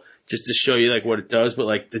demo just to show you like what it does. But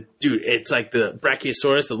like the dude, it's like the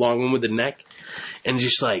Brachiosaurus, the long one with the neck, and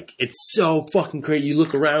just like it's so fucking crazy. You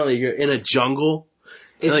look around, like you're in a jungle.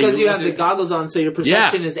 It's Like, because you look have the at- goggles on, so your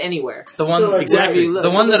perception is anywhere. The one, so, like, exactly. wherever you The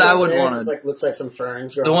look, one you that look I up would there, wanna- it's like looks like some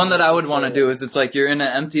ferns. the growing one that up. I would want to do is it's like you're in an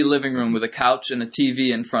empty living room with a couch and a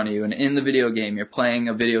TV in front of you, and in the video game you're playing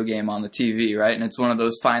a video game on the TV, right? And it's one of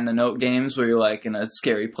those find the note games where you're like in a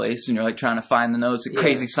scary place and you're like trying to find the notes, and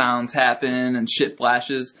crazy sounds happen and shit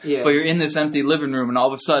flashes. Yeah. But you're in this empty living room, and all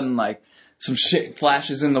of a sudden like some shit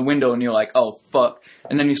flashes in the window and you're like, oh fuck.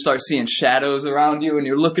 And then you start seeing shadows around you and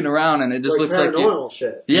you're looking around and it just looks like paranormal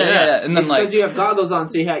shit. Yeah. And then it's because you have goggles on,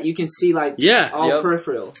 so you can see like all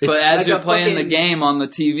peripheral. But as like you're playing the game on the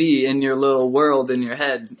TV in your little world in your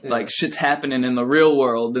head, like shit's happening in the real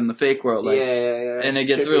world, in the fake world. Like, and it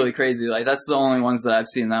gets really crazy. Like that's the only ones that I've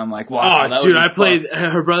seen that I'm like, wow. Oh, dude, I played.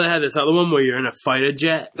 Her brother had this other one where you're in a fighter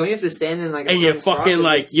jet. Don't you have to stand in like a and you're fucking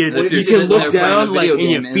like you you're can look down like and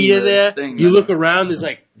your game feet in are there. the thing, You man. look around, there's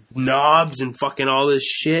like knobs and fucking all this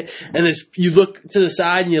shit, and you look to the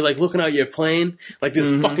side and you're like looking out your plane, like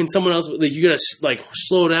there's fucking someone else. Like you gotta like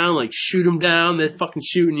slow down, like shoot them down. They're fucking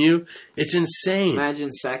shooting you. It's insane.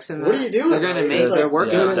 Imagine sex in that. What are you doing? They're gonna make. They're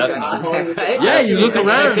working. Yeah, you look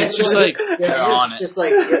around and it's just like they're on it. Just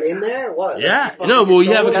like you're in there. What? Yeah, no, well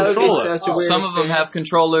you have a controller. Some of them have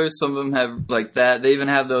controllers. Some of them have like that. They even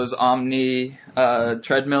have those Omni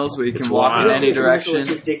treadmills where you can walk in any direction. It's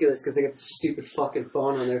ridiculous because they got the stupid fucking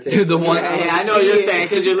phone on their face. Dude, the one. Yeah, I know what you're saying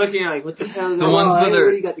because you're looking like, what the hell? Is The going ones on?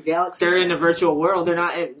 where you got the Galaxy. They're in the virtual world. They're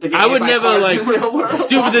not. They're I would never like, in the real world,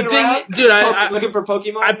 dude. But the walking thing, around, dude, I looking for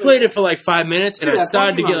Pokemon. I played it for like 5 minutes and Dude, I that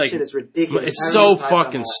started to Pokemon get like, shit is ridiculous. it's so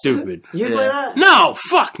fucking stupid. You play that? No,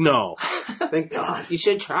 fuck no. Thank God. You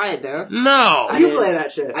should try it though. No. You play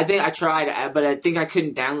that shit. I think I tried, but I think I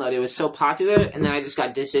couldn't download it. It was so popular, and then I just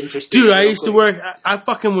got disinterested. Dude, I used to work. I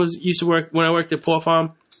fucking used to work when I worked at Paw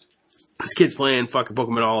Farm. This kid's playing fucking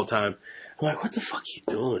Pokemon all the time. I'm like, what the fuck are you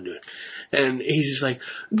doing, dude? And he's just like,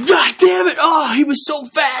 God damn it! Oh, he was so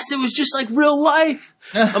fast. It was just like real life.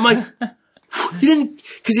 I'm like, he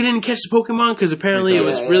didn't catch the Pokemon because apparently it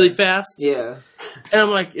was really fast. Yeah. And I'm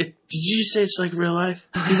like, did you just say it's like real life?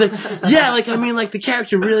 He's like, yeah, like I mean, like the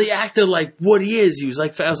character really acted like what he is. He was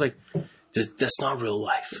like, I was like, that's not real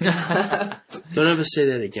life. Don't ever say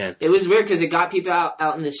that again. It was weird because it got people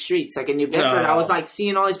out in the streets. Like in New Bedford, I was like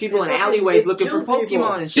seeing all these people in alleyways looking for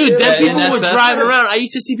Pokemon and shit. Dude, that people and were that's driving around. I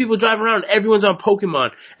used to see people driving around. Everyone's on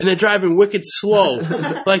Pokemon, and they're driving wicked slow,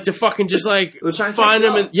 like to fucking just like find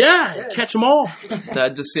them and catch them all. So I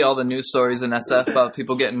just see all the news stories in SF about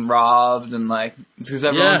people getting robbed and like because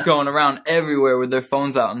everyone's going around everywhere with their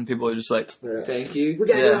phones out and people are just like, thank you. We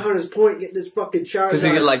gotta go to Hunter's Point, get this fucking charge. because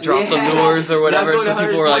you get like drop the lures or whatever. So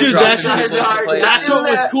people are like, dude, dropping that's what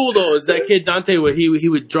was cool though. Is that kid Dante? Where he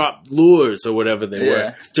would drop lures or whatever they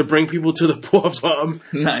were to bring people to the Paw Farm.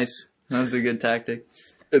 Nice. That was a good tactic.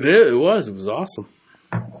 It was awesome.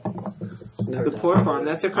 The Paw Farm.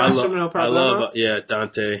 That's across from No Problem. I love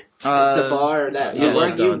Dante. It's a bar that I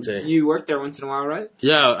love Dante. You work there once in a while, right?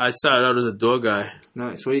 Yeah, I started out as a door guy.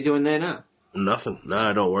 Nice. What are you doing there now? Nothing. No,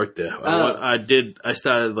 I don't work there. I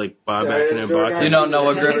started like bar backing and bartending. You don't know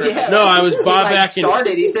what Griffin? No, I was bar backing.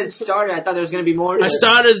 He said started. I thought there was going to be more to I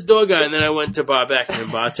started as door guy and then I went to bar backing and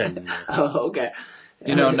bartending. Oh, okay.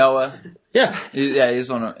 You know Noah? Yeah. He's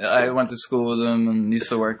one of, I went to school with him and used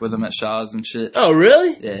to work with him at Shaw's and shit. Oh,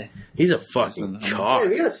 really? Yeah. He's a fucking cock.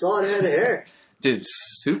 Damn, you got a solid head of hair. Dude,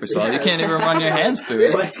 super solid. You can't even run your hands through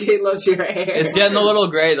it. Westgate loves your hair. It's getting a little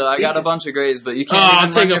gray though. I got a bunch of grays, but you can't.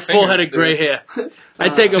 I'll take a full head of gray hair. I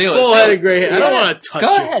take a full head of gray hair. I don't want to touch Go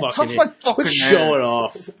your ahead, fucking touch hair. my fucking Quit hair. showing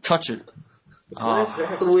off. Touch it.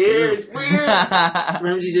 Weird.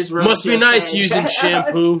 Ramsey just Must be nice using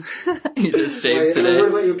shampoo. He just Wait, shaved what today.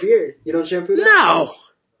 about your beard? You don't shampoo that? No.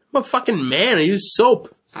 I'm a fucking man. I use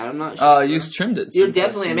soap. I'm not sure. You trimmed it. You're since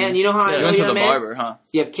definitely a I've man. seen You know how I You know went to you're the a man? barber, huh?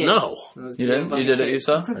 You have kids. No. You didn't? You did it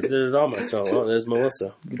yourself? I did it all myself. Oh, there's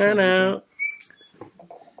Melissa. Hello.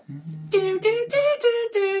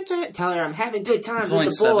 Tell her I'm having good times It's only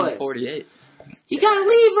with the boys. 7:48. You gotta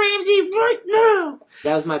leave, Ramsey, right now.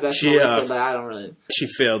 That was my best Melissa, but I don't really. She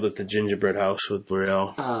failed at the gingerbread house with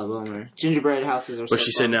Brielle. Oh, bummer. Gingerbread houses are. But so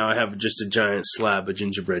she fun. said now I have just a giant slab of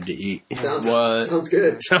gingerbread to eat. What? Sounds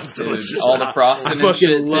good. Sounds Dude, delicious. all the frosting I and fucking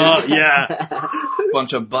shit, love, too. yeah.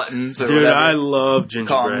 Bunch of buttons or Dude, whatever. I love Calm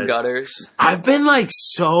gingerbread. gutters. I've been like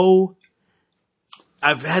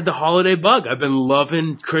I've had the holiday bug. I've been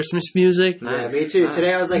loving Christmas music. Yeah, me too.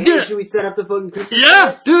 Today I was like, Dude. hey, should we set up the fucking Christmas Yeah,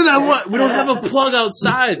 lights? dude, we don't have a plug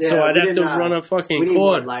outside, so Yeah, I'd we have to didn't, run a we fucking need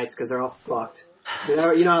more cord. lights because they're all fucked. You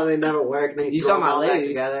know how they never work. And then You throw saw them my all back lady.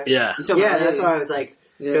 together. Yeah. Yeah, that's why I was like,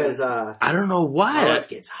 because I don't know my why. wife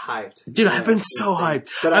gets hyped. Dude, I've been It's so insane. hyped.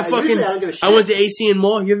 But usually I don't give a shit. I went to AC and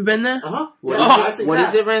More. You ever been there? Uh-huh. What, Yeah, what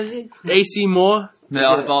is it, Ramsey? AC More? They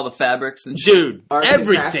all have all the fabrics and shit. Dude, Arts and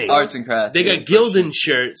everything. Arts and crafts. They got Gildan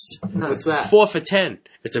shirts. What's that? 4 for $10.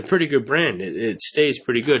 It's a pretty good brand. It stays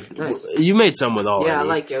pretty good. Nice. You made some with all Yeah, I of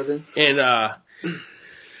like Gildan. And,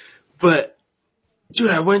 but,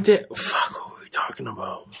 dude, I went there. Fuck, what were we talking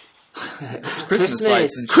about? Christmas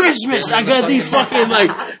lights. And Christmas! I got these fucking, like,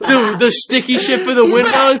 the sticky shit for the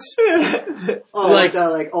windows. Oh, like that,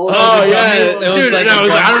 like, all Oh, yeah. It was Dude, like and I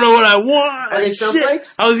was like, I don't know what I want. Are they Like,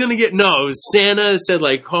 snowflakes? I was gonna get, no, it was Santa. It said,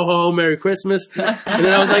 like, ho, ho, Merry Christmas. And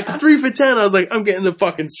then I was like, 3 for $10. I was like, I'm getting the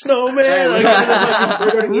fucking snowman. I'm getting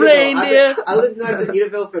the fucking reindeer. I lived in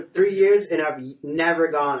Unitaville for 3 years, and I've never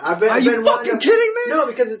gone. Are you fucking kidding me? No,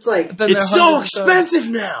 because it's like, It's so expensive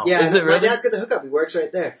now. yeah, Is it really? my dad's got the hookup. He works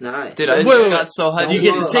right there. Nice. Dude, I Wait. got so hyped. Do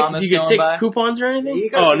you get coupons or anything? You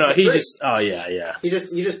got Oh, some no, for he free. just, oh, yeah. You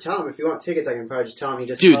just tell him if you want tickets. I can probably just tell him. He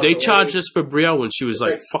just Dude, tells they the charged lady. us for Brielle when she was It's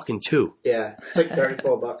like like- fucking 2. Yeah, it's like $34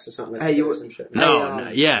 or something. Like Hey, that or some shit. No,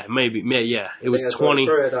 yeah, maybe, yeah. It was I think that's 20.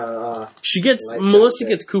 for the, She gets, Light Melissa jacket.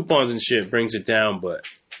 gets coupons and shit, brings it down, but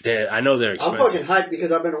I know they're I'm expensive. fucking hyped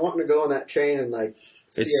because I've been wanting to go on that train and like.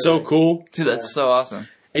 see It's so everything. cool. Dude, that's so awesome.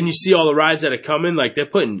 And you see all the rides that are coming, like they're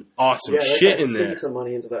putting awesome Yeah, shit in there. there. Some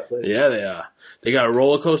money into that place. Yeah, they are. They got a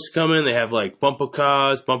roller coaster coming. They have like bumper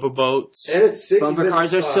cars, bumper boats. And it's sick. Bumper He's been-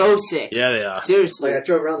 cars are so sick. Yeah, they are. Seriously. Like I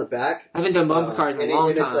drove around the back. I haven't done bumper cars in a long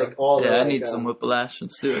and time. It's like all Yeah, the, I like, need some whiplash.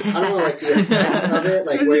 Let's do it. I don't know, like the effects of it,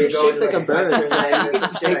 like where you're It's going shaped to like like a bird. Western land or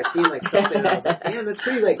some shit. I seen like something. And I was like, damn, that's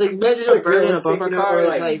pretty like. Like, imagine it's, a like, bird in a realistic, bumper you know, car, or,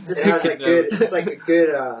 like, like, just it has like picking good. It's like a good.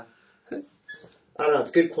 I don't know.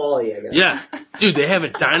 It's good quality, I guess. Yeah, dude, they have a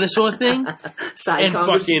dinosaur thing side and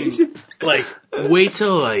conversation. fucking like wait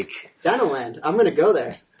till like Dinoland. I'm gonna go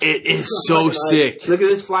there. it is so sick. Look at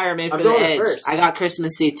this flyer made for I'm the going Edge. first. I got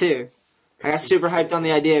Christmassy too. I got super hyped on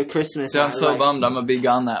the idea of Christmas. Dude, I'm I so like- bummed. I'm gonna be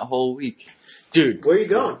gone that whole week. Dude, Where are you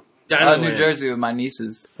going? New Dinoland. Jersey with my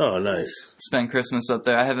nieces. Oh, nice. Spend Christmas up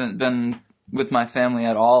there. I haven't been with my family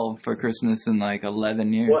at all for Christmas in like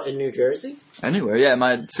 11 years. What in New Jersey? Anywhere, yeah.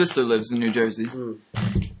 My sister lives in New Jersey.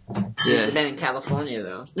 He's Yeah, been in California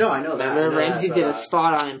though. No, I know that. I Remember know Ramsey that, did but, a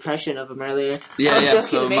spot on impression of him earlier. yeah, That was yeah. fucking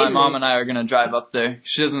So my amazing. mom and I are gonna drive up there.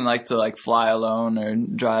 She doesn't like to like fly alone or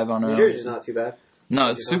drive on her New own. Jersey's not too bad. No,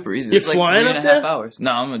 it's super easy. You're It's like flying 3.5 up there? hours.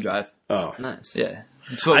 No, I'm gonna drive. Oh, Nice. Yeah,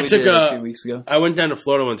 that's what I we took did a a- few weeks ago. I went down to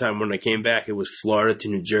Florida one time. When I came back, it was Florida to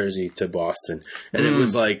New Jersey to Boston, and it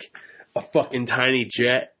was like a fucking tiny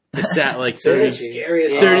jet. It sat like They're 30. the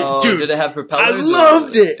scariest. 30 Oh, dude, did it have propellers? I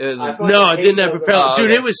loved it. It was I a- fucking No, it hate didn't have those. propellers. Oh,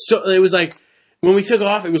 Dude, okay. it was like, when we took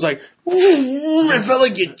off, it was like, it felt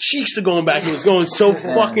like your cheeks were going back. It was going so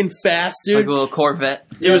fucking fast, like dude. a little Corvette.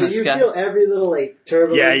 It was- You feel every little like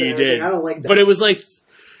turbulence. Yeah, and you everything. did. I don't like that. But it was like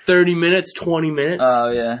 30 minutes, 20 minutes. Oh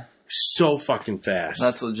yeah, So fucking fast.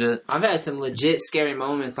 that's legit. I've had some legit scary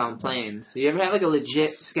moments on planes. You ever had like a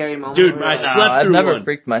legit scary moment? Dude, where I you're like, slept I've through never one.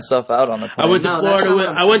 freaked myself out on a plane. I went to No, that's Florida. not With, what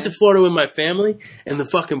I'm I went to saying. Florida with my family, and the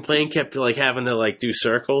fucking plane kept like having to like do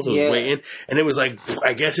circles. It was Yeah. waiting, and it was like,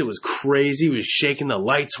 I guess it was crazy. It was shaking. The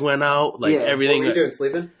lights went out. Like Yeah. What everything. were you doing?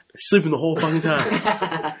 Sleeping? Sleeping the whole fucking time.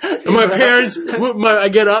 And my parents, I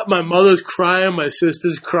get up, my mother's crying, my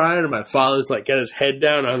sister's crying, and my father's like got his head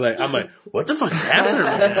down. I'm like, what the fuck's happening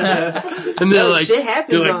right now? And they're No, like, shit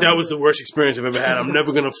happens on- that was the worst experience I've ever had. I'm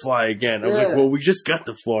never gonna fly again. I was like, Yeah. well, we just got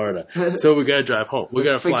to Florida, so we gotta drive home. We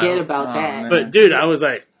Let's gotta fly forget home. about Oh, that. man. But dude, I was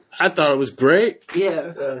like, I thought it was great.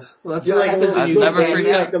 Yeah. Well, that's You're what like, happens when I've you never go freaked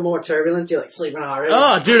basic. out. like the more turbulent, you're like sleeping already.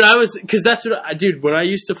 Oh, dude, cause that's what dude, when I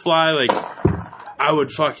used to fly, like, I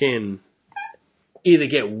would fucking either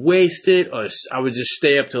get wasted or I would just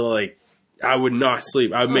stay up till like, I would not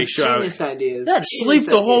sleep. I would make sure I would Genius ideas. sleep Genius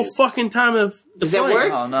the whole ideas. fucking time of the Does that flight.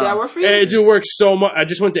 work? Oh, no. Does that work for you? It do work so much. I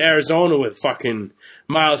just went to Arizona with fucking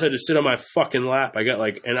Miles had to sit on my fucking lap. I got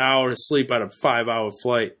like an hour of sleep out of a 5-hour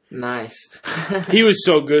flight. Nice. He was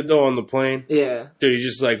so good though on the plane. Yeah. Dude, he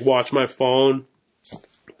just like watched my phone,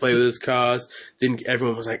 play with his cars.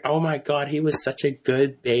 Everyone was like, "Oh my god, he was such a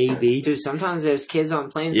good baby." Dude, sometimes there's kids on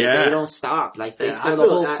planes Yeah. that they don't stop. Like, they Yeah, stay I the feel-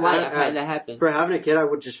 whole I- flight. I- I've had that happen. For having a kid, I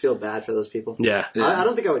would just feel bad for those people. Yeah. I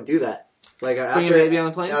don't think I would do that. Like Bring after your baby on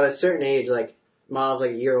the plane? at a certain age, like Miles,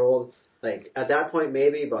 like a year old, like at that point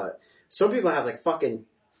maybe. But some people have like fucking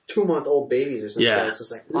 2-month-old babies or something. Yeah. It's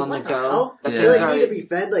just like On what the go? hell? The They kids like are- need to be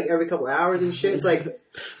fed like every couple hours and shit. It's like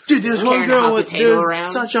Dude, there's Just one carrying a girl hot with potato there's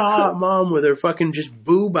around. such a hot mom with her fucking just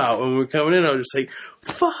boob out when we were coming in. I was just like,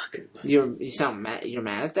 "Fuck!" You sound mad. You're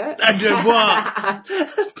mad at that? I did what?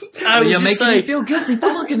 I was You're just making like, me feel guilty for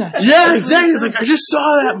looking at it. yeah, exactly. It's like I just saw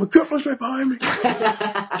that. My girlfriend's right behind me.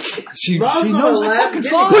 She Miles on knows the I lap, fucking get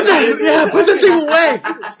saw it. Put that, put that thing away.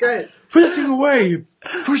 It's great. Put that thing away.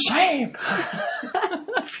 For shame.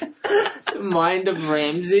 Mind of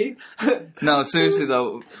Ramsey. No, seriously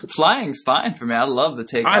though, flying's fine for me. I love the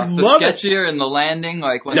takeoff. I The love it. sketchier and the landing,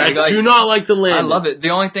 like when I do not like the landing. I love it. The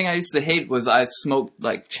only thing I used to hate was I smoked,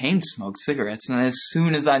 like, chain smoked cigarettes, and as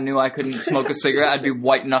soon as I knew I couldn't smoke a cigarette, I'd be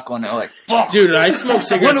white knuckling it, like, fuck. Dude, I smoked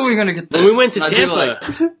cigarettes. When are we gonna get this? When we went to I'd be Tampa,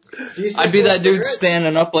 like- I'd be that dude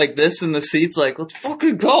standing up like this in the seats, like, let's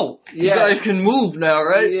fucking go. Yeah. You guys can move now,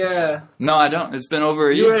 right? Yeah. No, I don't. It's been over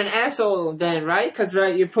a You year. were an asshole then, right? Because,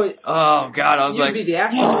 right, you put... Oh, God, I was You'd like, be the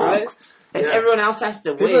asshole, right? If everyone else has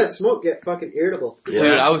to People wait. that smoke get fucking irritable. dude,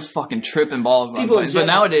 I was fucking tripping balls on People planes. But just-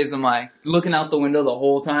 nowadays, I'm like, looking out the window the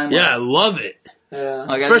whole time. yeah, I Like, love it. Yeah.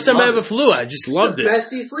 like, First time I love ever it. flew, I just loved it.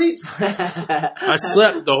 Best he sleeps. I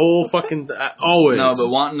slept the whole fucking always. No, but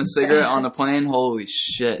wanting a cigarette on a plane, holy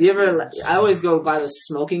shit. You ever? I always go by those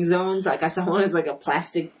smoking zones. Like I saw one as like a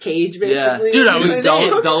plastic cage, Yeah. basically. Dude, I It was was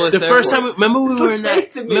saying, Dulles the first time, Airport. remember we were Looks in that,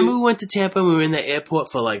 fake to me. remember we went to Tampa and we were in the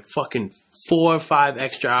airport for like fucking 4 or 5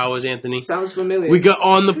 extra hours, Anthony. Sounds familiar. We got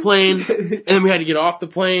on the plane, and then we had to get off the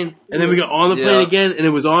plane, and then we got on the plane Yeah. again, and it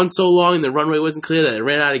was on so long, and the runway wasn't clear that it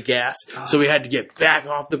ran out of gas, so we had to get back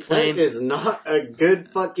off the That plane is not a good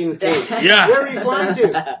fucking thing. Yeah. Where are we flying to? to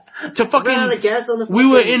Ran out of fucking. gas on the We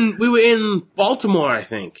were in Baltimore, I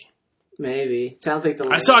think. Maybe sounds like the.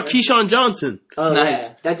 I saw Keyshawn Johnson. Oh Nice.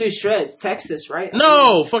 yeah, that dude shreds. Texas, right?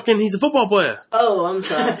 No, fucking, he's a football player. Oh, I'm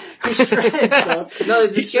sorry. He shreds. Bro. No,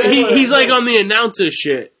 there's a He's like on the announcer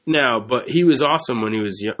shit now, but he was awesome when he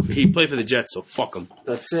was young. He played for the Jets, so fuck him.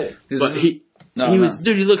 That's it. But he No. was,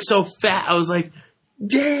 dude, he looked so fat. I was like,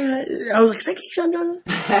 damn. I was like, is that Keyshawn Johnson?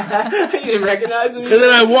 You didn't recognize him. And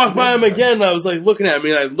then I walked by him again, and I was like looking at him,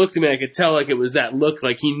 and I looked at me, I could tell like it was that look,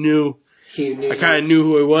 like he knew. He knew. I kind of knew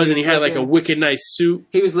who he was, and he had like a looking- wicked nice suit.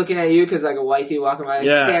 He was looking at you because like a white dude walking by, like,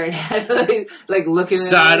 Yeah. staring at him, like looking at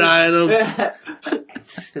Side-eyeing him.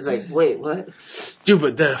 It's like, wait, what? Dude,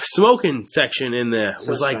 but the smoking section in there So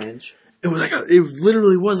was like, strange. it was like, it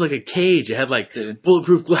literally was like a cage. It had like Dude.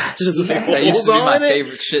 bulletproof glasses, like That used holes to be my on it.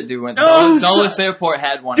 favorite shit, dude. When Oh, Dulles Airport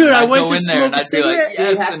had one. Dude, and I I'd went go to in there and smoke a I'd be like, cigarette. Do you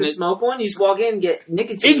yes, have and to it, smoke one? You just walk in and get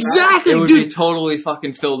nicotine. Exactly, it would dude. be totally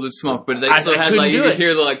fucking filled with smoke, but they I still had couldn't like, do you could it.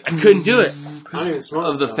 hear the like, I couldn't do it. I don't even smoke.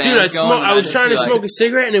 of the so. fan. Dude, I going, smoked. and I I'd was just trying be to like- smoke a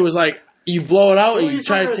cigarette, and it was like you blow it out, What and are you you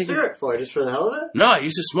try trying to to take it. cigarette for? Just for the hell of it? No, I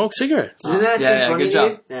used to smoke cigarettes. Doesn't that Yeah, seem yeah, funny good to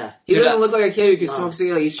job. you? Yeah. He Dude, doesn't I- look like a kid who can smoke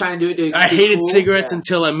cigarettes. He's trying to do it. Dude, I hated cool. cigarettes Yeah.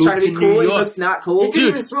 until I He's moved trying to to be New cool. He York. looks not He cool. didn't Dude.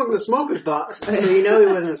 even smoke in the smoker's box, so you know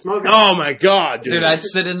he wasn't a smoker. Oh my god, dude! Dude, I'd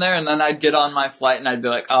sit in there and then I'd get on my flight and I'd be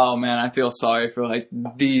like, oh man, I feel sorry for like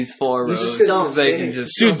these 4 You rows. just don't They think. can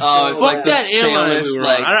just, Dude, oh, it's fuck like the that airline stalest, we were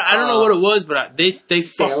like, on. I don't know what it was, but they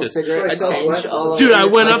Stale fucked us. cigarettes. Dude, Pinch all Dude, over I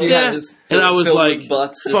your went plate. up you there had this and I was filled with like,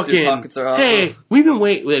 butts, just your fucking, pockets are all- hey, we've been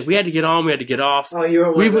waiting. Like, we had to get on, we had to get off. Oh, you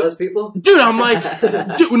were one We of were- those people? Dude, I'm like,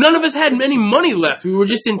 dude, none of us had any money left. We were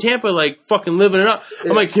just in Tampa, like, fucking living it up.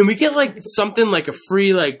 I'm like, can we get, like, something, like, a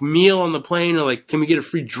free, like, meal on the plane? Or, like, can we get a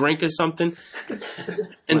free drink or something?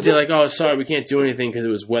 And they're like, oh, sorry, we can't do anything because it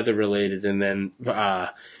was weather related. And then,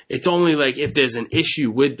 it's only, like, if there's an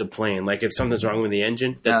issue with the plane, like, if something's wrong with the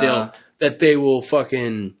engine, that they will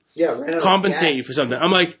fucking Yeah, ran out of compensate gas. you for something.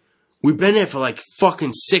 I'm like, we've been there for, like,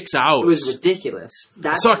 fucking 6 hours. It was ridiculous.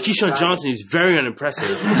 I saw Keyshawn Johnson. He's very unimpressive.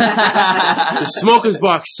 The smoker's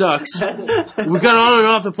box sucks. We got on and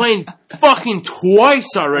off the plane fucking twice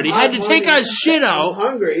already. Had to take our shit I'm out.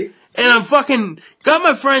 hungry. And I'm fucking got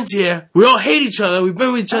my friends here. We all hate each other. We've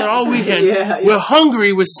been with each other all weekend. Yeah. We're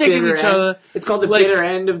hungry. We're sick Bitter of each end. other. It's called the Like- bitter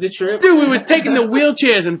end of the trip. Dude, we were taking the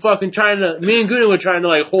wheelchairs and fucking me and Gooden were trying to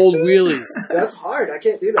like hold wheelies. That's hard. I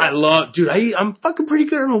can't do that. I'm fucking pretty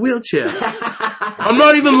good on a wheelchair. I'm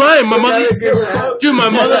not even lying. My mother, dude, my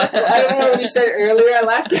mother, I don't know when you said it earlier. I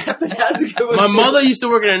laughed at it, but that's a good one. my too. mother used to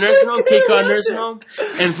work in a nursing home, Cape Cod nursing home,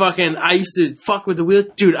 and fucking, I used to fuck with the wheel.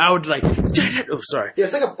 Dude, I would like, oh, sorry. Yeah,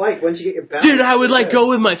 it's like a bike once you get your balance. Dude, I would like go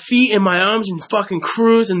with my feet and my arms and fucking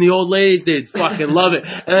cruise, and the old ladies, they'd fucking love it.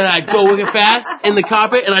 And then I'd go wicked fast in the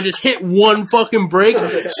carpet, and I just hit one fucking brake,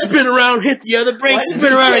 spin around, hit the other brake,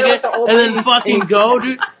 spin around again, and then fucking go,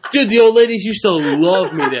 dude. Dude, the old ladies used to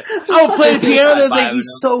love me there. I would play the piano, they'd think he's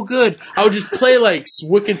so good. I would just play like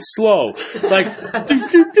wicked slow. Like,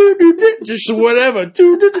 just whatever.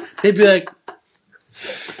 They'd be like,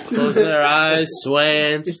 closing their eyes,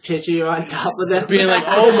 swaying. Just picture you on top of them. Being like,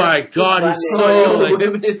 oh my god, he's so like.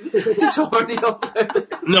 women. Just horny old women.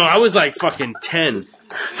 No, I was like fucking 10.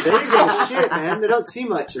 There you go. Shit, man. They don't see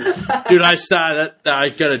much. Dude, I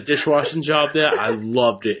got a dishwashing job there. I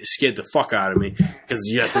loved it. It scared the fuck out of me because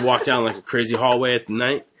you have to walk down like a crazy hallway at the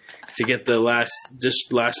night to get the last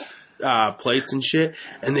plates and shit.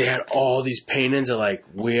 And they had all these paintings of like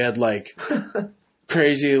weird like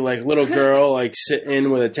crazy like little girl like sitting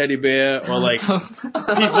with a teddy bear, or like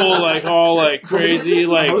people like all like crazy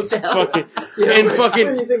like fucking and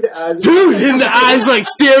fucking dude, and the eyes like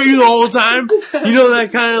stare at you the whole time. You know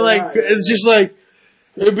that kind of like it's just like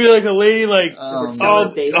it'd be like a lady like oh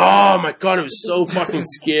my god, it was so fucking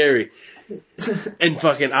scary. And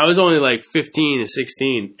fucking, I was only like 15 or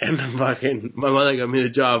 16, and fucking, my mother got me the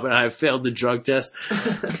job, and I failed the drug test.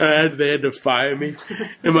 And they had to fire me.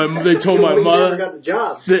 And they told my mother. Never got the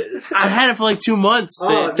job. That I had it for like 2 months.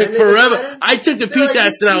 It took they forever. I took the P like,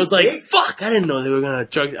 test, and I was like, fuck, I didn't know they were gonna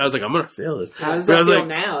drug. I was like, I'm gonna fail this. How does But I that was feel like,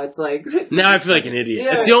 now? It's like now I feel like an idiot.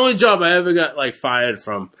 Yeah. It's the only job I ever got like fired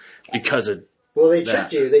from because of. Well, they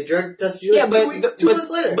checked you. They drug tested you. yeah, like 2 months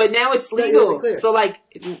later. but now it's Yeah, you'll be legal. clear. So like,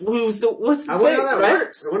 what's the I wonder how that right?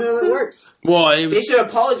 works. I wonder how that works. Well, it They was should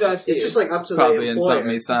apologize to It's you. just like up to Probably the in employer.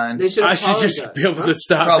 something he signed. They should I should apologize. just be able to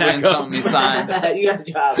stop. Probably back in up. something he signed. You got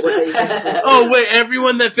a job. Oh wait,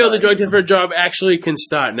 everyone that failed the drug test for a job actually can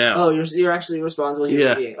start now. Oh, you're actually responsible human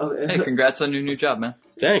Yeah. being. Okay. Hey, congrats on your new job, man.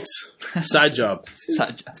 Thanks. Side job.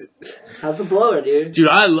 Side job. How's the blower, dude? Dude,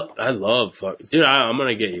 I love fuck. Dude, I'm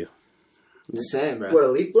gonna get you. I'm just saying, bro. What, a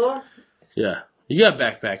leaf blower? Yeah. You got a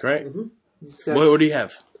backpack, right? Mm-hmm. What do you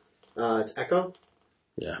have? It's Echo.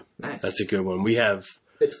 Yeah. Nice. That's a good one. We have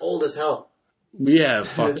It's old as hell.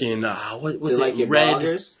 fucking what was So it? like your Red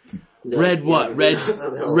bloggers? red what? Red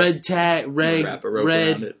red tag Wrap a rope around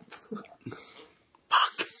red it. fuck.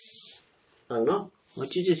 I don't know.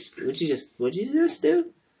 What'd you just do?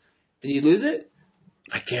 Did you lose it?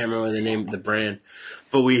 I can't remember the name of the brand.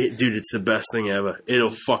 But dude, it's the best thing ever. It'll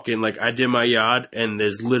fucking, like, I did my yard, and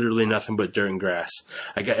there's literally nothing but dirt and grass.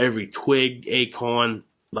 I got every twig, acorn,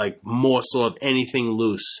 like, morsel of anything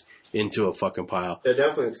loose into a fucking pile. They're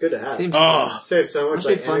definitely, it's good to have. Seems Oh, Saves so much Must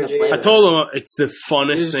be like fun to energy. play I with. told them it's the You're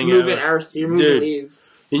funnest just thing moving ever. earth. You're moving Dude. leaves.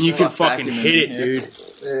 And you can Fuck fucking vacuuming hit it, here.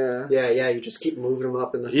 dude. Yeah. Yeah, you just keep moving them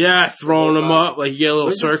up in the. Yeah, throwing them up, like you get a little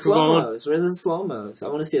Where's the circle going. slow-mos? Where's the slow-mos? I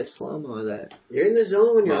want to see a slow-mo of that. You're in the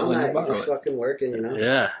zone when you're Well, on when you that. borrow You're just it. fucking working, you know?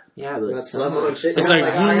 Yeah. Yeah, but That's slow-mo and shit. It's Yeah,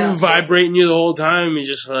 like I got- vibrating you the whole time. You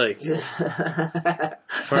just like,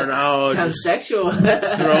 for an hour, sounds just sexual.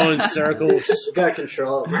 throwing circles. You gotta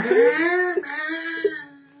control.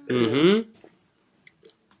 Mm-hmm.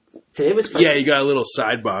 Today was Yeah, you got a little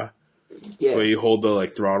sidebar yeah. where you hold the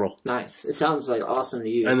like throttle, Nice. It sounds like awesome to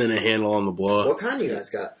use. and then a handle on the blower. What kind you guys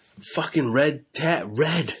got? Fucking red.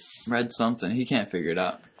 Read something. He can't figure it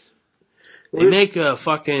out. They make a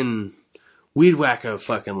fucking weed whacker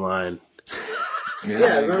fucking line.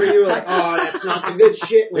 Yeah, remember you were like, oh, that's not the good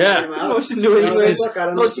shit when Yeah. it came out. Most New I was England, like, look, I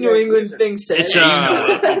don't know most what you New guys England use. things say. It's You know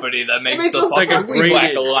the company that makes make the those like a fucking weed braided-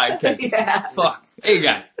 whacker line. Yeah. Fuck. Hey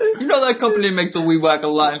guy, you know that company that makes the weed whacker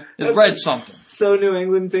line? It's read something. So New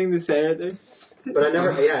England thing to say right there. But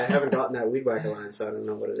I haven't gotten that weed whacker line, so I don't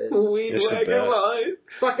know what it is. Weed It's the whacker best. line.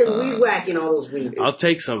 Fucking weed whacking all those weeds. I'll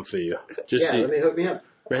take some for you. Just Yeah, see. let me hook me up.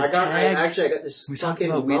 Red I got tag. this We talked fucking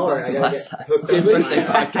about weed mower. I whacking gotta last get time. hooked up Yeah, with birthday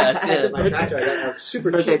podcast, yeah. my tractor. I got a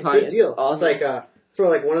super Birthday cheap, party good is deal. awesome. It's like for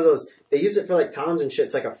like one of those. They use it for like towns and shit.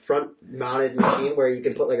 It's like a front mounted machine where you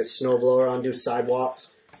can put like a snow blower on, do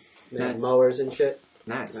sidewalks, they have Nice. mowers and shit.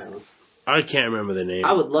 Nice. I don't know. I can't remember the name.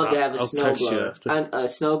 I would love to have a I'll snow text you blower. after. A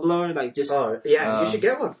snow blower, like just. Oh yeah, you should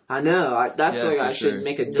get one. I know. That's Yeah, like for I should sure.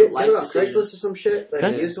 make a Get life it off decision. Craigslist or some shit. Like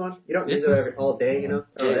Okay. a used one. You don't Yeah. use it all day, you know,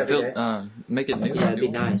 or Yeah, every day. make it new. Yeah, it'd be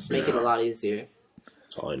nice. Make it a lot easier.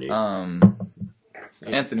 That's all I need.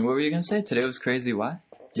 Anthony, what were you gonna say? Today was crazy. Why?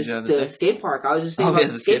 Did Just you have a the thing? skate park. I was just thinking Oh, yeah,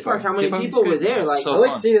 about the skate park. How many Skate park people was were good. there? Like, So I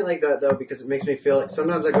like fun. seeing it like that though because it makes me feel like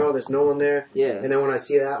sometimes I go, there's no one there, yeah. and then when I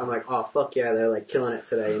see that, I'm like, oh fuck yeah, they're like killing it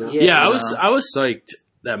today, you know? Yeah. Yeah, you I was psyched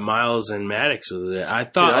that Miles and Maddox was there. I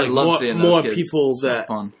Dude, thought I like love seeing those more kids. people So that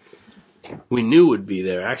fun. we knew would be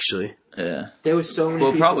there. Actually, Yeah. There was so many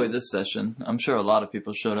Well, people. probably this session. I'm sure a lot of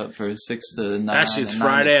people showed up for 6 to 9. actually it's and 9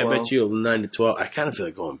 to Friday. I 12. bet you 9 to 12. I kind of feel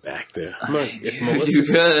like going back there. I'm like, if you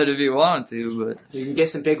Melissa's- could if you wanted to, but You can get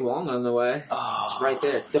some Big Wong on the way. oh, It's right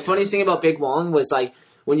there. The funniest thing about Big Wong was like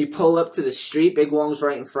when you pull up to the street, Big Wong's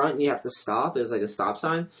right in front, and you have to stop. There's like a stop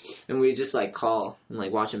sign, and we just like call and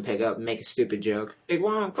like watch him pick up and make a stupid joke. Big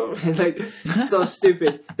Wong, come. Like it's so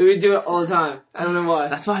stupid. We do it all the time. I don't know why.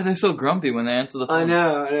 that's why they're so grumpy when they answer the phone. I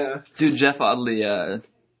know. Dude, Jeff Oddly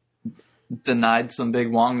denied some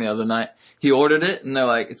Big Wong the other night. He ordered it, and they're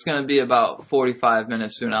like, it's going to be about 45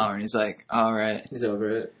 minutes to an hour. And he's like, all right. He's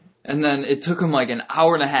over it. And then it took him like an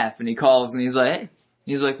hour and a half, and he calls, and he's like, hey.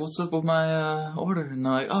 He's like, what's up with my order? And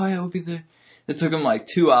they're like, oh, yeah, we'll be there. It took him like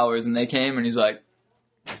 2 hours, and they came, and he's like,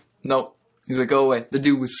 nope. He's like, go away. The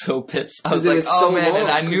dude was so pissed. I was It like, was oh so man, long.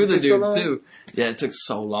 and I knew the It took so dude long? too. Yeah, it took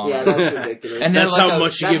so long. Yeah, that's ridiculous. And That's then, how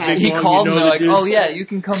much you get Big he Wong, called you and know they're like, the oh dudes. yeah, you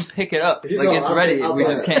can come pick it up. He's Like, all, it's "I'll ready. take- I'll We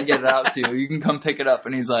buy just it." can't get it out to you. You can come pick it up.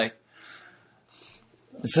 And he's like,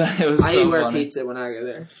 so it was I so eat rare funny. pizza when I go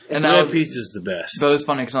there. And Rare was, pizza's the best. but it was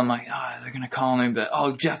funny because I'm like, oh, they're gonna call me, but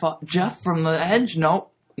oh, Jeff from the Edge?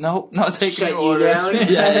 Nope, not taking Shut your you order. down?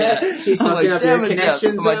 yeah. He's I'm fucking like, up your damn it, Jeff.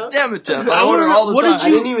 connections I'm like, now. damn it, Jeff. I I order wonder- all the what time. did I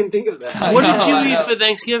didn't even think of that. I What know, did you I eat know. for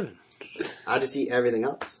Thanksgiving? I just eat everything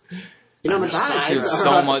else. You know how much Dude, sides so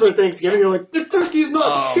are much- for Thanksgiving? You're like, the turkey's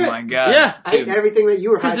not Oh shit. my god. Yeah. I ate everything that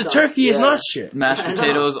you were Because the hyped on. turkey is Yeah. not shit. Mashed I know.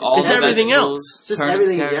 potatoes, all It's the everything vegetables, else. It's just turnips,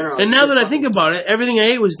 everything in carrots. general. And now that I think about it, everything I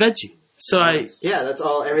ate was veggie. So Yeah, that's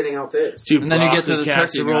all everything else is. dude, And then you get to the broccoli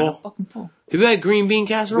turkey, and you're like, casserole. I'm fucking full. Have you had green bean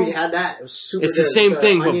casserole? We had that. It was super It's good. the same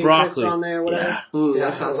thing, but onion broccoli. crisp on there, whatever. Yeah. Ooh, Yeah,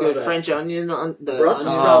 that sounds I love good. that. French onion on the Brussels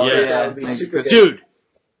onion. sprouts. yeah. That would be Like super good. Dude,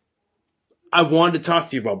 I wanted to talk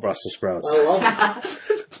to you about Brussels sprouts. I love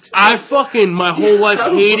I fucking, my whole life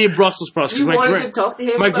hated Brussels sprouts. 'Cause You my wanted to talk to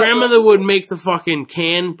him my about grandmother would make the fucking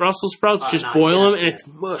canned Brussels sprouts, just no, boil yeah, them, and yeah. it's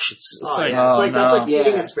mush. It's Oh, like, yeah. It's like, that's no. like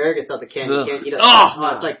eating Yeah. asparagus out the can. You Ugh. can't eat it.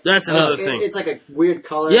 Oh, it's like that's another it's, thing. It's like a weird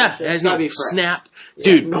color. yeah, and shit. it has It's gotta no be fresh. snap. Yeah,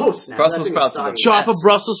 Dude, no snap. Brussels That thing sprouts is are the soggy. chop a Yes.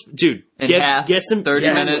 Brussels, dude, In get half, some 30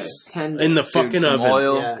 yes. minutes. Tender. in the Dude, fucking some oven.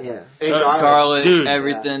 oil, Yeah. Yeah. And garlic, Dude.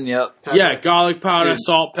 everything. Yep. Yeah, garlic powder, Dude.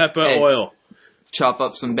 salt, pepper, Hey. oil. Chop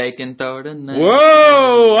up some bacon, throw it in there.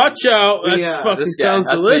 Whoa, watch out. That Yeah, fucking This guy, sounds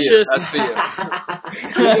that's for you. delicious. That's for you.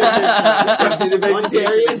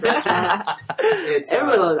 It's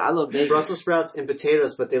Everyone loves, I love bacon. Brussels sprouts and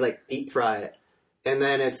potatoes, but they like deep fry it. And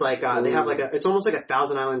then it's like they have like it's almost like a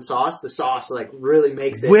Thousand Island sauce. The sauce like really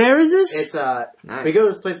makes it. Where is this? It's Nice. we go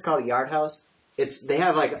to this place called Yard House. They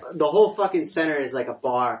have like the whole fucking center is like a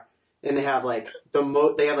bar, and they have like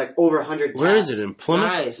they have like over 100. Where is taps. it, in Plymouth?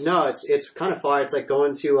 Nice. No, it's kind of far. It's like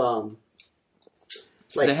going to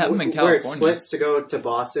like They have them in where it California. splits to go to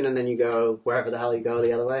Boston, and then you go wherever the hell you go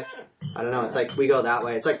the other way. I don't know. It's like we go that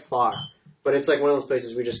way. It's like far, but it's like one of those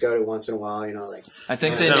places we just go to once in a while. You know, like I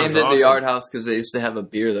think That they sounds named it awesome. the Yard House because they used to have a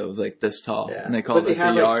beer that was like this tall, yeah. and they called But it the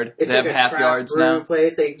have, Yard. It's They have like a half craft yards brew now.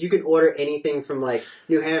 Place. Like, you can order anything from like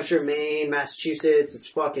New Hampshire, Maine, Massachusetts. It's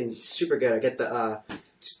fucking super good. I get the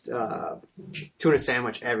tuna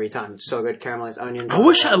sandwich every time. It's so good, caramelized onions. I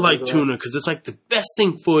wish I liked tuna because it's like the best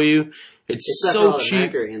thing for you. It's It's so so cheap.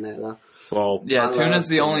 mercury in there though. Well, Yeah, I tuna's love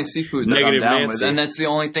the only tuna. seafood that Negative I'm down Nancy. with, and that's the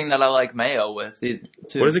only thing that I like mayo with. Too.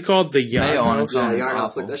 what is it called? The Yard Mayo on House? its own. Yeah, Sounds Yard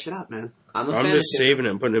House. awful. Look that shit up, man. I'm a I'm fan just of tuna. saving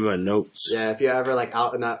it and putting it in my notes. Yeah, if you're ever like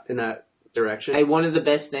out in that direction. Hey, one of the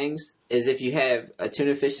best things is if you have a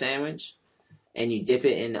tuna fish sandwich and you dip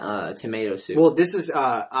it in tomato soup. Well, this is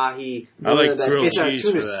ahi. I like It's grilled a cheese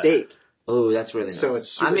tuna for that. steak, Oh, that's really nice. so it's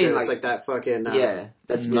super I mean, good. like, It's like that fucking. yeah,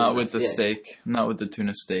 that's really Not nice. with the Yeah. steak. Not with the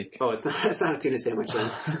tuna steak. Oh, it's not. It's not a tuna sandwich.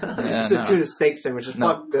 Then. Yeah, It's a no. tuna steak sandwich. It's No,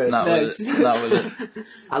 fuck good. not with it. Not with it.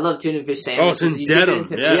 I love tuna fish Oh, sandwiches. it's in You dip it Dedham.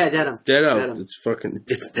 into- Yeah, Yeah, Dedham. It's dead out. Dedham.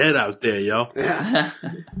 It's dead out there, yo. Yeah.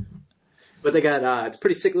 But they got it's a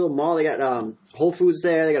pretty sick little mall. They got Whole Foods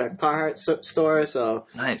there. They got a Carhartt store. So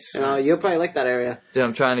Nice. you'll probably like that area. Dude,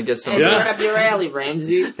 I'm trying to get some. Hey, Yeah. right up your alley,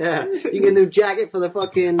 Ramsey. Yeah, you get a new jacket for the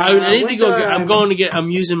fucking. I need to go. winter. I'm going to get. I'm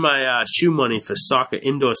using my shoe money for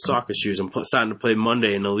indoor soccer shoes. I'm starting to play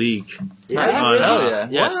Monday in the league. Yeah. Hell yeah.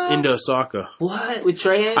 Yes, What? indoor soccer. What? With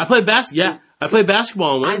Trahan? I play basketball. Yeah, I play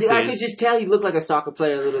basketball on I Wednesdays. could just tell you look like a soccer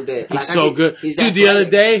player a little bit. He's Like, so good, he's dude. The other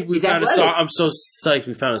athletic. day we He's found athletic. I'm so psyched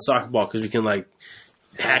we found a soccer ball because we can like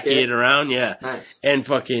hack Yeah. it around. Yeah, Nice. and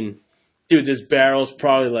fucking dude, this barrel's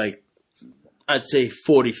probably like I'd say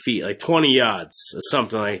 40 feet, like 20 yards or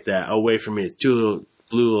something like that away from me. It's two little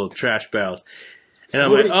blue little trash barrels, and I'm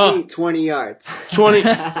 40 like, oh, feet, 20 yards. 20.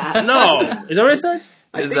 No, is that what I said?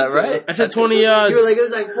 I Is think that so. right? I said 20 yards. You were like, it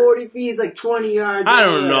was like 40 feet. It's like 20 yards. I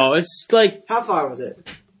don't know. It's like, How far was it?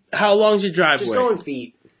 how long's your Just driveway? going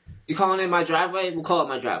feet. You calling it my driveway? We'll call it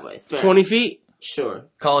my driveway. Fair. 20 feet? Sure.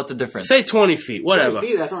 Call it the difference. Say 20 feet, whatever. 20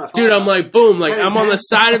 feet, that's not Dude, I'm like, boom, like, Ten, I'm on the 10.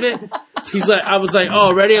 side of it. He's like, I was like,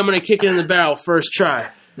 oh, ready? I'm gonna kick it in the barrel, first try.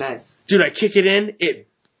 Nice. Dude, I kick it in, it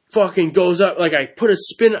fucking goes up, like, I put a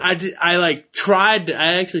spin, I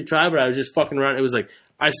actually tried, but I was just fucking around. It was like,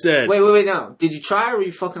 I said, Wait, no. Did you try or were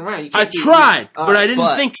you fucking around? You I can't do- tried, All but right. I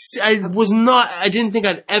didn't think, I didn't think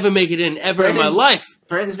I'd ever make it in, ever in my Brandon- life.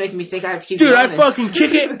 Brandon's making me think I have to keep Dude, I doing fucking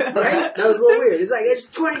kick it. Right? That was a little weird. It's like, it's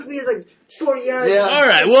 20 feet, it's like 40 yards. Yeah.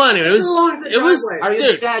 Alright, well anyway, it was, As long as the it was, this. Are you dude,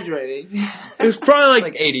 exaggerating? it was probably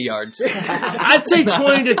Like 80 yards. I'd say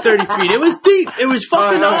 20 to 30 feet. It was deep. It was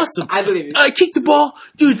fucking All right. awesome. I believe you. I kicked the ball.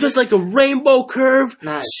 Dude, it does like a rainbow curve.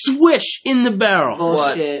 Nice. Swish in the barrel.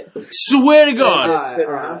 Bullshit. Swear to God. Spin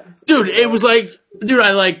around. Dude, it was like,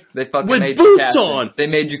 I like, They fucking with made you boots captain. on. They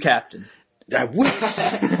made you captain. I wish.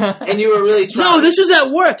 And you were really trying. No, this was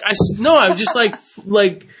at work. I was just like,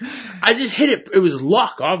 I just hit it. It was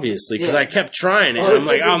luck, obviously, because I kept trying it. And I'm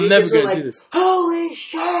like, I'm never going to do this. Holy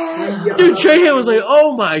shit! Dude, Trahan was like,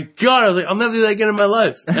 oh my god. I was like, I'll never do that again in my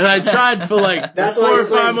life. And I tried for like That's 4 why or you're 5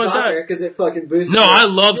 playing months soccer, out. because it fucking boosts. No, I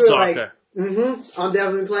love You were soccer. I'm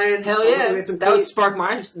definitely playing. Hell I'm yeah, gonna get some that would cleats. spark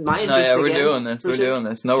my interest. No, yeah, we're again. doing this. We're doing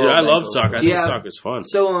this. No Dude, I rope love ankles. soccer. I Do you think have- soccer's fun.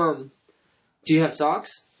 So, do you have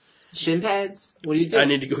socks? Shin pads? What do you do? I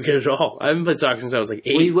need to go get it all. I haven't played soccer since I was like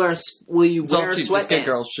 8. Will you wear It's all a cheap. Just get sweatband?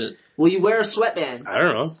 girl shit. Will you wear a sweatband? I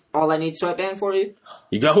don't know. All I need sweatband for you?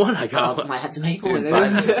 You got one? I got one. Might have to make Dude, one.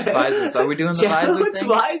 visors. Are we doing the visor What's thing?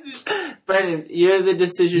 visors? Brandon, you're the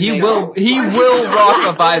decision He maker. will rock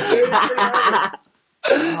a visor.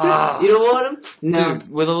 You don't want him? No. Dude,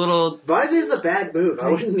 with a little... Visor's a bad move. I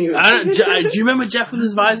wouldn't even. Do you remember Jeff with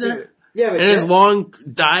his visor? Yeah, but And his long,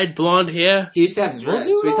 dyed blonde hair? He used to have dreads.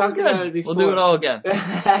 We talked about it before. We'll do it all again.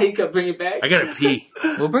 You could bring it back. I gotta pee.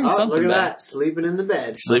 We'll bring Oh, something look at back. that. Sleeping in the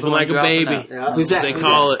bed. Sleeping like a dropping baby. out. Yeah. Who's that? They Who's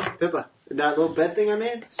call it. Pippa, that little bed thing I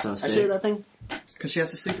made. So I sick. showed you that thing because she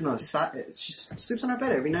has to sleep in the side. She sleeps on her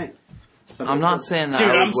bed every night. So I'm not saying that Dude,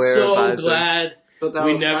 I would I'm wear a so visor. glad But that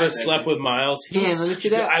we was never side slept with Miles. He Yeah, was let me such see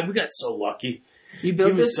a good- that. we got so lucky. You He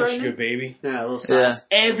built was this such right a now? good baby. Yeah, a little Yeah. side.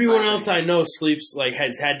 Everyone else I know sleeps,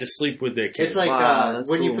 has had to sleep with their kids. It's like Wow, that's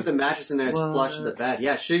when you cool. put the mattress in there, it's What? flush with the bed.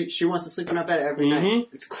 Yeah, she wants to sleep in our bed every Mhm. night.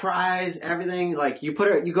 It cries, everything. Like you go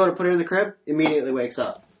to put her in the crib, immediately wakes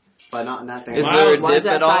up, but not in that thing. Is Wow. there a Why is dip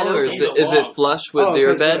that at side all, or open? is it flush with Oh, your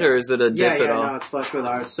 'cause bed, the- or is it a dip Yeah, at all? no, it's flush with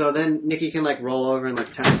ours. So then Nikki can roll over and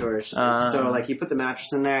tend to her. So you put the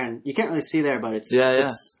mattress in there, and you can't really see there, but it's Yeah.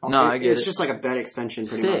 It's, No, I get it's it. just like a bed extension,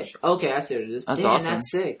 pretty Sick. much. Okay, I see what it is. That's Damn, awesome.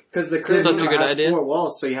 that's sick. Because the crib Such a good has idea. 4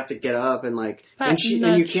 walls, so you have to get up and and Patent you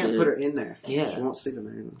that can't shit. put her in there. Yeah. She won't sleep in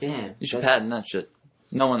there. Anymore. Damn. You should patent that shit.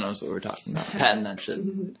 No one knows what we're talking about. Patent that shit.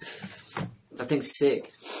 That thing's sick.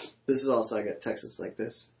 This is also I got Texas like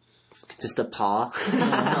this. Just a paw.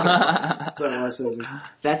 That's what I was.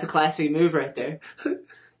 That's a classic move right there.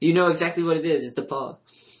 You know exactly what it is. It's the paw.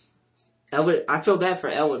 Elwood, I feel bad for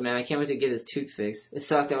Elwood, man. I can't wait to get his tooth fixed. It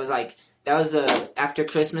sucked. That was after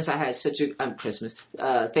Christmas. I had such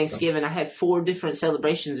a Thanksgiving. I had 4 different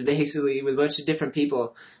celebrations basically with a bunch of different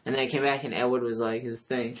people, and then I came back and Elwood was like his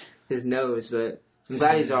nose. But I'm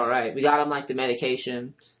glad he's all right. We got him the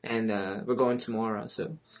medication, and we're going tomorrow.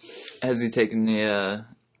 So Has he taken the,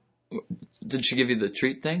 did she give you the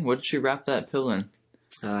treat thing? What did she wrap that pill in?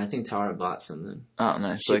 I think Tara bought something. Oh,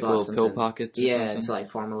 nice. She Like bought little pill something. pockets or Yeah, something?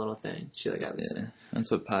 to form a little thing. She got this. Yeah,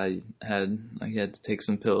 that's what Pi had. He had to take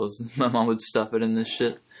some pills. My mom would stuff it in this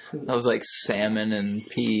shit. That was salmon and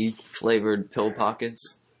pea flavored pill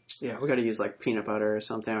pockets. Yeah, we got to use peanut butter or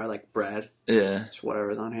something, or bread. Yeah. Just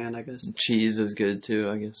whatever's on hand, I guess. Cheese is good too.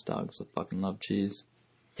 I guess dogs fucking love cheese.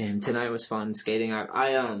 Damn, tonight was fun skating.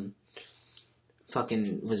 I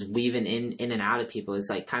fucking was weaving in and out of people.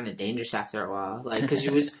 It's kind of dangerous after a while,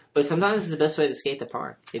 because but sometimes it's the best way to skate the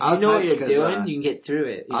park. If I you was know what hyped you're 'cause, doing, you can get through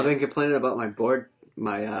it. I've been complaining about my board,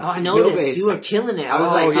 my I wheelbase. noticed you were killing it. I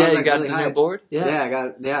was you got really the new hyped. board? Yeah, I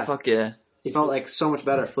got yeah. Fuck yeah. It felt so much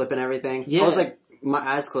better flipping everything. Yeah. I was my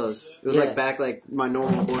eyes closed. It was Yeah. back my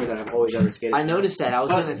normal board that I've always ever skated. I noticed that. I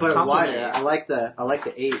was going to but compliment wider. it. I like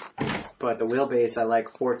the 8, but the wheelbase I like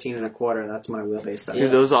 14 1/4. That's my wheelbase size.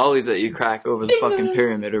 Dude, those ollies that you crack over the fucking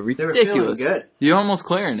pyramid are They were feeling ridiculous. good. You're almost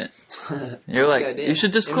clearing it. You're That's a good idea. you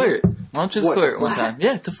should just clear it. Why don't you just What, clear to it one flat? time?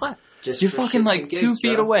 Yeah, to flat. Just You're for fucking shits and 2 gigs,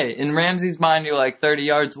 feet bro. away. In Ramsey's mind, you're 30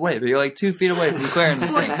 yards away, but you're 2 feet away from clearing the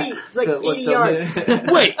 40 thing. feet. It's like So, 80 what's yards. up?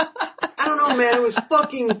 Wait, I don't know, man. It was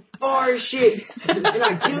fucking far as shit, and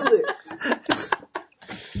I killed it.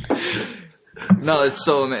 No, it's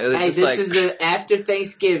so amazing. Hey, It's this just is the after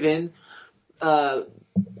Thanksgiving,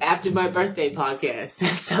 after my birthday podcast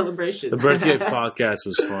celebration. the birthday podcast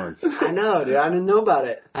was fun. I know, dude. I didn't know about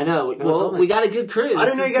it. I know. Well, we got a good crew. I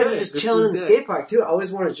didn't know This you is guys were good. just This chilling is in the good. skate park too. I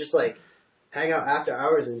always want to just hang out after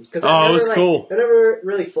hours because Oh, it was cool. That never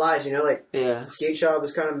really flies, Yeah. skate shop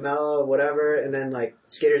was kind of mellow, whatever, and then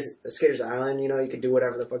Skaters Island, you could do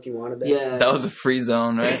whatever the fuck you wanted there. Yeah. that was a free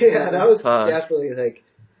zone, right? Yeah, that was Fuck. definitely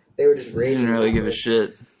they were just You raging. didn't really give a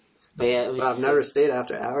shit. But yeah, it was But I've never stayed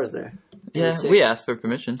after hours there. Yeah, sick. we asked for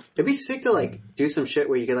permission. It'd be sick to do some shit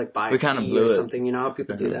where you could buy We a kinda key blew or it. something. You know how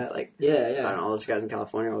people do that. Yeah, I yeah. don't know. All those guys in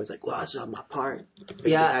California are always like, "Wow, it's on my part." But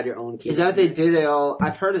Yeah. you just had your own key. Is that what they do?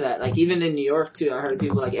 I've heard of that. Even in New York too, I heard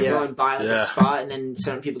people everyone buy a Yeah. spot and then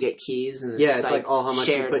certain people get keys and Yeah, it's all how much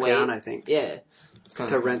you shared put weight. down. I think. Yeah.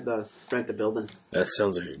 to rent the building. That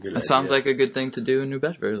sounds like a good idea. That sounds like a good thing to do in New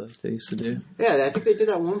Bedford, like they used to do. Yeah, I think they did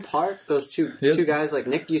that one park. Those two guys, like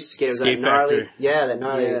Nick used to skate. It was Skate that gnarly, Factory. that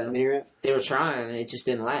gnarly mini ramp. They were trying, it just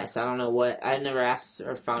didn't last. I don't know what. I never asked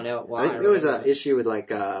or found out why. I think there was an issue with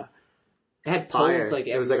like it had fire. poles, like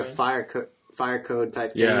it was like a everywhere. fire code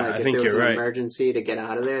type thing. Yeah, Like I if think there was you're an right. emergency to get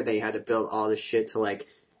out of there, they had to build all this shit to like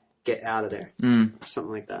get out of there.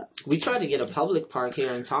 Something like that. We tried to get a public park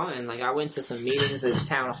here in Taunton. Like, I went to some meetings at the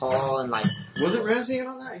town hall and like. Wasn't Ramsey in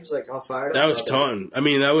on that? He was like all fired up. That was Taunton. I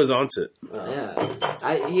mean, that was Onset.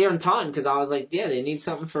 Yeah, here in Taunton, because I was like, yeah, they need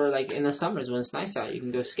something for like in the summers when it's nice out, you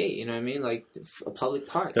can go skate. You know what I mean? Like a public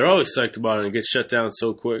park. They're always psyched about it and it gets shut down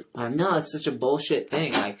so quick. I know, it's such a bullshit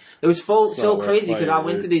thing. Like, it was so crazy because I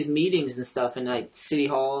went to these meetings and stuff and like city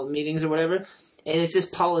hall meetings or whatever. And it's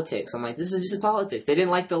just politics. I'm like, this is just politics. They didn't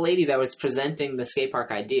like the lady that was presenting the skate park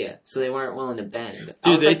idea, so they weren't willing to bend.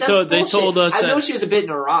 Dude, they told us I know that- she was a bit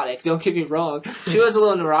neurotic. Don't get me wrong. She was a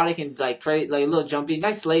little neurotic and like crazy, like a little jumpy,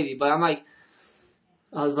 nice lady. But I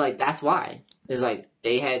was like, that's why. It's like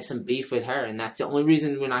they had some beef with her, and that's the only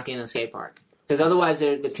reason we're not getting a skate park. Because otherwise,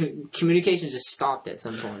 the communication just stopped at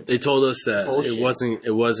some point. They told us that Bullshit.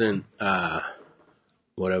 it wasn't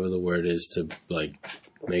whatever the word is to like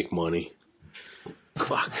make money.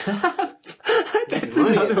 Fuck. It's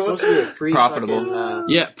supposed to be a free Profitable. fucking,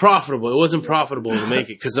 Yeah, profitable. It wasn't profitable to make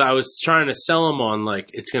it because I was trying to sell them on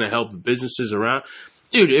like it's gonna help the businesses around.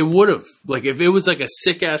 Dude, it would have like if it was like a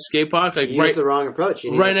sick ass skate park, like you used the wrong approach.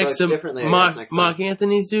 You need right to next approach to differently, I guess, next Mark time.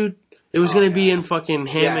 Anthony's, dude. It was gonna be in fucking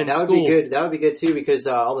Hammond that would School. be good. That would be good too because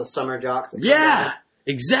all the summer jocks. that come Yeah, down,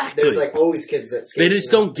 exactly. there's like always kids that skate. They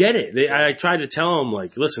just don't get it. I tried to tell them,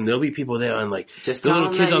 like, listen, there'll be people there and, like, Just the tell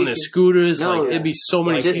little them kids that on you their can- scooters. No, like, it'd be so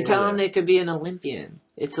many Just people tell there. them they could be an Olympian.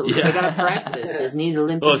 They Yeah. gotta practice. They need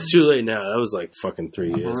Olympian. Well, it's too late now. That was, like, fucking 3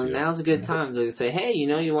 years Well, ago. now's a good time to say, hey, you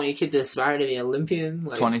know, you want your kid to aspire to be an Olympian?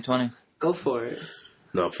 Like, 2020. Go for it.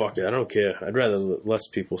 No, fuck it. I don't care. I'd rather less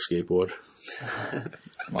people skateboard.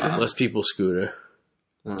 Wow. Less people scooter.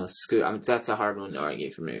 Well, that's a hard one to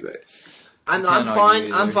argue for me, but I'm can't fine.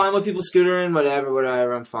 argue I'm either. fine with people scootering,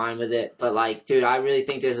 whatever. I'm fine with it. But like, dude, I really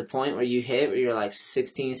think there's a point where you hit where you're like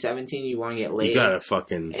 16, 17, you want to get laid, You gotta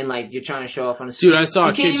fucking... and like you're trying to show off on a Dude, scooter. I saw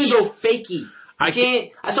you a can't kid... even go fakey.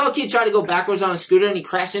 I saw a kid try to go backwards on a scooter and he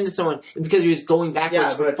crashed into someone because he was going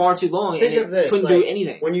backwards Yeah, for but far too long and Think it of this, couldn't like, do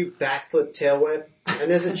anything. When you backflip tail whip,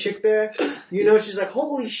 and there's a chick there, you know she's like,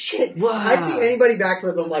 holy shit. Wow. I see anybody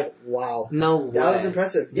backflip, I'm like, wow. No way. That was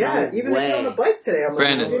impressive. Yeah, No even the kid on the way. bike today, I'm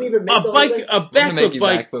Brandon. like, I didn't even make A the bike, whole thing. a I'm gonna make backflip you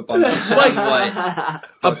bike. backflip on that.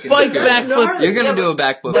 A bike That's backflip. gnarly. You're gonna Yeah, do a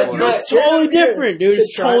backflip but for you're us. It's totally different, dude.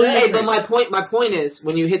 It's To try totally that. Hey, different. but my point is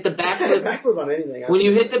when you hit the backflip, backflip on anything. when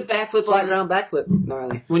you hit the backflip flat on ground backflip,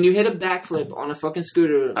 gnarly. when you hit a backflip on a fucking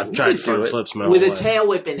scooter I've tried you can front do it. flips my with whole a life. tail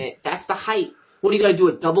whip in it. That's the height. What do you gotta do?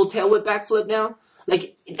 A double tail whip backflip now?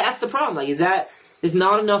 Like that's the problem. Like there's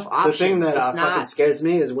not enough The options. thing that It's fucking not. scares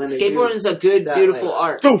me is when they Skateboarding do is a good, that, beautiful like-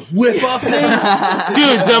 art. The whip up thing?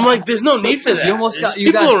 Dude, I'm like, there's no need for that. You almost There's got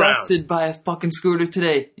people around. busted by a fucking scooter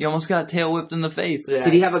today. You almost got tail whipped in the face. Yeah,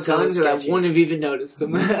 Did he have a it's so gun? Because I sketchy. wouldn't have even noticed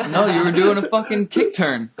him. No, you were doing a fucking kick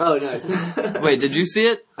turn. Oh, nice. Wait, did you see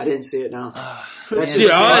it? I didn't see it, no. Man,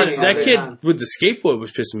 Dude, funny that every kid time. with the skateboard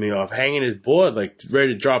was pissing me off, hanging his board, like,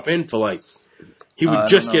 ready to drop in for, like, he I would don't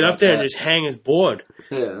just know get about up there that. and just hang his board.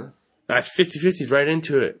 Yeah. I 50-50'd right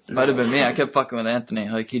into it. Might have been me. I kept fucking with Anthony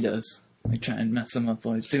like he does. Like try and mess him up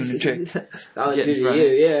while he's doing a trick. I would Get do in to front. you,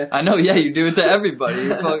 yeah. I know, yeah, you do it to everybody. You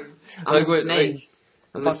fucking, I'm like, a what- snake. like,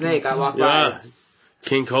 I'm a fucking- snake. I walk Yeah. by.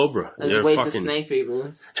 King Cobra. I just You're a wait to fucking snake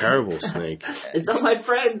people. terrible snake. It's all my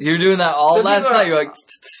friends. You're doing that all Some last people are- night. You're like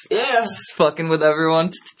Yeah. fucking with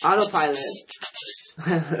everyone. Autopilot.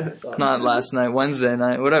 Not last night, Wednesday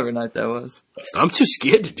night, whatever night that was. I'm too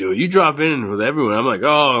scared to do it. You drop in with everyone. I'm like,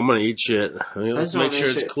 oh, I'm gonna eat shit. I mean, let's That's not make sure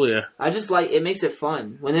make it's shit. clear. I just like, it makes it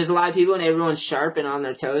fun. When there's a lot of people and everyone's sharp and on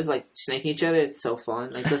their toes, like snaking each other, it's so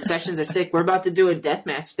fun. Like those sessions are sick. We're about to do a death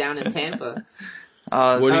match down in Tampa.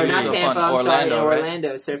 What do Or you not mean? Tampa, I'm Orlando, sorry, right?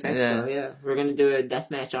 Orlando, Surf Expo, yeah. We're gonna do a death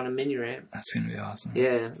match on a mini ramp. That's gonna be awesome.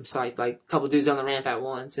 Yeah, I'm psyched. Like, a couple dudes on the ramp at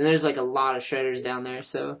once. And there's like a lot of shredders down there,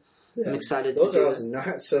 so I'm excited Those to do are it. also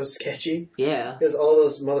not so sketchy. Yeah. Because all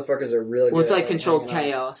those motherfuckers are really Well, good it's like at, controlled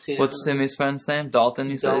hanging out. chaos, you know? What's Timmy's friend's name? Dalton,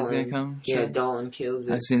 you said he's gonna Dalton. come? Yeah, Sure. Dalton kills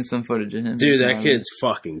it. I've seen some footage of him. Dude, that Um, kid's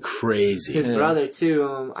fucking crazy. His Yeah. brother,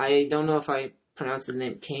 too, I don't know if I pronounce his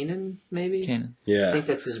name Kanan, maybe? Kanan. I Yeah. think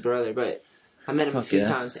that's his brother, but I met him a Fuck few yeah.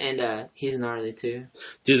 times, and he's gnarly, too.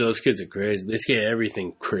 Dude, those kids are crazy. They skate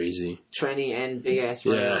everything crazy. Trendy and big-ass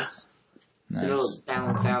Yeah. rails. Nice. It'll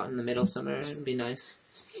balance out in the middle somewhere. It'd be nice.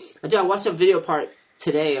 I watched a video part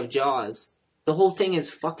today of Jaws. The whole thing is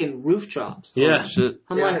fucking roof drops. Yeah. Shit.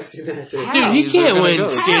 I'm Yeah, like, I've seen that too. Dude, how? he He's can't not gonna win go.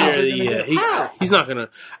 skater How? of the year. How? He's not gonna.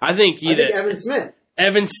 I think I think either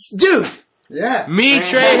Evan Smith. dude, Yeah. me,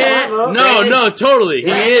 Brandon- Trahan. Brandon- No, totally.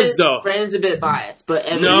 He is though. Brandon's a bit biased, but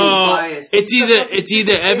Evan No, biased. it's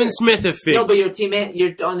either Evan Smith or Fig. No, but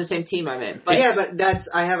you're on the same team, I meant. But Yeah, but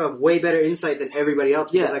I have a way better insight than everybody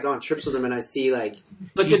else because Yeah. I go on trips with them and I see like.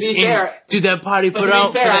 to be fair, dude, that pot he but put to be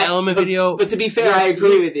out fair, for the I- Element but- video. But to be fair, Yeah, I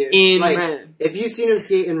agree with you. in- Like, Brandon. if you've seen him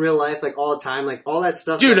skate in real life, like all the time, like all that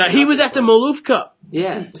stuff. Dude, that's he was at the Maloof Cup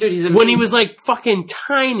Yeah, dude, he's amazing. when he was like fucking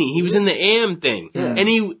tiny. He was in the AM thing, Yeah. and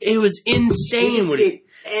it was He insane. can What he, skate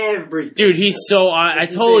everything. dude, he's so. I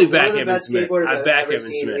It's totally insane. One back of the Evan best Smith. skateboarders I I've back ever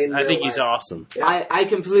Evan seen Smith. in I think real he's life. awesome. I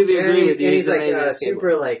completely And, agree with you. and he's like amazing a at skateboarding.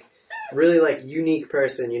 super like really like unique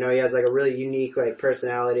person. You know, he has like a really unique like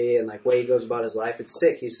personality and like way he goes about his life. It's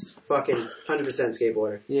sick. He's fucking 100%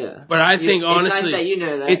 skateboarder. Yeah, But I think it's honestly, nice that you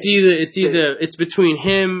know that. it's between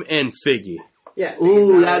him and Figgy. Yeah.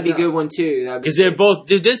 Ooh, that'd be a good one too. That'd be Because they're both.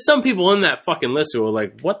 There's some people in that fucking list who are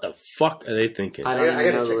like, "What the fuck are they thinking?" I I don't gotta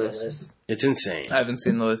even know check the the list. list. It's insane. I haven't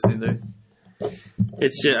seen the list either.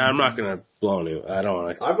 It's just, I'm not gonna blow you. I don't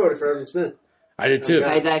want to. I voted for Evan Smith. I did too.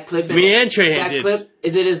 Hey, that clip. Me and Trahan that did. clip.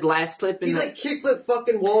 Is it his last clip? In He's the, like kickflip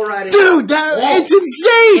fucking wall riding. Dude, it's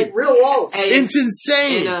insane. Like real walls. Hey, It's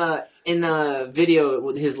insane. in the video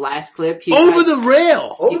with his last clip, he Over the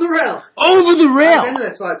rail. Over the rail. Over the I've been rail. to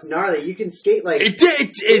that spot. It's gnarly. You can skate like. It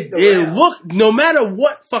the rail. look, no matter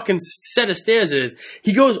what fucking set of stairs it is,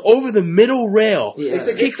 he goes over the middle rail. Yeah. It's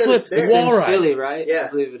a good set of Kickflip stairs. It's in wall ride. Philly, right? Yeah. I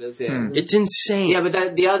believe it is. Yeah. Hmm. It's insane. Yeah,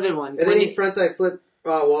 but the other one. And when then he frontside flip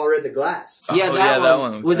wall rid the glass. Yeah, Oh, that, yeah, one. that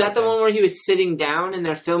one was that the insane. one where he was sitting down and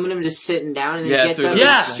they're filming him just sitting down and then Yeah, he gets through up the- and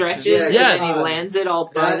Yeah. stretches Yeah, and then he lands it all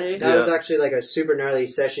party? That was actually like a super gnarly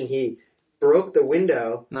session. He broke the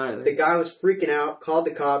window. Gnarly. The guy was freaking out, called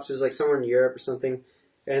the cops. It was like somewhere in Europe or something.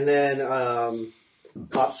 And then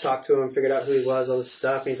cops talked to him, figured out who he was, all this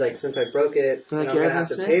stuff. And he's like, since I broke it, They're like, and I'm "You're going to Evan have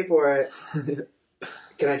to Smith?" pay for it,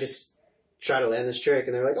 can I just try to land this trick?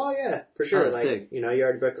 And they're like, oh yeah, for sure. Oh, like, sick. you know, you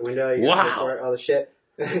already broke the window. You gotta pay Wow. for it, all the shit.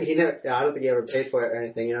 I don't think he ever paid for it or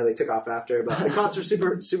anything. You know, they took off after, but the cops were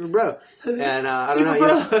super bro. And I don't know, he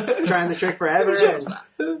was trying the trick forever.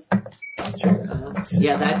 And,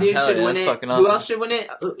 Yeah, that dude Hell should yeah, win that's it. fucking Who awesome. else should win it?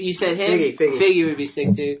 You said him? Figgy. Figgy would be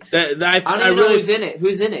sick too. I I don't even know really who's in it.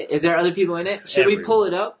 Who's in it? Is there other people in it? Should we Everyone. pull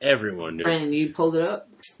it up? everyone, dude. Brandon, you pulled it up?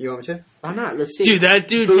 you want me to? Why not? Let's see. Dude, that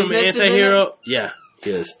dude Who's from next is in Anti-Hero, yeah,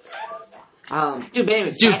 he is. Dude, but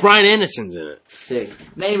anyways, Dude, back- Brian Anderson's in it. sick.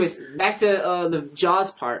 But anyways, back to the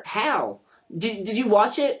Jaws part. How? Did you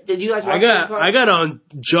watch it? Did you guys watch the part? I got on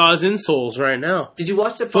Jaws insoles right now. Did you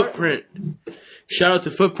watch the part? Footprint. Shout out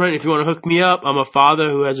to Footprint if you want to hook me up. I'm a father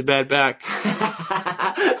who has a bad back.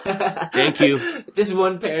 Thank you. Just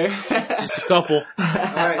one pair. Just a couple.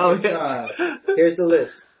 Alright, Oh, it's, here's the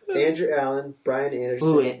list. Andrew Allen, Brian Anderson,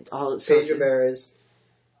 Ooh, it Pedro Barres,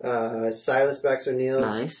 Silas Baxter Neal,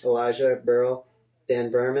 Nice. Elijah Burrell,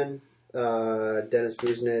 Dan Berman, Dennis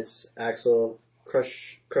Busenitz, Axel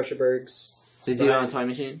Crusherbergs, The dude on Time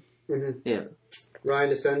Machine? Mhm. Yeah. Ryan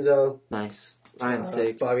DeCenzo, Nice. Ryan's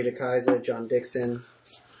sick. Bobby DeKaiser, John Dixon,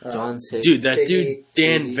 John's sick. Dude, that Figgy, dude,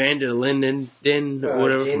 Dan Figgy. Vander Linden,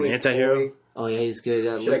 whatever, from Jamie Anti-Hero. Foy. Oh, yeah, he's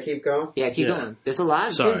good. Should I keep going? Yeah, keep Yeah. going. There's a lot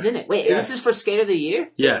of Sorry. dudes in it. Wait, Yeah. this is for Skate of the Year?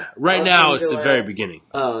 Yeah, right Austin now it's the Gillette. very beginning.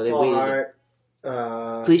 Oh, they Paul waited.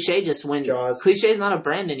 Hart, Cliche just went. Jaws. Cliche's not a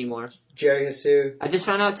brand anymore. Jerry Hasu, I just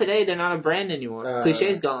found out today they're not a brand anymore.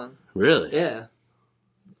 Cliche's gone. Really? Yeah.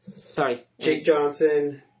 Sorry. Jake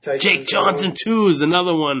Johnson, Tyson Jake Johnson, too, is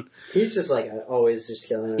another one. He's just like always just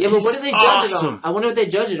killing it. Yeah, but what He's do they judge it awesome. on? I wonder what they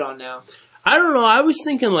judge it on now. I don't know. I was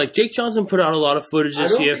thinking, like, Jake Johnson put out a lot of footage I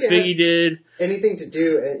this don't year. think it Figgy has- did. Anything to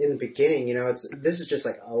do in the beginning, you know, this is just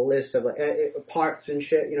like a list of like parts and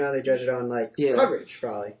shit, you know, they judge it on like Yeah. coverage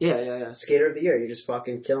probably. Yeah. Skater of the year, you're just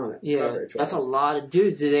fucking killing it. Yeah. coverage That's a lot of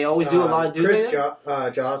dudes. Do they always do a lot of dudes? Chris like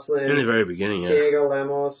that? Jocelyn, In the very beginning, yeah. Diego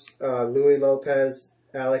Lemos, Louis Lopez,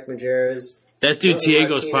 Alec Majerez, That dude,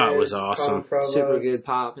 Diego's Martinez, pot was Colin awesome. Provost, Super good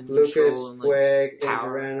pop and Lucas control and like, Wegg,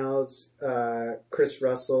 power. Andrew Reynolds, Chris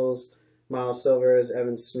Russells, Miles Silvers,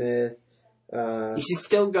 Evan Smith. Is he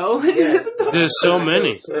still going? Yeah. There's so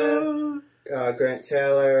many. Smith, Grant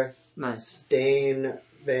Taylor, Nice. Dane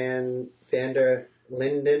Vander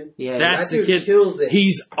Linden. Yeah. That's That the dude kid. kills it.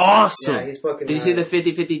 He's awesome. Yeah, he's fucking. Did you see the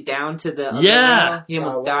 50-50 down to the other Yeah. level? He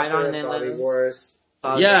almost died on it. Bobby Like, Boris.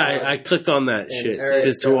 Yeah, I clicked on that And shit Eric,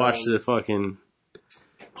 to watch the fucking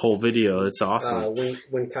whole video. It's awesome.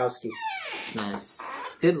 Winkowski. nice.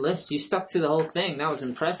 Good list. You stuck to the whole thing. That was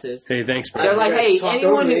impressive. Hey, thanks, bro. They're like, You guys hey, talked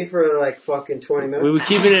anyone over me who... for like fucking 20 minutes.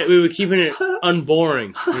 We were keeping it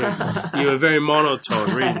unboring. You were very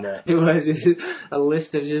monotone reading that. It was a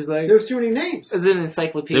list of just like... There was too many names. It was an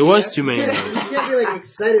encyclopedia. There was too many You names. can't be like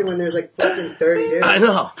excited when there's like fucking 30 dudes. I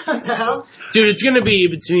know. What the hell? Dude, it's gonna be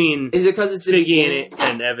between Is it because it's the Figgy beginning?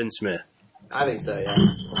 and Evan Smith. I think so,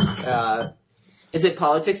 yeah. Is it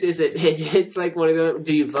politics? Is it? It's like what?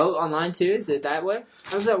 Do you vote online too? Is it that way?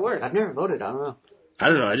 How does that work? I've never voted. I don't know. I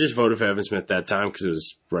don't know. I just voted for Evan Smith that time because it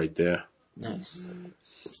was right there. Nice.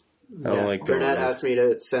 I don't like going Burnett there. asked me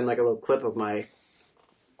to send like a little clip of my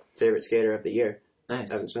favorite skater of the year.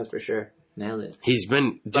 Nice. Evan Smith for sure. Nailed it. He's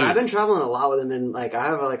been, dude. But I've been traveling a lot with him, and like I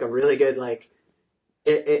have like a really good like.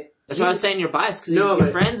 That's why I was saying you're biased because No, you're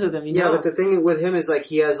but- friends with him. You Yeah, know. but the thing with him is like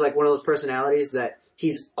he has like one of those personalities that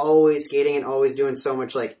he's always skating and always doing so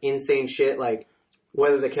much like insane shit, like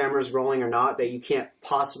whether the camera's rolling or not, that you can't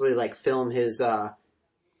possibly like film his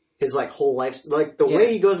like whole life. Like the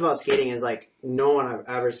way he goes about skating is like no one I've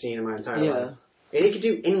ever seen in my entire life. And he could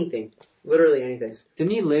do anything, literally anything.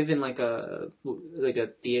 Didn't he live in like a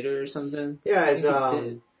theater or something? Yeah, I think he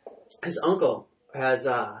did. his uncle has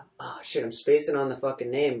oh shit, I'm spacing on the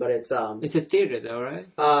fucking name, but it's It's a theater though, right?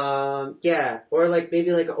 yeah, or like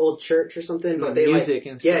maybe like an old church or something, but they music like,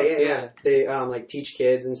 and stuff. yeah. They like teach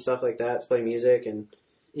kids and stuff like that to play music and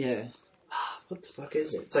Yeah. what the fuck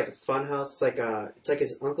is it? It's like a fun house. It's like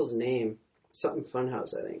his uncle's name, something fun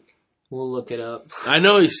house, I think. We'll look it up. I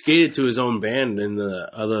know he skated to his own band in the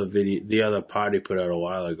other video, the other part he put out a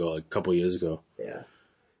while ago, like a couple years ago. Yeah.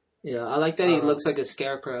 Yeah, I like that he looks like a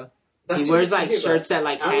scarecrow. That's He what wears I'm like thinking shirts about. that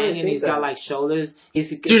like I don't hang really and think he's got that. like shoulders.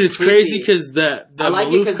 Dude, it's crazy because the I like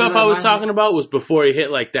it Maloof 'cause cup it I was reminds talking about was before he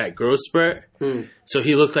hit like that growth spurt. Hmm. So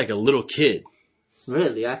he looked like a little kid.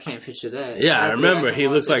 Really, I can't picture that. Yeah, I have to remember go back he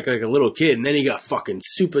and looked watch like a little kid, and then he got fucking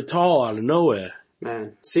super tall out of nowhere.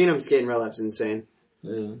 Man, seeing him skate in real life's insane. it.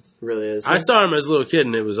 Yeah. It really is. I saw him as a little kid,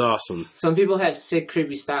 and it was awesome. Some people have sick,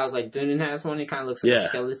 creepy styles. Like Boonen has one. He kind of looks like Yeah. a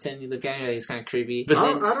skeleton. You look at him, he's kind of creepy. But And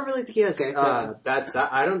I then- don't really think he has Scarecrow. bad style.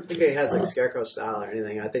 I don't think he has like scarecrow style or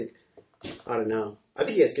anything. I don't know. I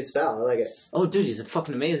think he has good style. I like it. oh, dude, he's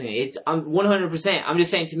fucking amazing. I'm 100%. I'm just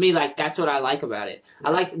saying, to me, like that's what I like about it. I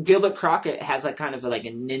like Gilbert Crockett has like kind of like a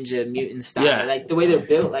ninja mutant style. Yeah. Like the way they're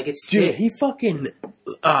built, like it's Dude, sick. he fucking Do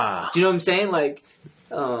you know what I'm saying? Like,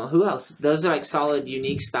 who else? Those are like solid,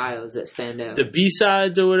 unique styles that stand out. the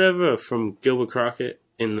B-sides or whatever from Gilbert Crockett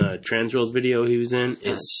in the Transworld video he was in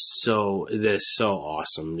they're so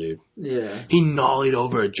awesome, dude. Yeah. He nollied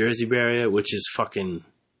over a Jersey barrier, which is fucking,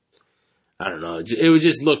 I don't know. It would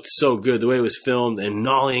just looked so good the way it was filmed, and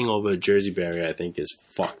nollying over a Jersey barrier, I think, is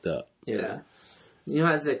fucked up. Yeah. You know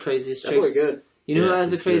who has the craziest Definitely tricks? good. You know Yeah, who has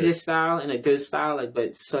the it's craziest style and a good style, like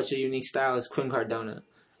but such a unique style is Quinn Cardona.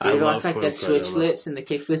 I You love watch like Quinn that switch Cardona. flips and the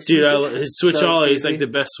kick flips. Dude, His his switch ollie, he's like the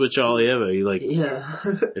best switch ollie ever. He like, yeah.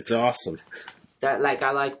 it's awesome. That like I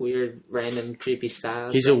like weird, random, creepy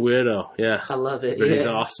styles. He's a weirdo, yeah. I love it. But yeah. he's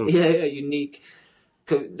awesome. Yeah, unique,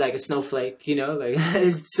 like a snowflake. You know, like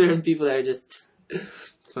there's certain people that are just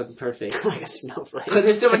it's fucking perfect. Like a snowflake. But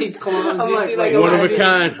there's so many clones. I'm You like, see, like One of a lot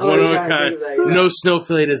kind. Oh, One of a yeah, kind. like- No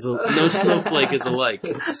snowflake is alike.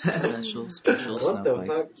 Special What the snowflake.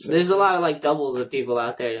 fuck? There's a lot of like doubles of people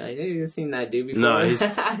out there. Like, hey, you've seen that dude before. No, he's-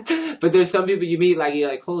 but there's some people you meet like you're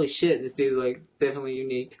like, holy shit, this dude's like definitely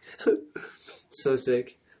unique. So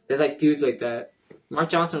sick. There's like dudes like that. Mark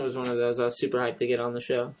Johnson was one of those. I was super hyped to get on the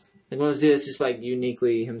show. Like one of those dudes that's just like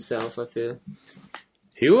uniquely himself. I feel.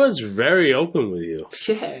 He was very open with you.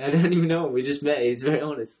 Yeah, I don't even know. We just met. He's very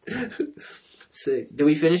honest. Sick. Did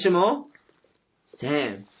we finish them all?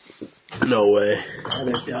 Damn. No way.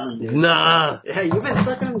 They're done, dude. Nah. Yeah, you've been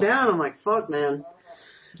sucking them down. I'm like, fuck, man.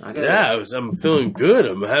 I got Yeah, I'm feeling good.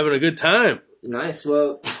 I'm having a good time. Nice.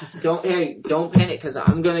 Well, don't panic because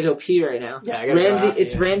I'm gonna go pee right now. Yeah, I gotta Ramsey. go out,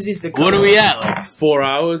 It's yeah. Ramsey's. What are we at? Like 4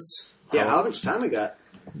 hours? Yeah, how much time we got?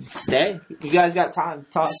 Stay. You guys got time.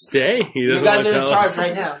 Talk. Stay? He You doesn't guys want to are in tell charge us.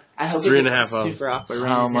 right now. I hope 3.5 it gets hours. super awkward. How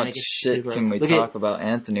Ramsey's gonna much get shit super- can we Look talk about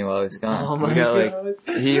Anthony while he's gone? Oh my we got God.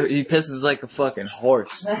 like he pisses like a fucking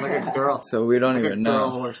horse, Like a girl. so we don't Like a even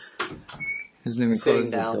girl know. horse. Doesn't even Sitting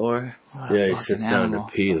close the down. door. What a Yeah, he fucking sits down animal.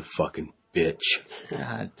 to pee, the fucking bitch.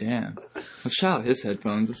 God damn. Let's shout out his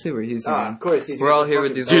headphones. Let's see where he's Oh, at. of course. He's We're all here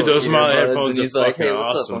with these Dude, little those Molly earbuds, headphones and are he's like, fucking hey,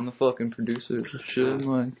 what's awesome. up? I'm the fucking producer. Shit, I'm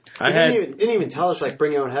like, I didn't even tell us like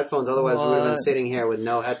bring your own headphones. Otherwise, we would have been What? sitting here with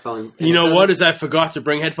no headphones. And You it know doesn't- what? Is I forgot to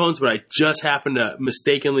bring headphones, but I just happened to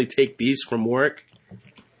mistakenly take these from work.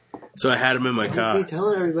 So I had them in my Don't car. be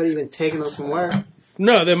telling everybody you've been taking those from work.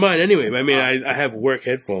 No, they're mine anyway. I mean, I have work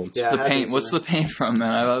headphones. Yeah, The paint. What's the paint from,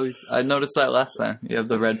 man? I noticed that last time. You have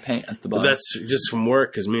the red paint at the But bottom. that's just from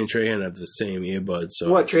work because me and Trahan have the same earbuds. So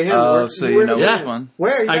What, Trahan? Oh, so you know Yeah. which one?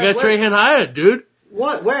 Where? I got Trahan hired, dude.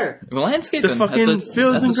 What? Where? Landscaping. The fucking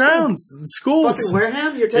fields and grounds, schools. Fucking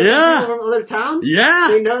Wareham? You're taking Yeah. people from other towns? Yeah.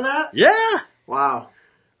 Do you know that? Yeah. Wow.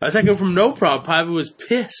 I was taking from No Problem. Piper was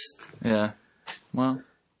pissed. Yeah. Well,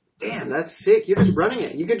 Damn, that's sick. You're just running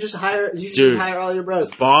it. You could just hire. You should Dude. just hire all your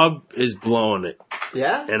bros. Bob is blowing it,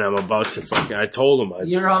 Yeah. and I'm about to fucking. I told him.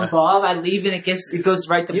 You're on Bob. I leave and it goes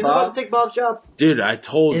right to He's Bob. about to take Bob's job. Dude, I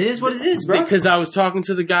told. It is what it is, bro. Because I was talking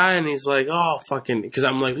to the guy, and he's like, "Oh, fucking." Because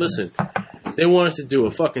I'm like, "Listen, they want us to do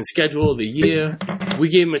a fucking schedule of the year. We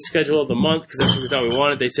gave them a schedule of the month because that's what we thought we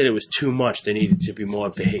wanted. They said it was too much. They needed to be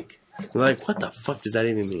more vague." We're like, "What the fuck does that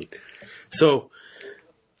even mean?" So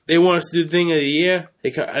they want us to do the thing of the year.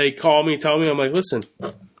 They call me, tell me. I'm like, "Listen,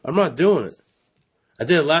 I'm not doing it. I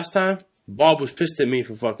did it last time. Bob was pissed at me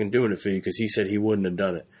for fucking doing it for you because he said he wouldn't have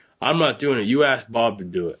done it. I'm not doing it. You asked Bob to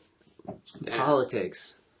do it."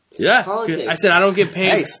 Politics. Yeah, Politics. I said I don't get paid.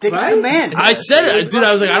 Hey, stick with the man. I said it, dude.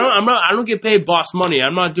 I was like, I don't get paid boss money.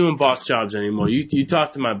 I'm not doing boss jobs anymore. You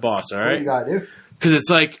talk to my boss, all What do you right? gotta do? Because it's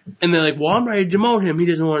like, and they're like, well, I'm ready to demote him. He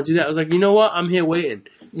doesn't want to do that. I was like, you know what? I'm here waiting.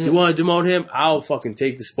 You want to demote him? I'll fucking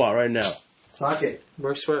take the spot right now. Suck it.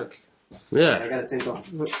 Works work. I Yeah. gotta tinkle.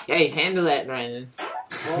 Hey, handle that, Brandon.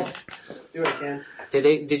 Well, do what I can.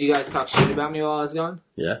 Did you guys talk shit about me while I was gone?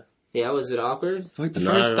 Yeah. Yeah, was it awkward? for like the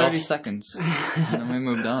Not first at all. 30 seconds. And then we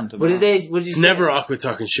moved on to What did you It's say? never awkward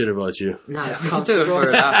talking shit about you. No, it's We could do it comfortable. for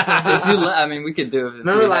if you I mean, we could do it.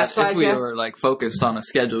 Remember last if we podcast? were like focused on a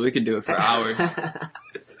schedule, we could do it for hours.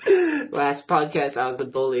 Last podcast, I was a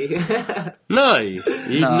bully. No, you're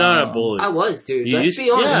No. not a bully. I was, dude. You Let's used- be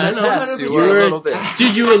honest. yeah, I That's know. Yes, you 100%. were a were- little bit.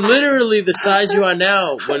 Dude, you were literally the size you are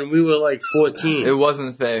now when we were like 14. It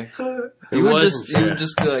wasn't fair. It You would wasn't just you fair. would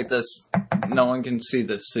just be like this. No one can see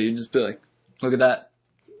this, so you just be like, "Look at that.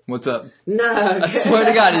 What's up?" No. I swear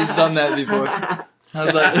to God, he's done that before. I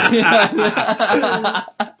was like,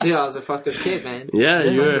 Dude, I was a fucked up kid, man. Yeah, I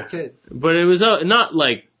was you a were. kid. But it was not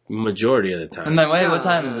like majority of the time. and then wait, what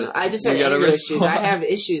time is it? I just You had gotta anger issues. respond. I have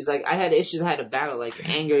issues. Like, I had issues I had to battle, like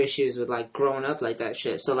anger issues with, like, growing up like that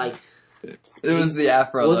shit. So, like, It was the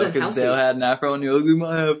afro, Wasn't because healthy. Dale had an afro, and you look at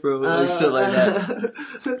my afro, like shit like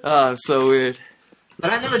that. Oh, so weird.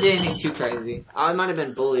 But I never did anything too crazy. I might have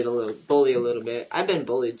been bullied a little bit. I've been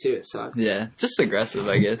bullied too. It sucks. Yeah, just aggressive,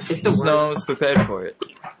 I guess. It's the Just no worst. one was prepared for it.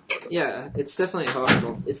 Yeah, it's definitely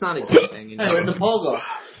horrible. It's not a good thing. You know? Hey, where'd the pole go?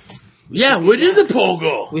 Yeah, where did the pole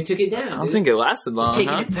go? We took it down. I don't dude. think it lasted long, Taking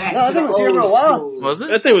huh? it back No, I to think the it was here for a old while. school. Was it?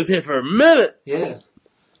 That thing was here for a minute. Yeah,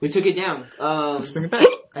 we took it down. Let's bring it back.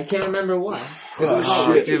 I can't remember why.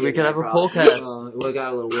 Oh, dude, we could have a pole cast. We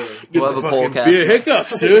got a little weird. We'll have a pole Fucking cast. beer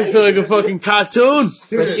hiccups, dude. I feel like a fucking cartoon.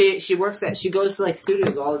 But she works at, she goes to like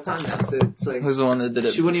studios all the time now, so it's like, Who's the one that did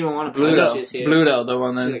it? she wouldn't even want to put Bluto. shit here. Bluto, the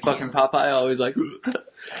one She's that like, fucking Popeye always like.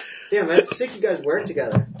 Damn, that's sick you guys work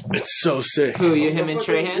together. It's so sick. Who, you, him, I'm and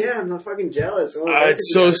fucking- Trahan? Yeah, I'm not fucking jealous. Oh,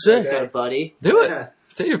 It's so sick. Got a buddy. Do it. Yeah.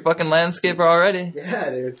 See, you're a fucking landscaper already. Yeah,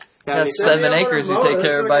 dude. That's Send me 7 over acres to you mow. take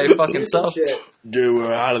care That's of by like your a fucking piece of self. shit. Dude,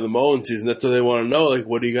 we're out of the mowing season. That's what they want to know. Like,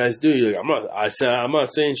 what do you guys do? You're like, I'm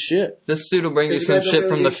not saying shit. This dude will bring you Because some you guys shit don't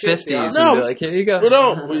from really the do shit, 50s yeah. and No. be like, here you go. We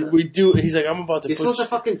don't. We do. He's like, I'm about to You're put. supposed to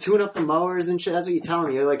fucking tune up the mowers and shit. That's what you tell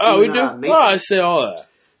me. You're like, Oh, we doing, do. maintenance. Oh, I say all that.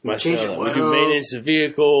 Change Myself. your We do oil. maintenance of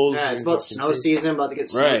vehicles. Yeah, it's about snow season, about to get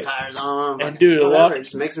snow Right. tires on. And dude, a whatever, lot-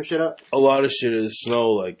 just make some shit up. A lot of shit is snow.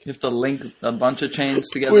 Like, You have to link a bunch of chains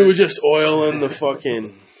together. we were just oiling the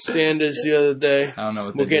fucking Sanders the other day. I don't know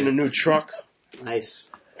what We're they getting do. a new truck. Nice.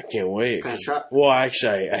 I can't wait. Kind of truck? Well,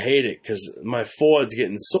 actually, I hate it because my Ford's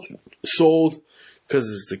getting sold because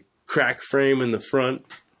it's the crack frame in the front.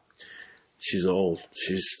 She's old.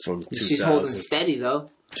 She's from 2000. She's holding steady though.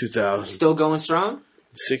 2000. Still going strong?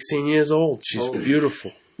 16 years old. She's Oh.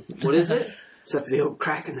 beautiful. What is it? Except for the old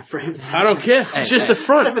crack in the frame. I don't care. It's just the Except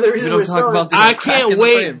front. for the We reason don't we're talk selling. about the I crack can't in the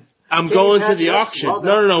wait. frame. I'm Can going you to patch the it up? auction.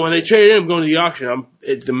 Well No. When they trade it in, I'm going to the auction.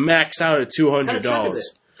 The max out at What kind of truck $200. is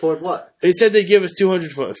it? Ford what? They said they give us $200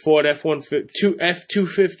 for a Ford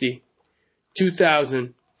F250,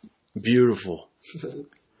 2000. Beautiful.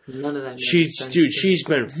 None of that. makes She's sense. dude. She's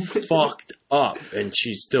been fucked up, and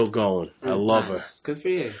she's still going. I love her. Nice. Good for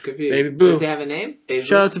you. Good for you. Baby Blue. Does it have a name? Baby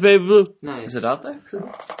Shout out to Baby Blue. Blue? Nice. Is it out there?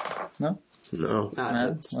 No? No, Nah,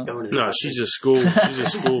 it's no, she's a school. She's a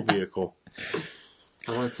school vehicle.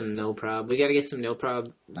 I want some no prob. We gotta get some no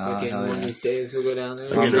prob. Fucking hell one yeah. of these days we'll go down there.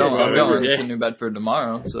 I get no I'm problem going every day. to New Bedford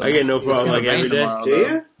tomorrow. So I get no It's problem gonna like rain every day. tomorrow, Do though.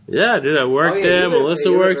 you? Yeah, dude, I work Oh, yeah, there. you live- Melissa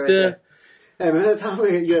you live works right there. Hey, remember that time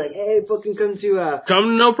where you're like, hey, fucking come to, Come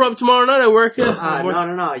to No Prep tomorrow night. I work it.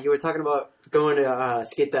 no. You were talking about going to,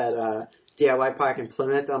 skate that, DIY park in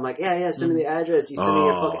Plymouth. I'm like, yeah, send me the address. You send me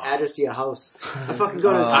your fucking address to your house. I fucking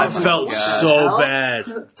go to his I house. felt so bad.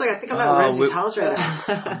 It's like, I think I'm at Renzie's house right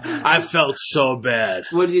now. I felt so bad.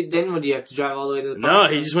 Would you have to drive all the way to the No,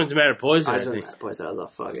 park? he just went to Mattapoisett, I I just went think. to that place. I was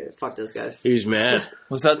like, fuck it. Fuck those guys. He was mad.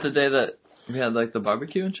 Was that the day that we had like the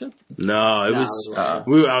barbecue and shit? No, it No, was. it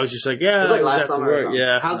was I was just like, yeah, It was like I last have to summer or work. something.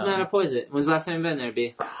 Yeah, How's Mattapoisett? When's the last time you been there,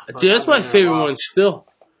 B? dude, that's my favorite one still.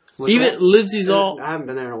 Even Livesey's all. I haven't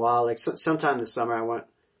been there in a while. Like, sometime this summer I went.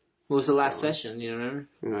 What was the last session? You remember?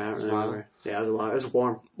 No, I don't remember. Yeah, it was a while. It was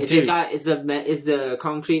warm. Is the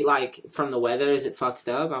concrete like from the weather? Is it fucked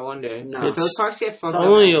up? I wonder. No. Does those parks get fucked up?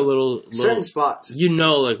 Only a little. Certain spots. You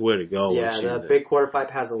know, like where to go. Yeah, once you're the there. big quarter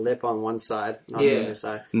pipe has a lip on one side, not the other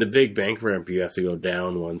side. And the big bank ramp, you have to go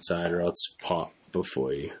down one side or else pop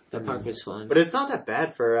before you. That park was fun. But it's not that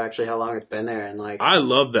bad for actually how long it's been there, and like I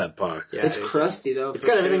love that park. yeah, It's dude. crusty though. It's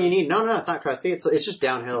got everything you need. No, it's not crusty. It's just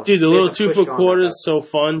downhill. Dude, the You little have to push 2 foot going quarter back is so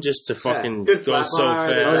fun just to up. fucking Good go flat so bar,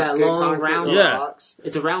 there's Oh, fast. that good long concrete round little Yeah. rocks.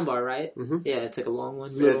 It's a round bar, right? Mhm. Yeah, it's like a long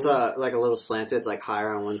one. It's like a little slanted. It's like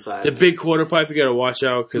higher on one side. The big quarter pipe, you gotta watch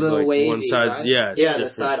out because Little like wavy, one side's right? yeah, yeah, the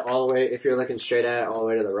different. side all the way. If you're looking straight at it, all the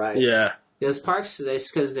way to the right. Yeah, Those parks,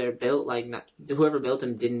 that's because they're built like whoever built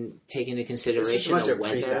them didn't take into consideration bunch the of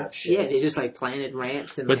weather. prefab shit. Yeah, they just like planted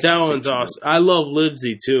ramps and. but like, that one's awesome. I love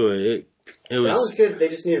Livesey too. It That was was good. They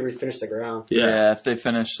just need to refinish the ground. yeah. If they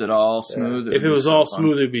finished it all smooth. If it was all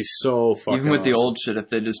smooth, it'd be so fucking. Even with the awesome. old shit, if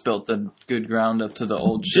they just built the good ground up to the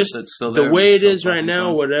old shit just that's still there. the way it so is right fucking now,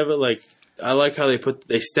 fun. whatever. Like I like how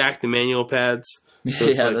they stack the manual pads. So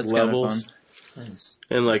it's Yeah, like that's kinda levels. fun. Nice.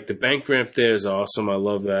 And like the bank ramp there is awesome. I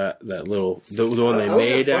love that little the one they I was made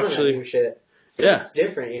having fun on that actually. new shit. Yeah. It's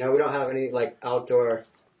different. You know, we don't have any like outdoor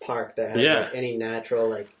park that has Yeah. like, any natural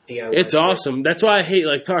like DIY. It's shit. awesome. That's why I hate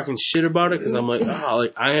like talking shit about it because I'm like,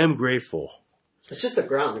 like I am grateful. It's just the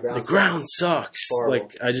ground. The ground sucks. Horrible.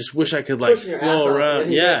 Like I just wish I could like Pushing your ass flow off, around. and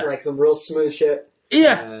then you Yeah. get, like some real smooth shit.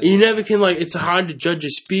 Yeah. You never can like. It's hard to judge your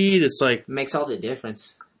speed. It's like Makes all the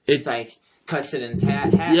difference. It's like cuts it in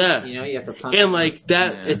half. Yeah. You know, you have to punch. and like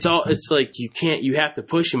that. It's all. It's like you can't. You have to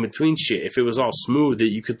push in between shit. If it was all smooth, that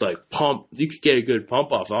you could like pump. You could get a good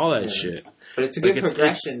pump off all that shit. But it's a Like, good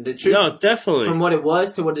progression. The it's- truth, No, definitely. from what it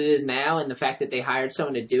was to what it is now, and the fact that they hired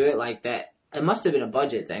someone to do it like that. It must have been a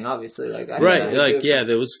budget thing, obviously. Like I Right. had to Like do it yeah, for-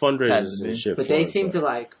 there was fundraisers Had to and be. shit. But for they it, seem to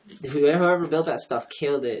like whoever built that stuff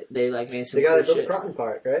killed it. They like made some. They got to cool build the shit. Croton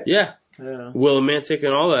Park, right? Yeah. I don't know. Willimantic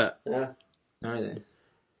and all that. Yeah. Are they?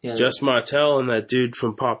 Yeah. Just Martell and that dude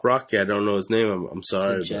from Pop Rocky. I don't know his name. I'm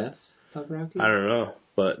sorry. Is it but- Jeff Paparotti? I don't know,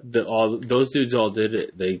 but all those dudes all did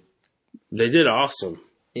it. They did awesome,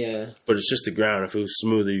 Yeah. but it's just the ground. If it was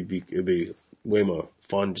smooth, it'd be way more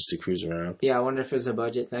fun just to cruise around. Yeah, I wonder if it was a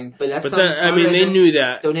budget thing. But that's But some I mean, they fundraiser knew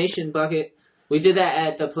that. donation bucket. We did that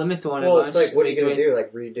at the Plymouth one. Well, at it's lunch. like, what are you gonna We do?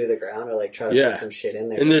 Like redo the ground or like try to Yeah. put some shit in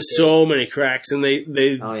there? And there's so many cracks, and they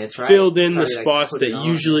Oh, yeah, try- filled in try the to, like, spots put it that on.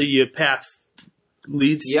 usually your path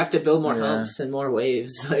leads. You have to build more Yeah. humps and more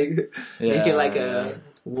waves. Like make Yeah. it like a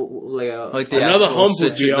Like the Another actual hump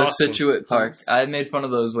would be the awesome. Situate Park. I made fun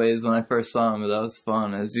of those waves when I first saw them, but that was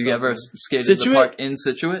fun. As you ever skated Situate? the park in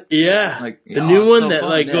Situate? Yeah, Like the oh, new one so that fun,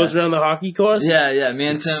 like yeah. goes around the hockey course. Yeah, yeah. Me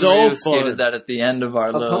and It's Tim so Rio fun. skated that at the end of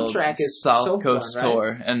our pump little track is South so Coast fun, right?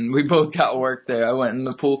 tour, and we both got work there. I went in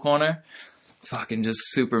the pool corner, fucking just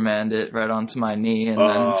Supermaned it right onto my knee, and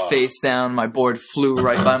Oh. then face down. My board flew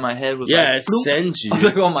right by my head. Was Yeah, like, it bloop. sends you. I was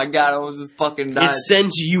like, oh my god, I was just fucking dying. It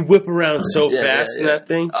sends you. You whip around so Yeah, fast yeah, in yeah. that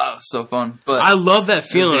thing. Oh, so fun. But I love that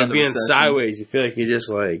feeling the of end of being the session. sideways. You feel like you're just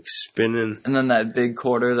like spinning. and then that big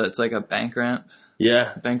quarter that's like a bank ramp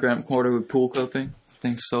quarter with pool clipping.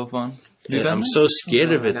 Thing's so fun. You Yeah, been I'm there? so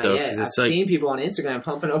scared of it Not though yet. because I've it's like seen people on Instagram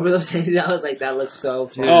pumping over those things. I was like, that looks so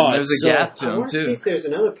fun. Dude, Oh, there's it's a so- gap to I them want to see too. if there's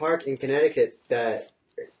another park in Connecticut that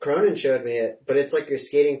Cronin showed me it, but it's like you're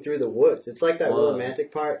skating through the woods. It's like that Whoa.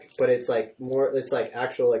 Willimantic Park, but it's like more. It's like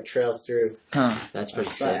actual like trails through. Huh. That's I pretty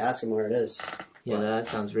should probably sick. ask him where it is. Yeah, that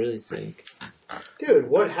sounds really sick. Dude,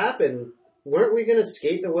 what happened? Weren't we gonna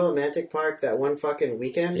skate the Willimantic Park that one fucking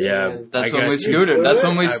weekend? Yeah. And That's I when got we you. scootered. That's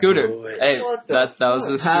when we I scootered. blew it. Hey, What the that was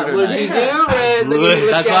the fuck? scooter. What did you night. do, Riz? Look at you,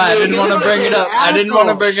 That's look why at I me. didn't You want to look bring like it an up. I didn't want to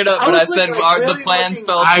asshole. bring it up, I but was I said like, our, really the plans looking-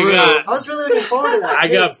 fell I through. got- I was really looking forward to that. I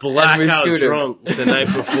too. got blackout scooted. drunk the night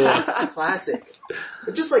before. Classic.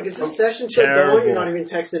 But just like, it's a session still Terrible. going, you're not even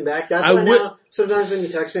texting back. That's I why would- now Sometimes when you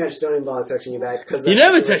text me, I just don't even bother texting you back. Cause You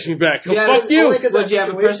never text me back. Yeah, Fuck you. Would you have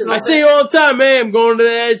a personal I say you all the time, man, I'm going to the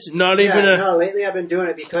edge. Not even a... No, lately I've been doing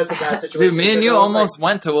it because of that situation. Dude, me and you almost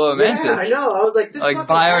went to Willimantic. Yeah, I know. I was like, this Like,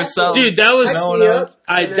 by ourselves. Dude, that was...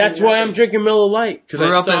 I that's why I'm drinking Miller Lite. We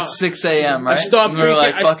were up at 6 a.m., right? I stopped we were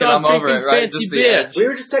like, drinking, fuck it, I'm over it, right? Just the beer. edge. We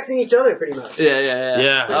were just texting each other pretty much.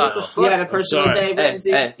 Yeah. So what the fuck? You had a personal Sorry. day,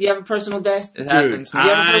 Ramsey? Hey. You have a personal day? It happens. You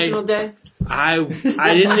have a personal day? I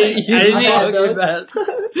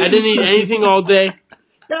didn't eat anything all day.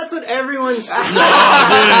 That's what everyone says.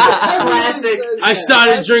 Classic. I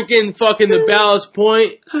started drinking fucking the Ballast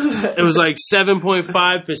Point. It was like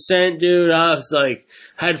 7.5%, dude. I was like,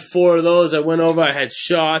 had 4 of those. I went over, I had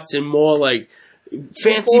shots and more like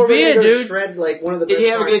fancy beer, dude. Shred, like, one of the Did best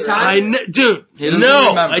you have a good parts time? Dude, He doesn't no,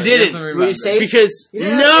 remember. I He didn't. doesn't Were you remember. safe? Because, You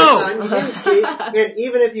didn't have a good time. no! You didn't skate. And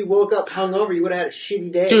even if you woke up hungover, you would have had a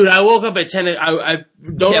shitty day. Dude, I woke up at 10. I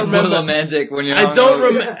don't Yeah, remember. Willimantic when you're I don't hungover.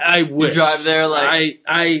 remember. I wish. You drive there like...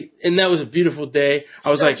 and that was a beautiful day. I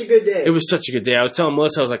was Such like, a good day. it was such a good day. I was telling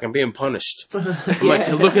Melissa, I was like, I'm being punished. I'm like,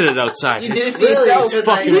 look at it outside. You It's did it to Really? yourself. Because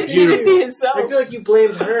fucking You did it beautiful. to yourself. I feel like you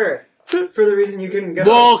blamed her for the reason you couldn't go.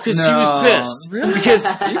 Well, because she No. was pissed. Really? Because,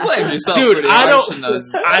 You blamed yourself dude, pretty I hard, don't.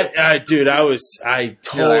 shouldn't have. Dude, I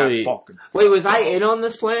totally. Wait, was I in on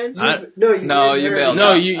this plan? No, No, you bailed.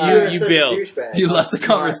 No, you You're such a bailed. douchebag. You left the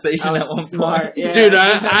Smart. conversation I at was one smart. point. Yeah. Dude,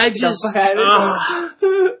 I just. The fuck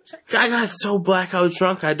out of I got so blackout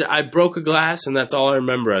drunk. I broke a glass, and that's all I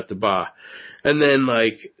remember at the bar. And then,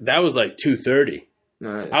 like, that was like 2:30.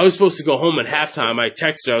 Alright. I was supposed to go home at halftime. I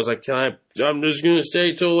texted her. I was like, I'm just going to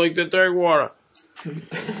stay till, like, the third quarter.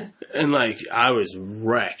 And, like, I was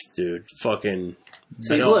wrecked, dude. Fucking.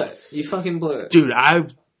 So you blew it. You fucking blew it. Dude, I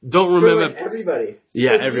don't For, remember. like, everybody.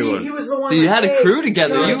 Yeah, 'Cause everyone. He was the one. So you like, had a hey, crew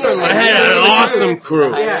together. John, You were like- I had an awesome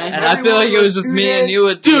crew. Yeah, And I feel like it was just me and you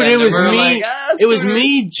at the Dude, end, it was and we were me. like, ah, It was screw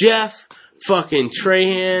me, Jeff, fucking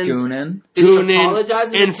Trahan, Goonin. Did you Goonin,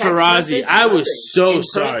 apologize in the and text Farazi. message? I was so In print?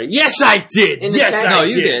 sorry. Yes, I did. In the Yes, text? I No,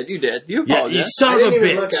 did. you did. You did. You Yeah, apologized. you I son of a didn't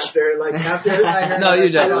even look bitch. after I heard No, you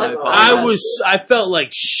that. definitely I felt like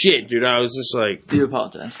shit, dude. I was just like, You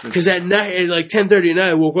apologized. because at night, at like 10:30 at night,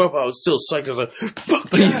 I woke up, I was still psyched. I was like, fuck,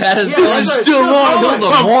 But you had us this is still on. till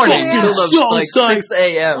the I'm morning, fucking till the, so like psyched. 6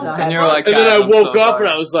 a.m. And you're like, And then "God, I I'm woke so up sorry."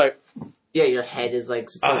 and I was like, Yeah, your head is like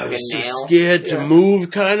supposed I to be was a so nail. scared to Yeah.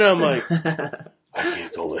 move, kind of. I'm like, I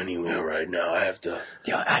can't go anywhere right now. I have to.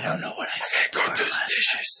 Yo, I don't know what I said. Go do the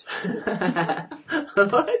dishes. What?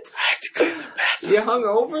 I have to clean the bathroom. You hung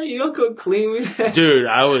over? You don't go clean with that? Dude,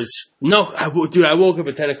 I woke up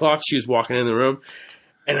at 10 o'clock. She was walking in the room.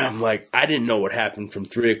 And I'm like, I didn't know what happened from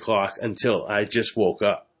 3 o'clock until I just woke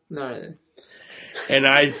up. No.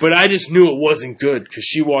 But I just knew it wasn't good because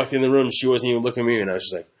she walked in the room. She wasn't even looking at me. And I was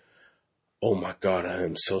just like, oh my God, I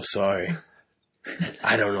am so sorry.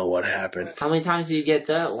 I don't know what happened. How many times do you get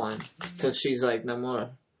that one? Till she's like, no more.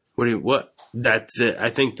 What? That's it. I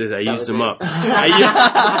think that I used was them it. up.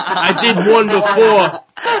 I did one before.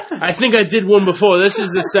 I think I did one before. This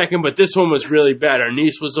is the second, but this one was really bad. Our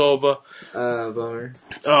niece was over. Bummer.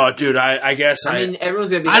 Oh, dude, I guess I mean,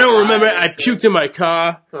 everyone's gonna be. I don't like, remember. "Ah, I puked in my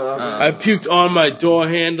car. I uh, puked on my door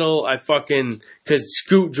handle. Cause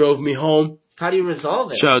Scoot drove me home. How do you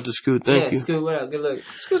resolve it? Shout out to Scoot. Thank you. Scoot, what up? Good luck.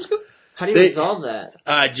 Scoot. How do you They- resolve that?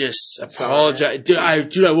 I just apologize. Dude,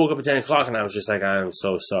 I woke up at 10 o'clock and I was just like, I am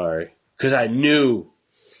so sorry. Cause I knew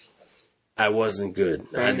I wasn't good.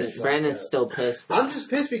 Brandon's still pissed. I'm just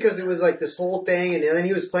pissed because it was like this whole thing, and then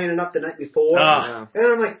he was playing it up the night before. Ah. And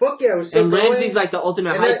I'm like, fuck yeah, I was still And going. Ramsey's like the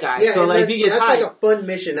ultimate And hype that- guy. yeah, So and like, that- if he gets that's hype, like a fun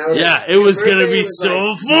mission. That was Yeah, like, it was your gonna birthday be was so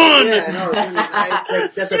like- fun. Yeah, I know. It was gonna be nice.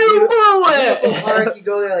 Like, that's a You beautiful, blew it! beautiful park. You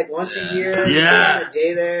go there like once a year. You Yeah. spend a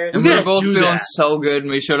day there. And we were gotta both do feeling that. so good,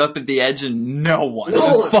 and we showed up at the edge, and no one. No it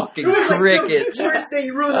was one. fucking It was like, crickets. dude, first day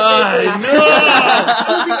you ruined the I day.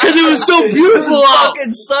 know. Cause it was so It beautiful was out.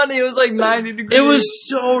 fucking sunny. It was like 90 degrees. It was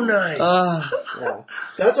so nice. Yeah.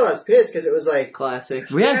 That's why I was pissed because it was like classic.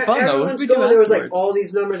 we had fun though. What everyone's did we do going. There was like afterwards? all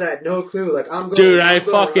these numbers. I had no clue. Like I'm going. Dude, I'm I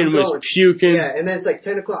going, fucking I'm was going. puking. Yeah, and then it's like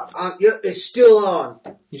 10 o'clock. It's still on.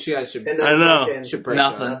 You guys should. And then I know. fucking- Should break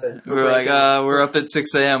Nothing. We were like, we're up at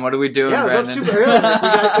 6 a.m. What are we doing, Yeah, I was up Brandon? super early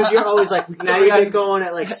because you're always like, now you guys going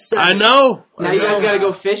at like 7. I know. Now you guys gotta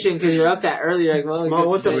go fishing because you're up that early. You're like, well, Well,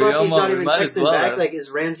 what the We fuck? He's not almost even might as texting well back. have. Like, is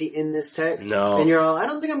Ramsey in this text? No. And you're all, I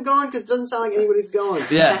don't think I'm going because it doesn't sound like anybody's going.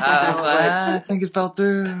 Yeah, I was like, I think it fell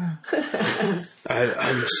through.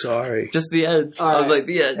 I'm sorry. Just the edge. All I was right. like,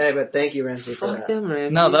 the edge. hey, but thank you, Ramsey, for fuck that. them,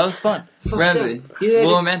 man. No, that was fun. Fuck Ramsey, them. You had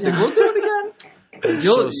romantic. We'll do it again. I'm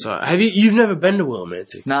so sorry. You've never been to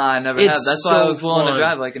Willimantic? Nah, I never have. That's why I was willing to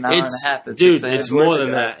drive like an hour and a half. Dude, it's more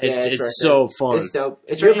than that. It's so fun. It's dope.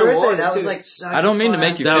 It's Your right near birthday, Warren, that too. was like such I don't mean to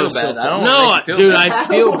make you feel bad. I don't want to make you feel bad. I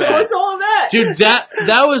feel bad. What's all of that? Dude, that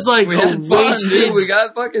was like We a had fun, wasted. dude. We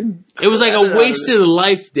got fucking. It was like a wasted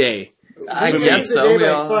life day. I guess so. We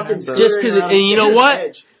all. Just because, and you know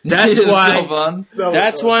what? That's It was why. so fun.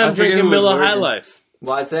 That's why I'm I forget drinking who was Miller High working. Life.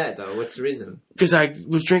 Why is that though? What's the reason? Because I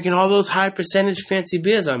was drinking all those high percentage fancy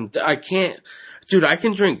beers. I can't, dude. I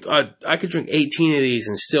can drink. I could drink 18 of these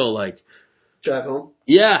and still like drive home.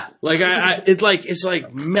 Yeah, like it's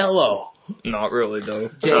like mellow. Not really though.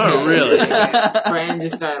 Not really. Brandon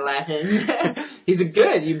just started laughing. He's a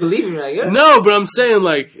good. You believe him, like good. No, but I'm saying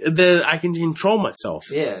like that I can control myself.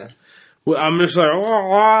 Yeah. Well, I'm just like,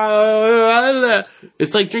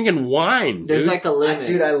 it's like drinking wine. There's dude. like a limit.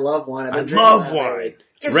 Dude, I love wine. I love wine.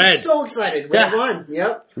 Red. I'm so excited. Red wine.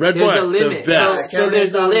 Yep. Red There's wine. a limit. The best. So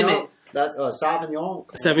there's a limit. That's Sauvignon.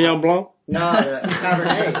 Sauvignon Blanc? No, the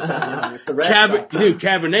Cabernet. Sauvignon. It's the red stuff. Dude,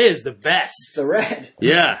 Cabernet is the best. It's the red.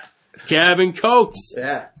 Yeah. Cab and Cokes.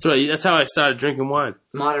 Yeah. That's right. That's how I started drinking wine.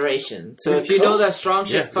 Moderation. So if you know that strong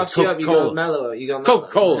shit fucks you up, you go mellow. You go mellow.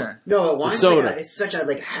 Coca-Cola. No, but wine's soda. like it's such a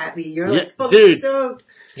like happy. You're Yeah, like fucking dude. stoked.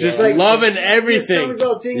 Just Like, loving your everything. stomach's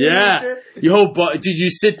all tingly Yeah. after. Your whole body. Did you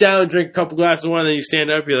sit down and drink a couple glasses of wine, then you stand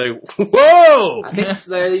up, you're like, whoa! I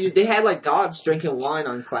think they had like gods drinking wine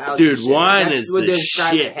on clouds. Dude, and shit. wine That's is what the they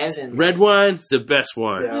describe shit. as heaven. Red wine's the best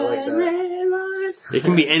wine. Yeah, I like that. It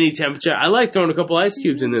can be any temperature. I like throwing a couple ice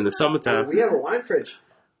cubes in there in the summertime. We have a wine fridge.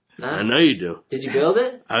 I know you do. Did you build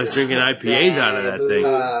it? I was drinking IPAs out of that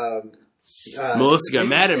thing. Melissa got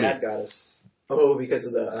mad at me. Dad got us. Oh, because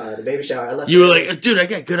of the baby shower. I left. You were like, dude, I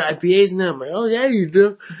got good IPAs in there. I'm like, oh yeah, you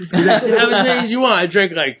do. You're like, have as many as you want. I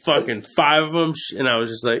drank like fucking 5 of them, and I was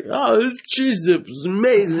just like, oh, this cheese dip is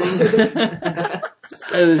amazing.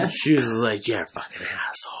 And then she was like, yeah, fucking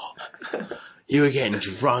asshole. You were getting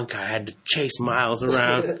drunk. I had to chase Miles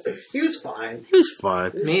around. He was fine. He was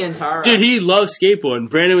fine. Me and Tara. Dude, he loves skateboarding.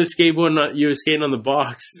 Brandon was skateboarding. You were skating on the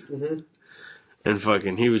box. Mm-hmm. And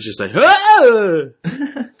fucking, he was just like, ah!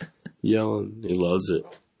 Yelling. He loves it.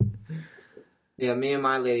 Yeah, me and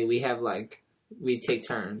my lady, we take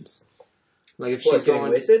turns. Like if What, she's getting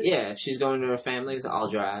going, wasted? yeah, if she's going to her family's, I'll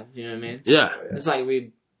drive. You know what I mean? Yeah. It's like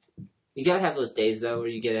you gotta have those days though where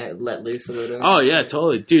you get let loose a little. Oh yeah,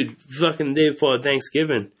 totally, dude. Fucking day before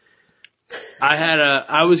Thanksgiving,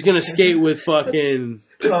 I was gonna skate with fucking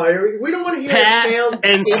Oh, we don't want to hear Pat failed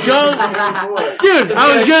and skating. Skunk. Dude,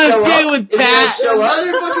 I was gonna skate with Pat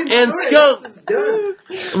and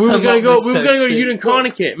Skunk. We were gonna go to Union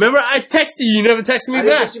Connecticut. Remember, I texted you. You never texted me I didn't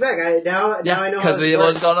back. text you back. Now I know. Because it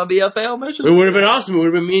was gonna be a fail mission. It would have been awesome. It would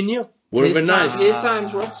have been me and you. Would have been nice. His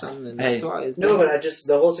time's worth something. That's Hey. why. No, but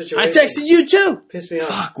the whole situation. I texted you too. Pissed me off.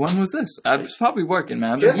 Fuck, when was this? I was probably working,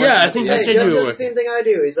 man. Jeff Yeah, I does- think hey, you said Jeff you were does the working. same thing I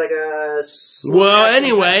do. He's like a Well,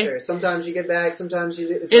 anyway. texter. Sometimes you get back. Sometimes you.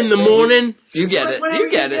 It's In the like, morning, You get like it. whenever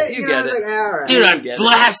You get it. You know, get it's it. like, all right. dude, You I get it.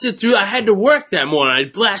 blasted through. I had to work that morning.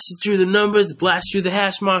 I blasted through the numbers, blasted through the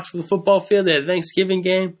hash marks for the football field. They had a Thanksgiving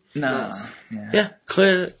game. Nah. Yeah,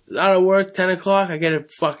 cleared out of work, 10 o'clock. I get a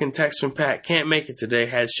fucking text from Pat. Can't make it today.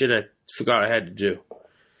 Had shit I forgot I had to do.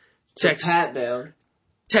 Text Pat bailed.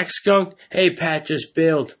 Text Skunk. Hey, Pat just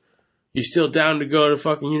bailed. You still down to go to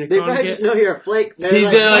fucking They probably Unicon? just know you're a flake.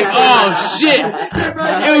 He's there like, oh shit.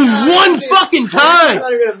 It was one fucking I'm time.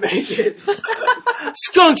 not even gonna make it.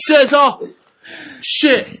 Skunk says, oh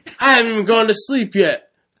shit. I haven't even gone to sleep yet.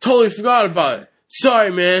 Totally forgot about it.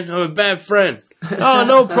 Sorry, man. I'm a bad friend. Oh,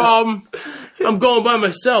 no problem. I'm going by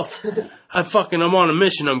myself. I'm on a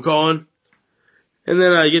mission. I'm going. And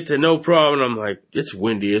then I get to no problem. I'm like, it's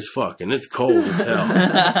windy as fuck and it's cold as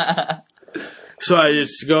hell. So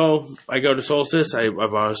I go to Solstice. I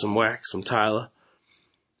borrow some wax from Tyler.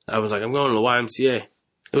 I was like, I'm going to the YMCA.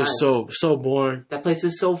 It was so boring. That place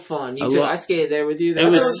is so fun. I I skated there with you. It That's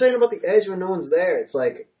was- what I'm saying about the edge when no one's there. It's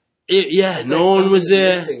like It's like no one was something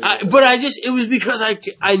there. missing. It was because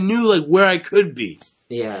I knew like where I could be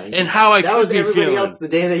Yeah. and how I that could was be everybody feeling. else the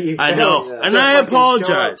day that you. I failed. know, Yeah. and Just I fucking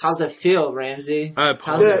apologize. How's it feel, Ramsey? I How's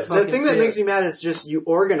apologize. it The fucking thing that feel? makes me mad is just you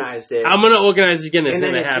organized it. I'm gonna organize it again as and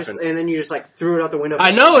soon then as it it just, happens. and then you just like threw it out the window.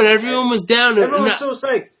 I know, and everyone was down. Everyone was so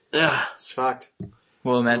psyched. It's fucked.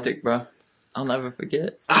 Romantic, bro. I'll never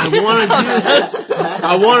forget. I want to do that.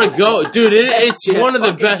 I want to go, dude. It's one of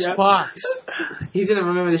the best spots. He's gonna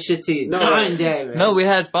remember the shit to you. No. Night and day, man. No, we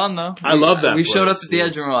had fun though. I love that We showed up place, at the dude.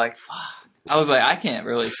 edge and we're like, fuck. I was like, I can't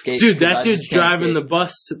really skate. Dude, because that I dude's just can't driving skate. the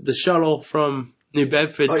bus, the shuttle from New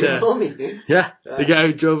Bedford Oh, you to told me. yeah, the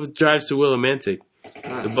guy who drives to Willimantic.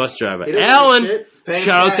 Nice. The bus driver. He don't Alan! give a shit. Paying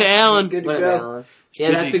Shout out to cash. Alan. He's good to Whatever, go. Alan.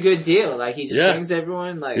 Yeah, that's a good deal. Like, he just Yeah. brings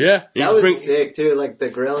everyone, like... Yeah. That was sick, too, like the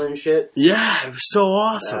grill and shit. Yeah, it was so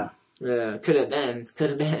awesome. Yeah, could have been.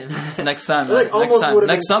 Next time, Like, man. Next almost time. would've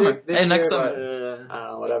Next been summer. sick this Hey, next year, summer. I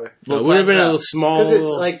don't know, whatever. It would have been a little small. Because it's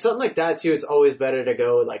little- like something like that too. It's always better to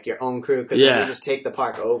go with like your own crew because Yeah. you just take the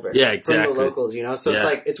park over. Yeah, From exactly. the locals, you know. So it's Yeah.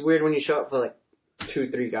 like it's weird when you show up for like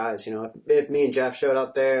 2-3 guys. You know, if me and Jeff showed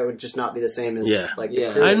up there, it would just not be the same as like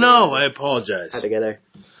the crew I know. I apologize. had together.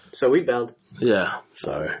 So we bailed. Yeah,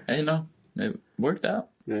 sorry. Hey, no. It worked out.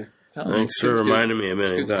 Yeah. Thanks for reminding me a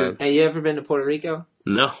million times. Hey, you ever been to Puerto Rico?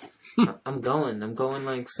 No. I'm going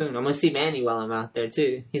like soon. I'm gonna see Manny while I'm out there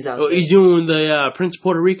too. He's out Oh, there. you doing the Prince of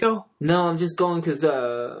Puerto Rico? No, I'm just going because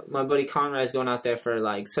my buddy Conrad's going out there for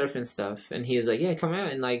like surfing stuff, and he was like, "Yeah, come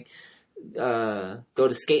out and like go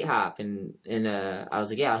to skate hop." And I was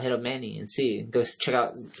like, "Yeah, I'll hit up Manny and see, go check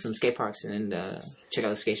out some skate parks and check out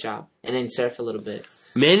the skate shop, and then surf a little bit."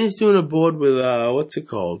 Manny's doing a board with what's it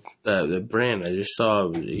called? The brand I just saw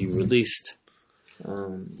he released.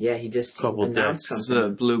 Yeah, he just Couple announced decks. It's something. a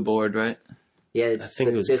blue board, right? Yeah, I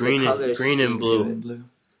think it was green and blue.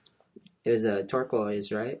 It was a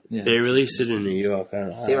turquoise, right? Yeah. They released it in New York. I don't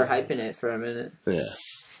know. They were hyping it for a minute. Yeah.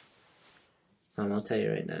 I'll tell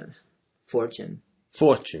you right now. Fortune.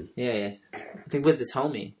 Yeah. I think with this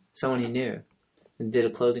homie, someone he knew, and did a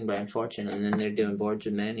clothing brand, Fortune, and then they're doing boards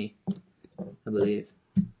with Manny, I believe.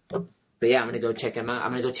 But yeah, I'm gonna go check him out.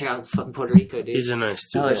 I'm gonna go check out fucking Puerto Rico, dude. He's a nice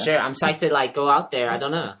dude. Oh, sure. I'm psyched to like go out there. I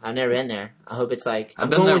don't know. I've never been there. I hope it's like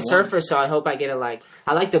I'm been going there with surfers, so I hope I get a like.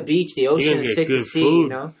 I like the beach, the ocean gonna is get sick to good see. food. You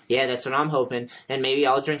know? Yeah, that's what I'm hoping. And maybe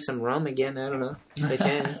I'll drink some rum again. I don't know if I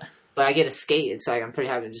can. But I get to skate. It's like I'm pretty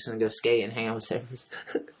happy. I'm just gonna go skate and hang out with surfers.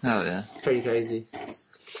 Oh, yeah. Pretty crazy.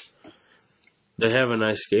 They have a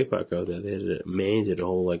nice skate park out there. Manny did a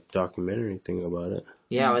whole like documentary thing about it.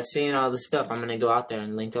 Yeah, I was seeing all this stuff. I'm gonna go out there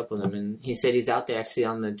and link up with him, and he said he's out there actually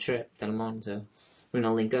on the trip that I'm on. So we're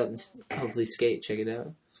gonna link up and hopefully skate. Check it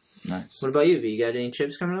out. Nice. What about you, B? You got any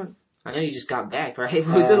trips coming up? I know you just got back, right?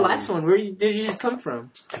 What was the last one? Where did you just come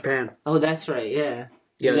from? Japan. Oh, that's right. Yeah.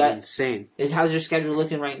 Yeah, it was got- insane. How's your schedule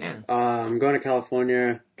looking right now? I'm going to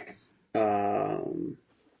California, the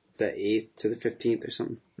 8th to the 15th or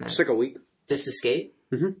something. Nice. Just like a week. Just to skate?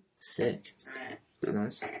 Mhm. Sick. That's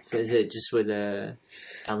nice. Is it just with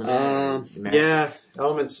Element? Yeah,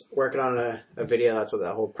 Element's working on a video. That's what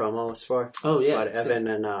that whole promo was for. Oh, yeah. But Evan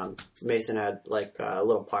and Mason had like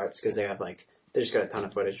little parts because they have like they just got a ton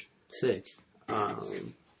of footage. Sick.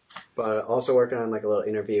 But also working on like a little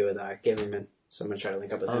interview with Gilman. So I'm gonna try to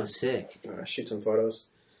link up with him. Oh, sick. Shoot some photos.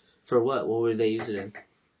 For what? What would they use it in?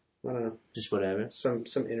 I don't know. Just whatever.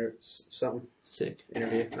 Something. Sick.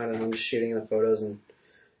 Interview. I don't know. I'm just shooting the photos and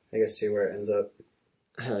I guess see where it ends up.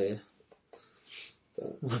 Hell yeah.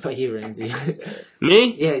 What about you, Ramsey?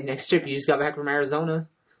 Me? Yeah, next trip. You just got back from Arizona.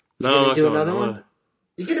 No, You I'm gonna not do going another nowhere. one?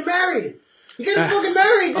 You getting married? You getting fucking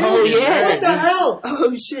married, dude? Oh, yeah, What the dude. hell?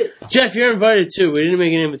 Oh shit. Jeff, you're invited too. We didn't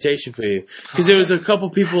make an invitation for you because there was a couple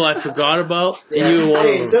people I forgot about, and you were one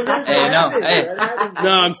of them. Sometimes Hey, that no, happens, hey. that happens. No,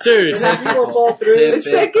 I'm serious. Some people fall through. The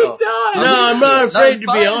second time. No, I'm not afraid it's to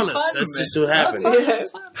fine, be it's honest. fine That's with just me.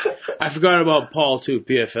 what happened. I forgot about Paul too,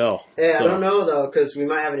 PFL. Hey, So- I don't know though, because we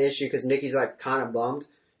might have an issue. Because Nikki's like kind of bummed.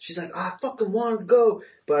 She's like, I fucking wanted to go,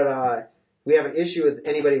 but we have an issue with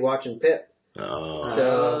anybody watching Pip. Oh.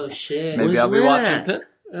 Oh shit. Maybe I'll be Where's watching that? Pit.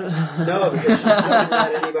 No, because she doesn't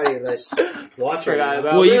let anybody watch her. Forgot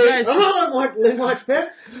about Well, you Really? guys- I'm not letting Lynn watch Pip.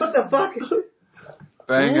 What the fuck?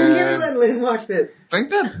 Bring, You never let Lynn watch Pip. bring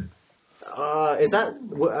Pip. Is that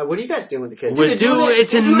what are you guys doing with the kids? We're doing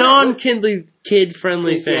it's a non-kid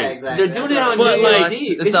friendly thing. Yeah, exactly. They're doing it on But, New like, Year's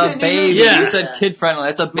Eve. It's Isn't a it New baby. Year's Yeah. You Eve? said kid friendly.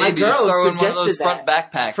 It's a My baby. Just girl throw in one of those suggested front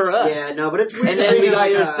that backpacks. for us. Yeah, no, but it's weird. And to then bring we got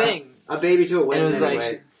like your thing. a baby to a And wedding. it was like,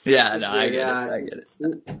 anyway. Yeah, It's no, just I weird, get it. yeah. I get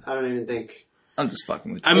it. I don't even think. I'm just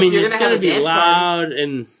fucking with you. I mean, you're it's gonna have gonna a be dance loud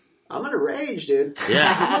and I'm gonna rage, dude.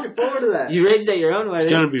 yeah, I'm looking forward to that. You raged at your own wedding.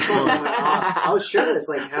 it's gonna be fun. I was shirtless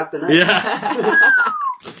like half the night.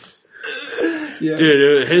 Yeah,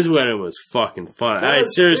 dude, his wedding was fucking fun. That I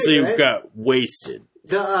was seriously sick, right? got wasted.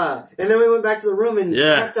 And then we went back to the room and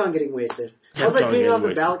Yeah. kept on getting wasted. I Kept was like on being getting off the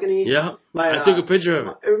wasted. balcony. Yeah, My, I took a picture of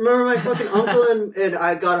it. Remember my fucking uncle and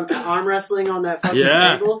I got him arm wrestling on that fucking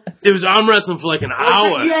Yeah, table? it was arm wrestling for like an I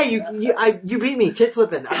was hour. like, yeah, you beat me, kick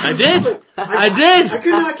flipping. I did. I I did. could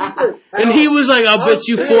not kick flip. at And all. he was like, "I'll I bet was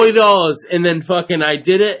you pissed. $40." And then fucking I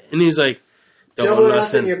did it, and he was like, Double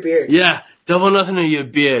nothing your beard. Yeah, double nothing in your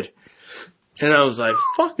beard. And I was like,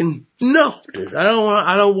 "Fucking no, dude! I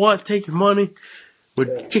don't want to take your money.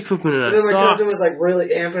 We're kick flipping in And our then my cousin socks." was like really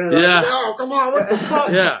amping it up. Yeah. No, come on, what the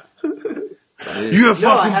fuck? Yeah. You're I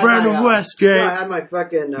fucking had Brandon my, West, No, I gang. had my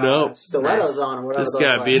fucking Nope. stilettos on or whatever. This those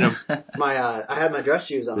guy were. beat him. I had my dress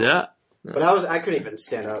shoes on. Yeah. But I couldn't even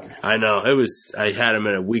stand up. I know. I had him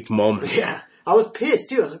in a weak moment. Yeah. I was pissed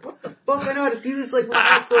too. I was like, what the fuck? I know how to do this like with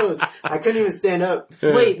my eyes closed. I couldn't even stand up.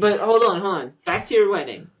 Wait, but hold on. Back to your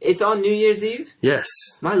wedding. It's on New Year's Eve? Yes.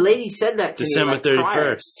 My lady said that to December me. December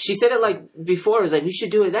 31st. She said it like before. It was like, we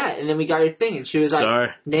should do it that. And then we got her thing. And she was like, Sorry.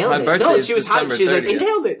 nailed My it. birthday No, is she was December hyped. She was like,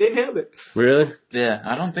 30th. they nailed it. Really? Yeah,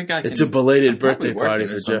 I don't think I can. It's a belated I'm probably birthday party working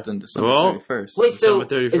for or Jeff. something December Well, 31st. Wait, so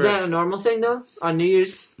December 31st. is that a normal thing though? On New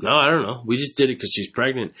Year's? No, I don't know. We just did it because she's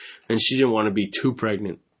pregnant, and she didn't want to be too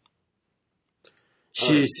pregnant.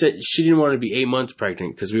 She said she didn't want to be 8 months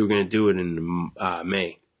pregnant because we were going to do it in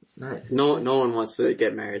May. Nice. No one wants to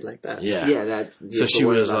get married like that. Yeah. Yeah, that's. you So have to she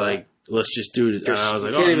worry was about like, "Let's just do it." And I was You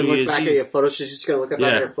like, can't "Oh, even New look Year's back Eve." at your photos. She's just gonna look back Yeah.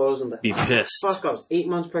 at your photos and Be pissed. fuck, I was 8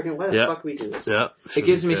 months pregnant. Why the Yeah. fuck we do this? Yeah. It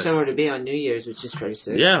gives me somewhere to be on New Year's, which is pretty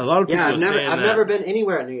sick. Yeah, a lot of people Yeah, are I've saying that. never been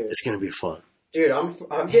anywhere on New Year's. It's going to be fun. Dude, I'm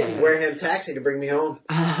getting Wareham taxi to bring me home.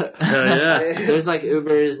 Hell yeah. There's like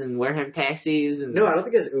Ubers and Wareham taxis and No, I don't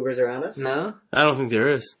think there's Ubers around us. no. I don't think there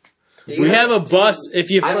is. Do you We guys- have a bus if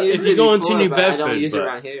you I've used if you it go before, into New but I Bedford. don't use it but,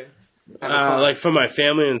 around here. I have a car. like for my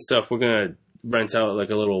family and stuff, we're gonna rent out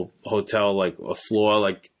like a little hotel, like a floor,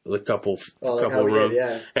 like a couple Oh, like how couple we did, rooms,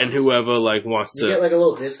 yeah. and whoever like wants You get to. like a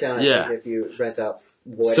little discount, I Yeah. think, if you rent out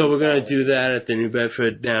wedding So we're gonna style. do that at the New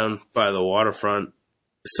Bedford down by the waterfront.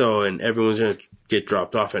 So and everyone's gonna get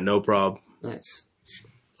dropped off at No Prob Nice.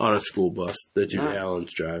 on a school bus that Jimmy Nice.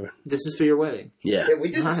 Allen's driving. This is for your wedding. Yeah, Yeah, we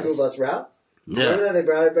did Nice. the school bus route. Remember yeah, that? They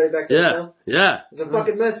brought everybody back to the yeah, hotel? yeah. It was a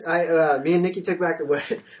fucking mess. Me and Nikki took back the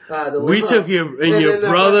wedding. The We limo. took your And your then the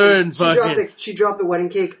brother and fucking- she dropped the wedding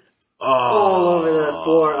cake all over the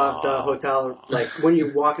floor of the hotel. Like when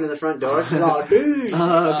you walk into the front door, she's all dude,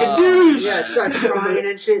 Gadoosh! yeah, she starts crying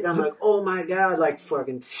and shit. I'm like, oh my god, like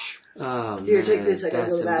fucking. Oh, Here, man, take this, I gotta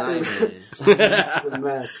go to the that's a bathroom. nightmare. It's a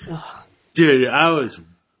mess. Dude, I was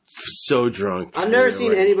so drunk. I've never You know, seen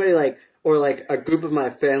like- anybody like a group of my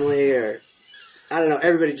family or I don't know,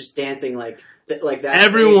 everybody just dancing like that.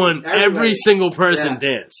 Everyone, every Everybody. single person Yeah.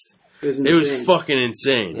 danced. It was It insane. was fucking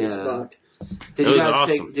insane. It was Yeah. fucked. Did It you was guys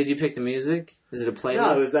awesome. pick? Did you pick the music? Is it a playlist?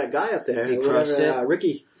 No, it was that guy up there. He whatever, crushed it?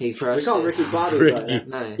 Ricky. He We crushed call him it. Ricky Bobby. Ricky. But,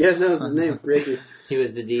 Nice. yes, that was his name, Ricky. He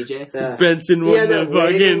was the DJ. Yeah. Benson He won had the that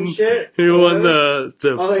wig and fucking. shit. He won Whatever.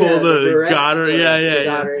 the Oh, pull yeah, the beret. garter. Yeah, The yeah, yeah.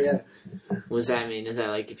 garter, yeah. What does that mean? Is that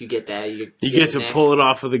like if you get that, you You get to pull it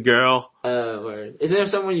off of the girl. Or is there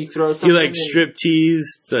someone you throw You something? like in? strip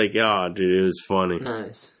tease. Like, oh, dude, it was funny.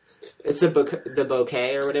 Nice. It's the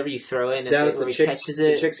bouquet or whatever you throw in, and That was where the he chicks. catches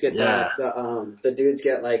The it. chicks get Yeah. that. The dudes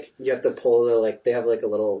get like you have to pull the like they have like a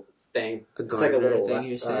little thing. A It's like a garter little thing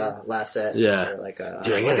you're saying? lasset. Yeah. Or like a,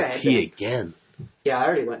 Dude, I like gotta a pee headband. again. Yeah, I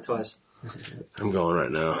already went twice. I'm going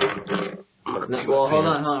right now. I'm gonna No, pee well, my hold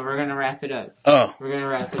on, pants. We're gonna wrap it up. Oh, We're gonna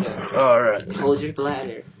wrap it up. all right. Hold your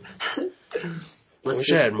bladder. I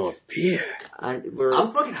wish I had more beer. I'm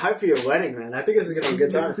fucking hyped for your wedding, man. I think this is gonna be a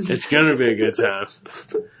good time. It's gonna be a good time.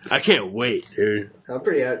 I can't wait, dude. I'm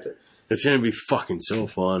pretty hyped. It's gonna be fucking so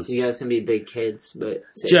fun. You guys can be big kids, but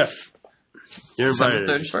Jeff, you're December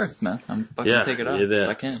invited. 31st, man. I'm fucking Yeah, take it off you're there. if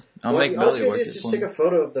I can. I'll Well, make all Billy you work do is it just for take me. a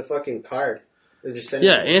photo of the fucking card. They just send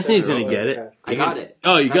Yeah, it- Anthony's send gonna get it. Okay. I got it.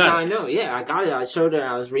 Oh, you That's how got I it. know. Yeah, I got it. I showed her.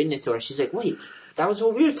 I was reading it to her. She's like, "Wait, that was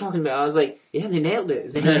what we were talking about." I was like, "Yeah, they nailed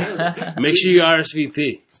it. They nailed it." Make sure you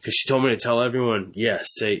RSVP because she told me to tell everyone. Yes,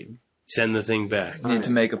 send the thing back. You need to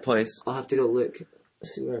make a place. I'll have to go look.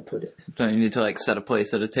 See where I put it. Don't you need to like set a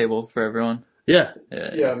place at a table for everyone? Yeah,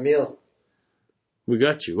 Yeah, meal. we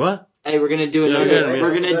got you. What? Hey, we're gonna do Yeah, another. yeah, we're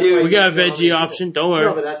yeah. gonna That's do. why We got a veggie option. Don't worry.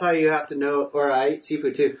 No, but that's how you have to know. Or I eat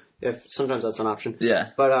seafood too. If sometimes that's an option. Yeah.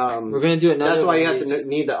 But We're gonna do another. that's why one you of have these. to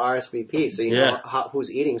need the RSVP so you Yeah. know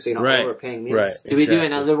who's eating, so you're not Right. overpaying meals. Right. Do we do Exactly.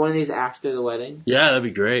 another one of these after the wedding? Yeah, that'd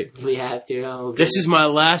be great. We have to. Oh, This is my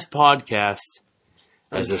last podcast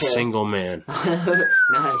as a Okay. single man.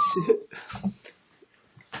 nice.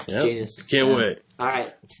 Yep. Genius. Can't Yeah. wait. All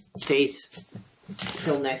right. Peace.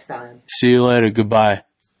 Till next time. See you later. Goodbye.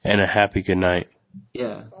 And a happy good night.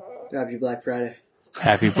 Yeah. Happy Black Friday.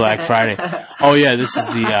 Happy Black Friday. Oh yeah, this is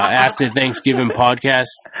the after Thanksgiving podcast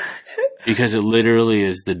because it literally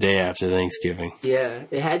is the day after Thanksgiving. Yeah,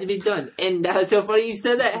 it had to be done. And that was so funny you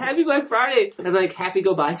said that. Happy Black Friday. I was like, happy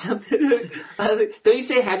go buy something. I was like, don't you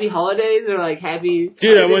say happy holidays or like happy...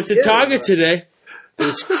 Dude, I went to Target today. It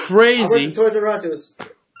was I went crazy. to Toys R Us. It was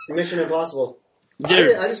Mission Impossible.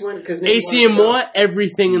 Dude, I just went because AC and more,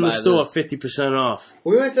 everything in the Buy store this. 50% off.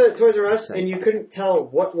 We went to Toys R Us and you couldn't tell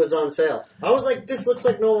what was on sale. I was like, this looks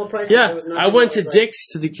like normal prices. Yeah, There was I nothing went that to was like- Dick's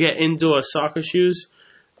to get indoor soccer shoes.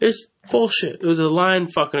 It's bullshit. It was a line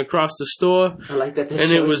fucking across the store. I like that.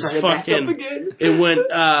 And it was fucking. It went.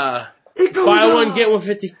 Buy one, get one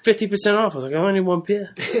 50% off. I was like, I only need one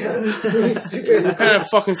pair. What kind of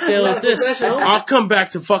fucking sale is this? I'll come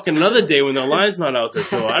back to fucking another day when the line's not out the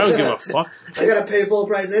door. I don't give a fuck. I gotta pay full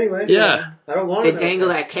price anyway. Yeah. I don't want They it. dangle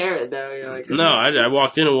that carrot though. You're like, No, I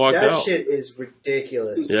walked in and walked that out. shit is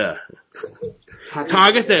ridiculous. Yeah.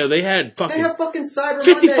 Target there, they had They fucking have fucking Cyber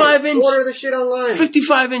 55 Monday. inch- Order the shit online.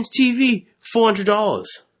 55-inch TV, $400.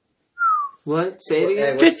 what? Say it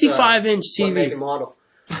again. Hey, what's, 55-inch what make TV. and model?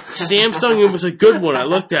 Samsung, it was a good one. I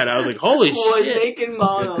looked at it. I was like, holy What shit. making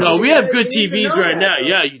model? No, we have good You need to TVs know right that, now. though.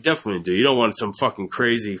 Yeah, you definitely do. You don't want some fucking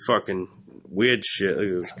crazy fucking weird shit. Look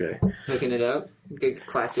at this guy. Hooking it up. Good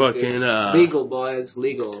classic. Fucking, good. Legal, boys.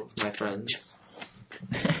 Legal, my friends.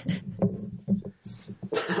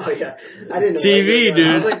 Oh yeah, I didn't know. TV, what he was doing. dude.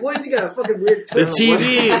 I was like, what is he got a fucking weird? The twist?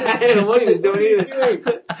 TV. I didn't know what he was doing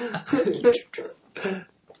either.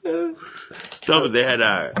 No, but they had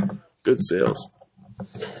good sales.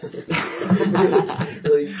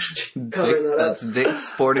 Really covering that up. That's Dick's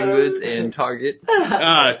Sporting Goods and Target.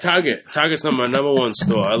 Target. Target's my number one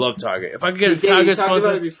store. I love Target. If I could get a Yeah, you Target talked about it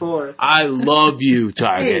sponsor, before. I love you, Hey,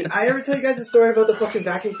 Target. I ever tell you guys the story about the fucking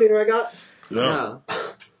vacuum cleaner I got? No.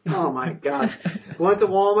 Oh my god. Went to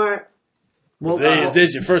Walmart.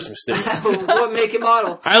 There's your first mistake. What make and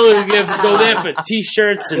model? I only go there for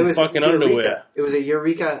t-shirts It and was fucking Eureka. underwear. It was a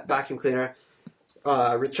Eureka vacuum cleaner.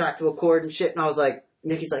 Retractable cord and shit. And I was like,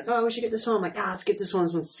 Nikki's like, oh, we should get this one. I'm like, let's get this one.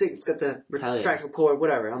 This one's sick. It's got the Hell yeah. retractable cord,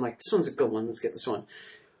 whatever. I'm like, this one's a good one. Let's get this one.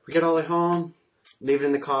 We get all the way home. Leave it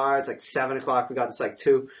in the car. It's like 7 o'clock. We got this like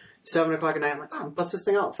 7 o'clock at night. I'm like, bust this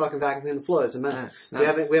thing out. Fucking vacuum clean the floor. It's a mess.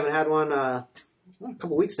 Nice. We haven't had one, a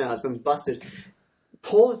couple weeks now. It's been busted.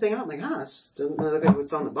 Pull the thing out. I'm like, this doesn't look like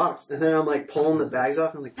what's on the box. And then I'm like pulling the bags off.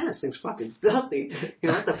 And I'm like, this thing's fucking filthy. You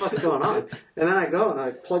know, what the fuck's going on? And then I go and I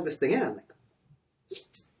plug this thing in. I'm like,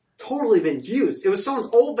 it's totally been used. It was someone's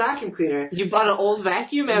old vacuum cleaner. You bought an old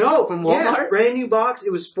vacuum from Yeah, Walmart? brand new box.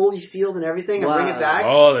 It was fully sealed and everything. I bring it back.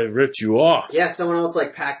 Oh, they ripped you off. Yeah, someone else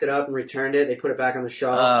like packed it up and returned it. They put it back on the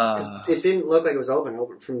shelf. 'Cause it didn't look like it was open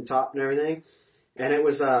from the top and everything. And it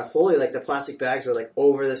was fully like the plastic bags were like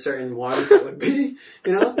over the certain ones that would be,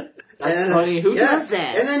 you know. That's funny. Who does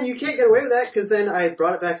that? And then you can't get away with that because then I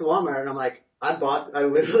brought it back to Walmart and I'm like, I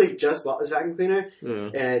literally just bought this vacuum cleaner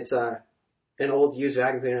and it's an old used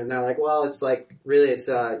vacuum cleaner, and they're like, well, it's like really it's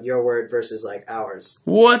your word versus like ours.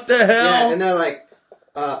 What the hell? Yeah, and they're like,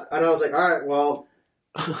 and I was like, all right, well,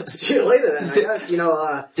 see you later then, I guess. You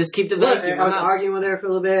know, just keep the but vacuum. I was arguing with her for a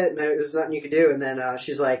little bit, and there's nothing you could do. And then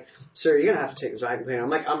she's like, "Sir, you're gonna have to take this vacuum cleaner." I'm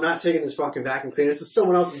like, "I'm not taking this fucking vacuum cleaner. This is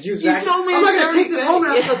someone else's used You vacuum. sold me I'm not a gonna take this dirty home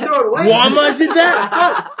and have to throw it away." Walmart did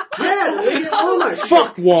that? Yeah, the lady at Walmart. She's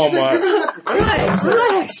Fuck like, she's like, Walmart. "You're gonna have to take this."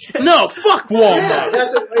 Relax. No, fuck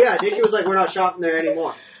Walmart. Yeah, Nikki was like, "We're not shopping there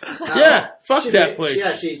anymore." Fuck that place.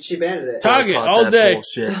 Yeah, she banned it. Target all day.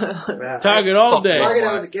 Yeah. Target all day. Target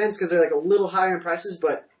I was against because they're like a little higher in prices,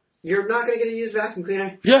 but you're not going to get a used vacuum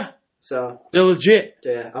cleaner. Yeah. So they're legit.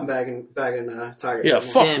 Yeah, I'm bagging Target. Yeah,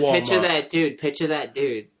 fuck Damn, Walmart. Picture that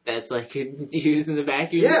dude that's like used in the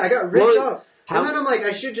vacuum. Yeah, I got ripped off. And then I'm like,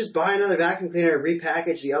 I should just buy another vacuum cleaner,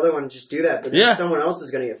 repackage the other one, and just do that. But then someone else is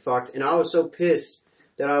going to get fucked. And I was so pissed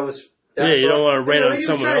that I was... you don't want to rain on he was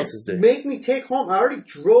someone trying to else's day. Make me take home. I already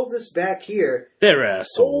drove this back here. They're Old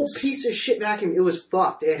assholes. piece of shit vacuum. It was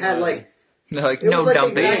fucked. It had like... Like, it no was like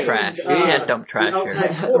dumping a trash. We had dump trash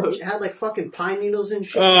outside here. porch. It had like fucking pine needles and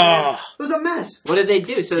shit. Oh. It was a mess. What did they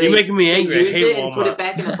do? So You're they, making me angry. I They used hate it and put Walmart. it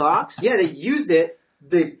back in a box. Yeah, they used it.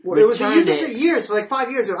 They used it for years, for like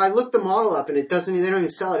 5 years. I looked the model up and it doesn't. They don't even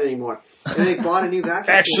sell it anymore. And they bought a new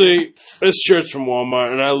vacuum. Actually, this shirt's from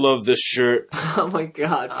Walmart, and I love this shirt. Oh my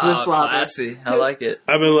god, flip Oh, flop. classy. I like it.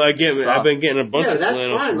 I've been getting a bunch yeah, of that's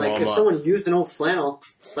flannels fine. from Like Walmart. if someone used an old flannel,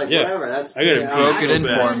 like whatever. That's I got it Broke it in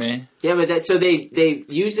bad. for me. Yeah, but so they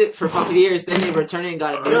used it for 5 years, then they returned it and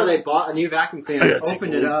got a new No, one. they bought a new vacuum I cleaner, gotta take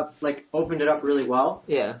opened a it look. up, opened it up really well.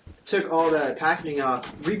 Yeah. Took all the packaging off,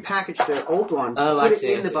 repackaged their old one, Oh, I put see,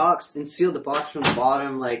 it I in the see. box, and sealed the box from the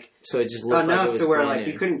bottom, like So it just looked like it enough was to where brand like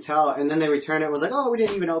new. you couldn't tell. And then they returned it. It was like, oh, we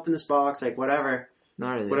didn't even open this box, like whatever,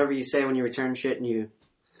 Gnarly. whatever you say when you return shit, and you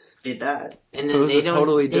did that. And It then was they a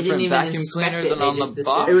totally they didn't different even vacuum inspect cleaner it, than they on just the assumed-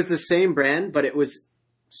 box. It was the same brand, but it was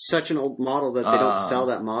such an old model that they don't sell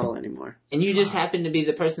that model anymore. And you just happen to be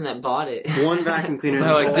the person that bought it. One vacuum cleaner.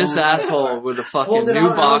 They're like, this asshole with a fucking Pulled it new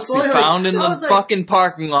out, box he found in the like, fucking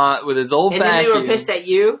parking lot with his old And then vacuum. they were pissed at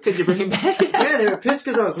you because you bring it back. Yeah, they were pissed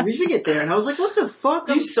because I was leaving it there, and I was like, "What the fuck?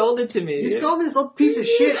 You sold it to me. You sold me this old piece of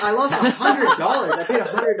shit. I lost $100. I paid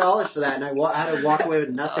 $100 for that, and I had to walk away with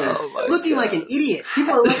nothing, looking like an idiot.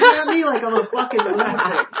 People are looking at me like I'm a fucking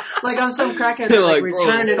lunatic, like I'm some crackhead that like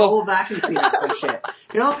returned an old vacuum cleaner or some shit.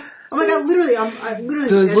 You know? I'm like, I'm literally.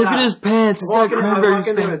 Dude, look at his pants. He's got cranberry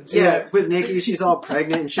stains. Yeah, with Nikki, she's all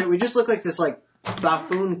pregnant and shit. We just look like this like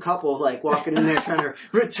buffoon couple, like walking in there trying to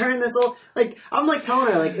return this old. Like I'm like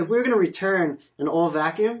telling her, like if we were gonna return an old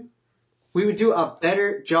vacuum, we would do a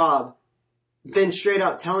better job than straight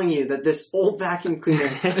up telling you that this old vacuum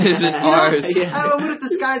cleaner isn't ours. I would have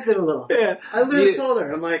disguised it a little. Yeah, I literally told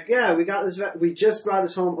her, I'm like, yeah, we got this. We just brought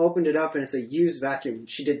this home, opened it up, and it's a used vacuum.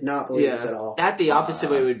 She did not believe us at all. That the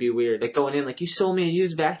opposite way would be weird. Like going in, like you sold me a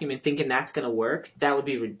used vacuum and thinking that's gonna work. That would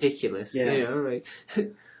be ridiculous. Yeah, you know, like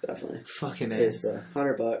definitely. Fucking It's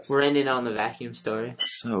 $100. We're ending on the vacuum story.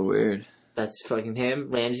 So weird. That's fucking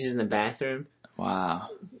him. Ramsey's in the bathroom. Wow.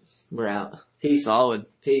 We're out. Peace. Solid.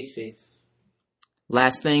 Peace.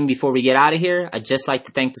 Last thing before we get out of here, I'd just like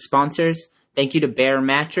to thank the sponsors. Thank you to Bear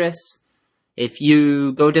Mattress. If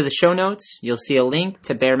you go to the show notes, you'll see a link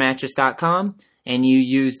to bearmattress.com, and you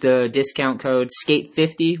use the discount code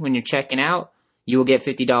SKATE50 when you're checking out. You will get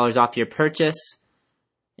 $50 off your purchase.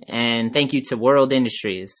 And thank you to World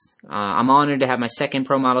Industries. I'm honored to have my second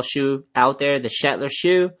pro model shoe out there, the Shetler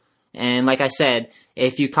shoe. And like I said,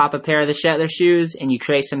 if you cop a pair of the Shetler shoes and you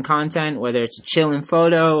create some content, whether it's a chilling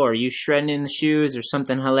photo or you shredding in the shoes or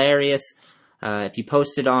something hilarious, if you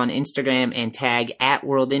post it on Instagram and tag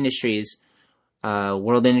 @World Industries,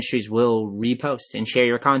 World Industries will repost and share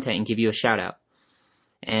your content and give you a shout out.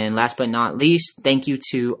 And last but not least, thank you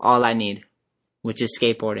to All I Need, which is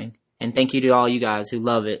skateboarding. And thank you to all you guys who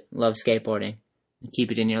love skateboarding, and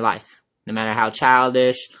keep it in your life. No matter how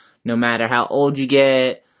childish, no matter how old you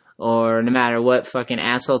get, or no matter what fucking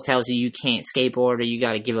asshole tells you can't skateboard or you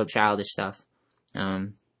gotta give up childish stuff.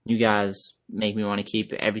 You guys make me want to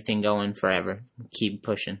keep everything going forever. Keep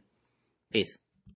pushing. Peace.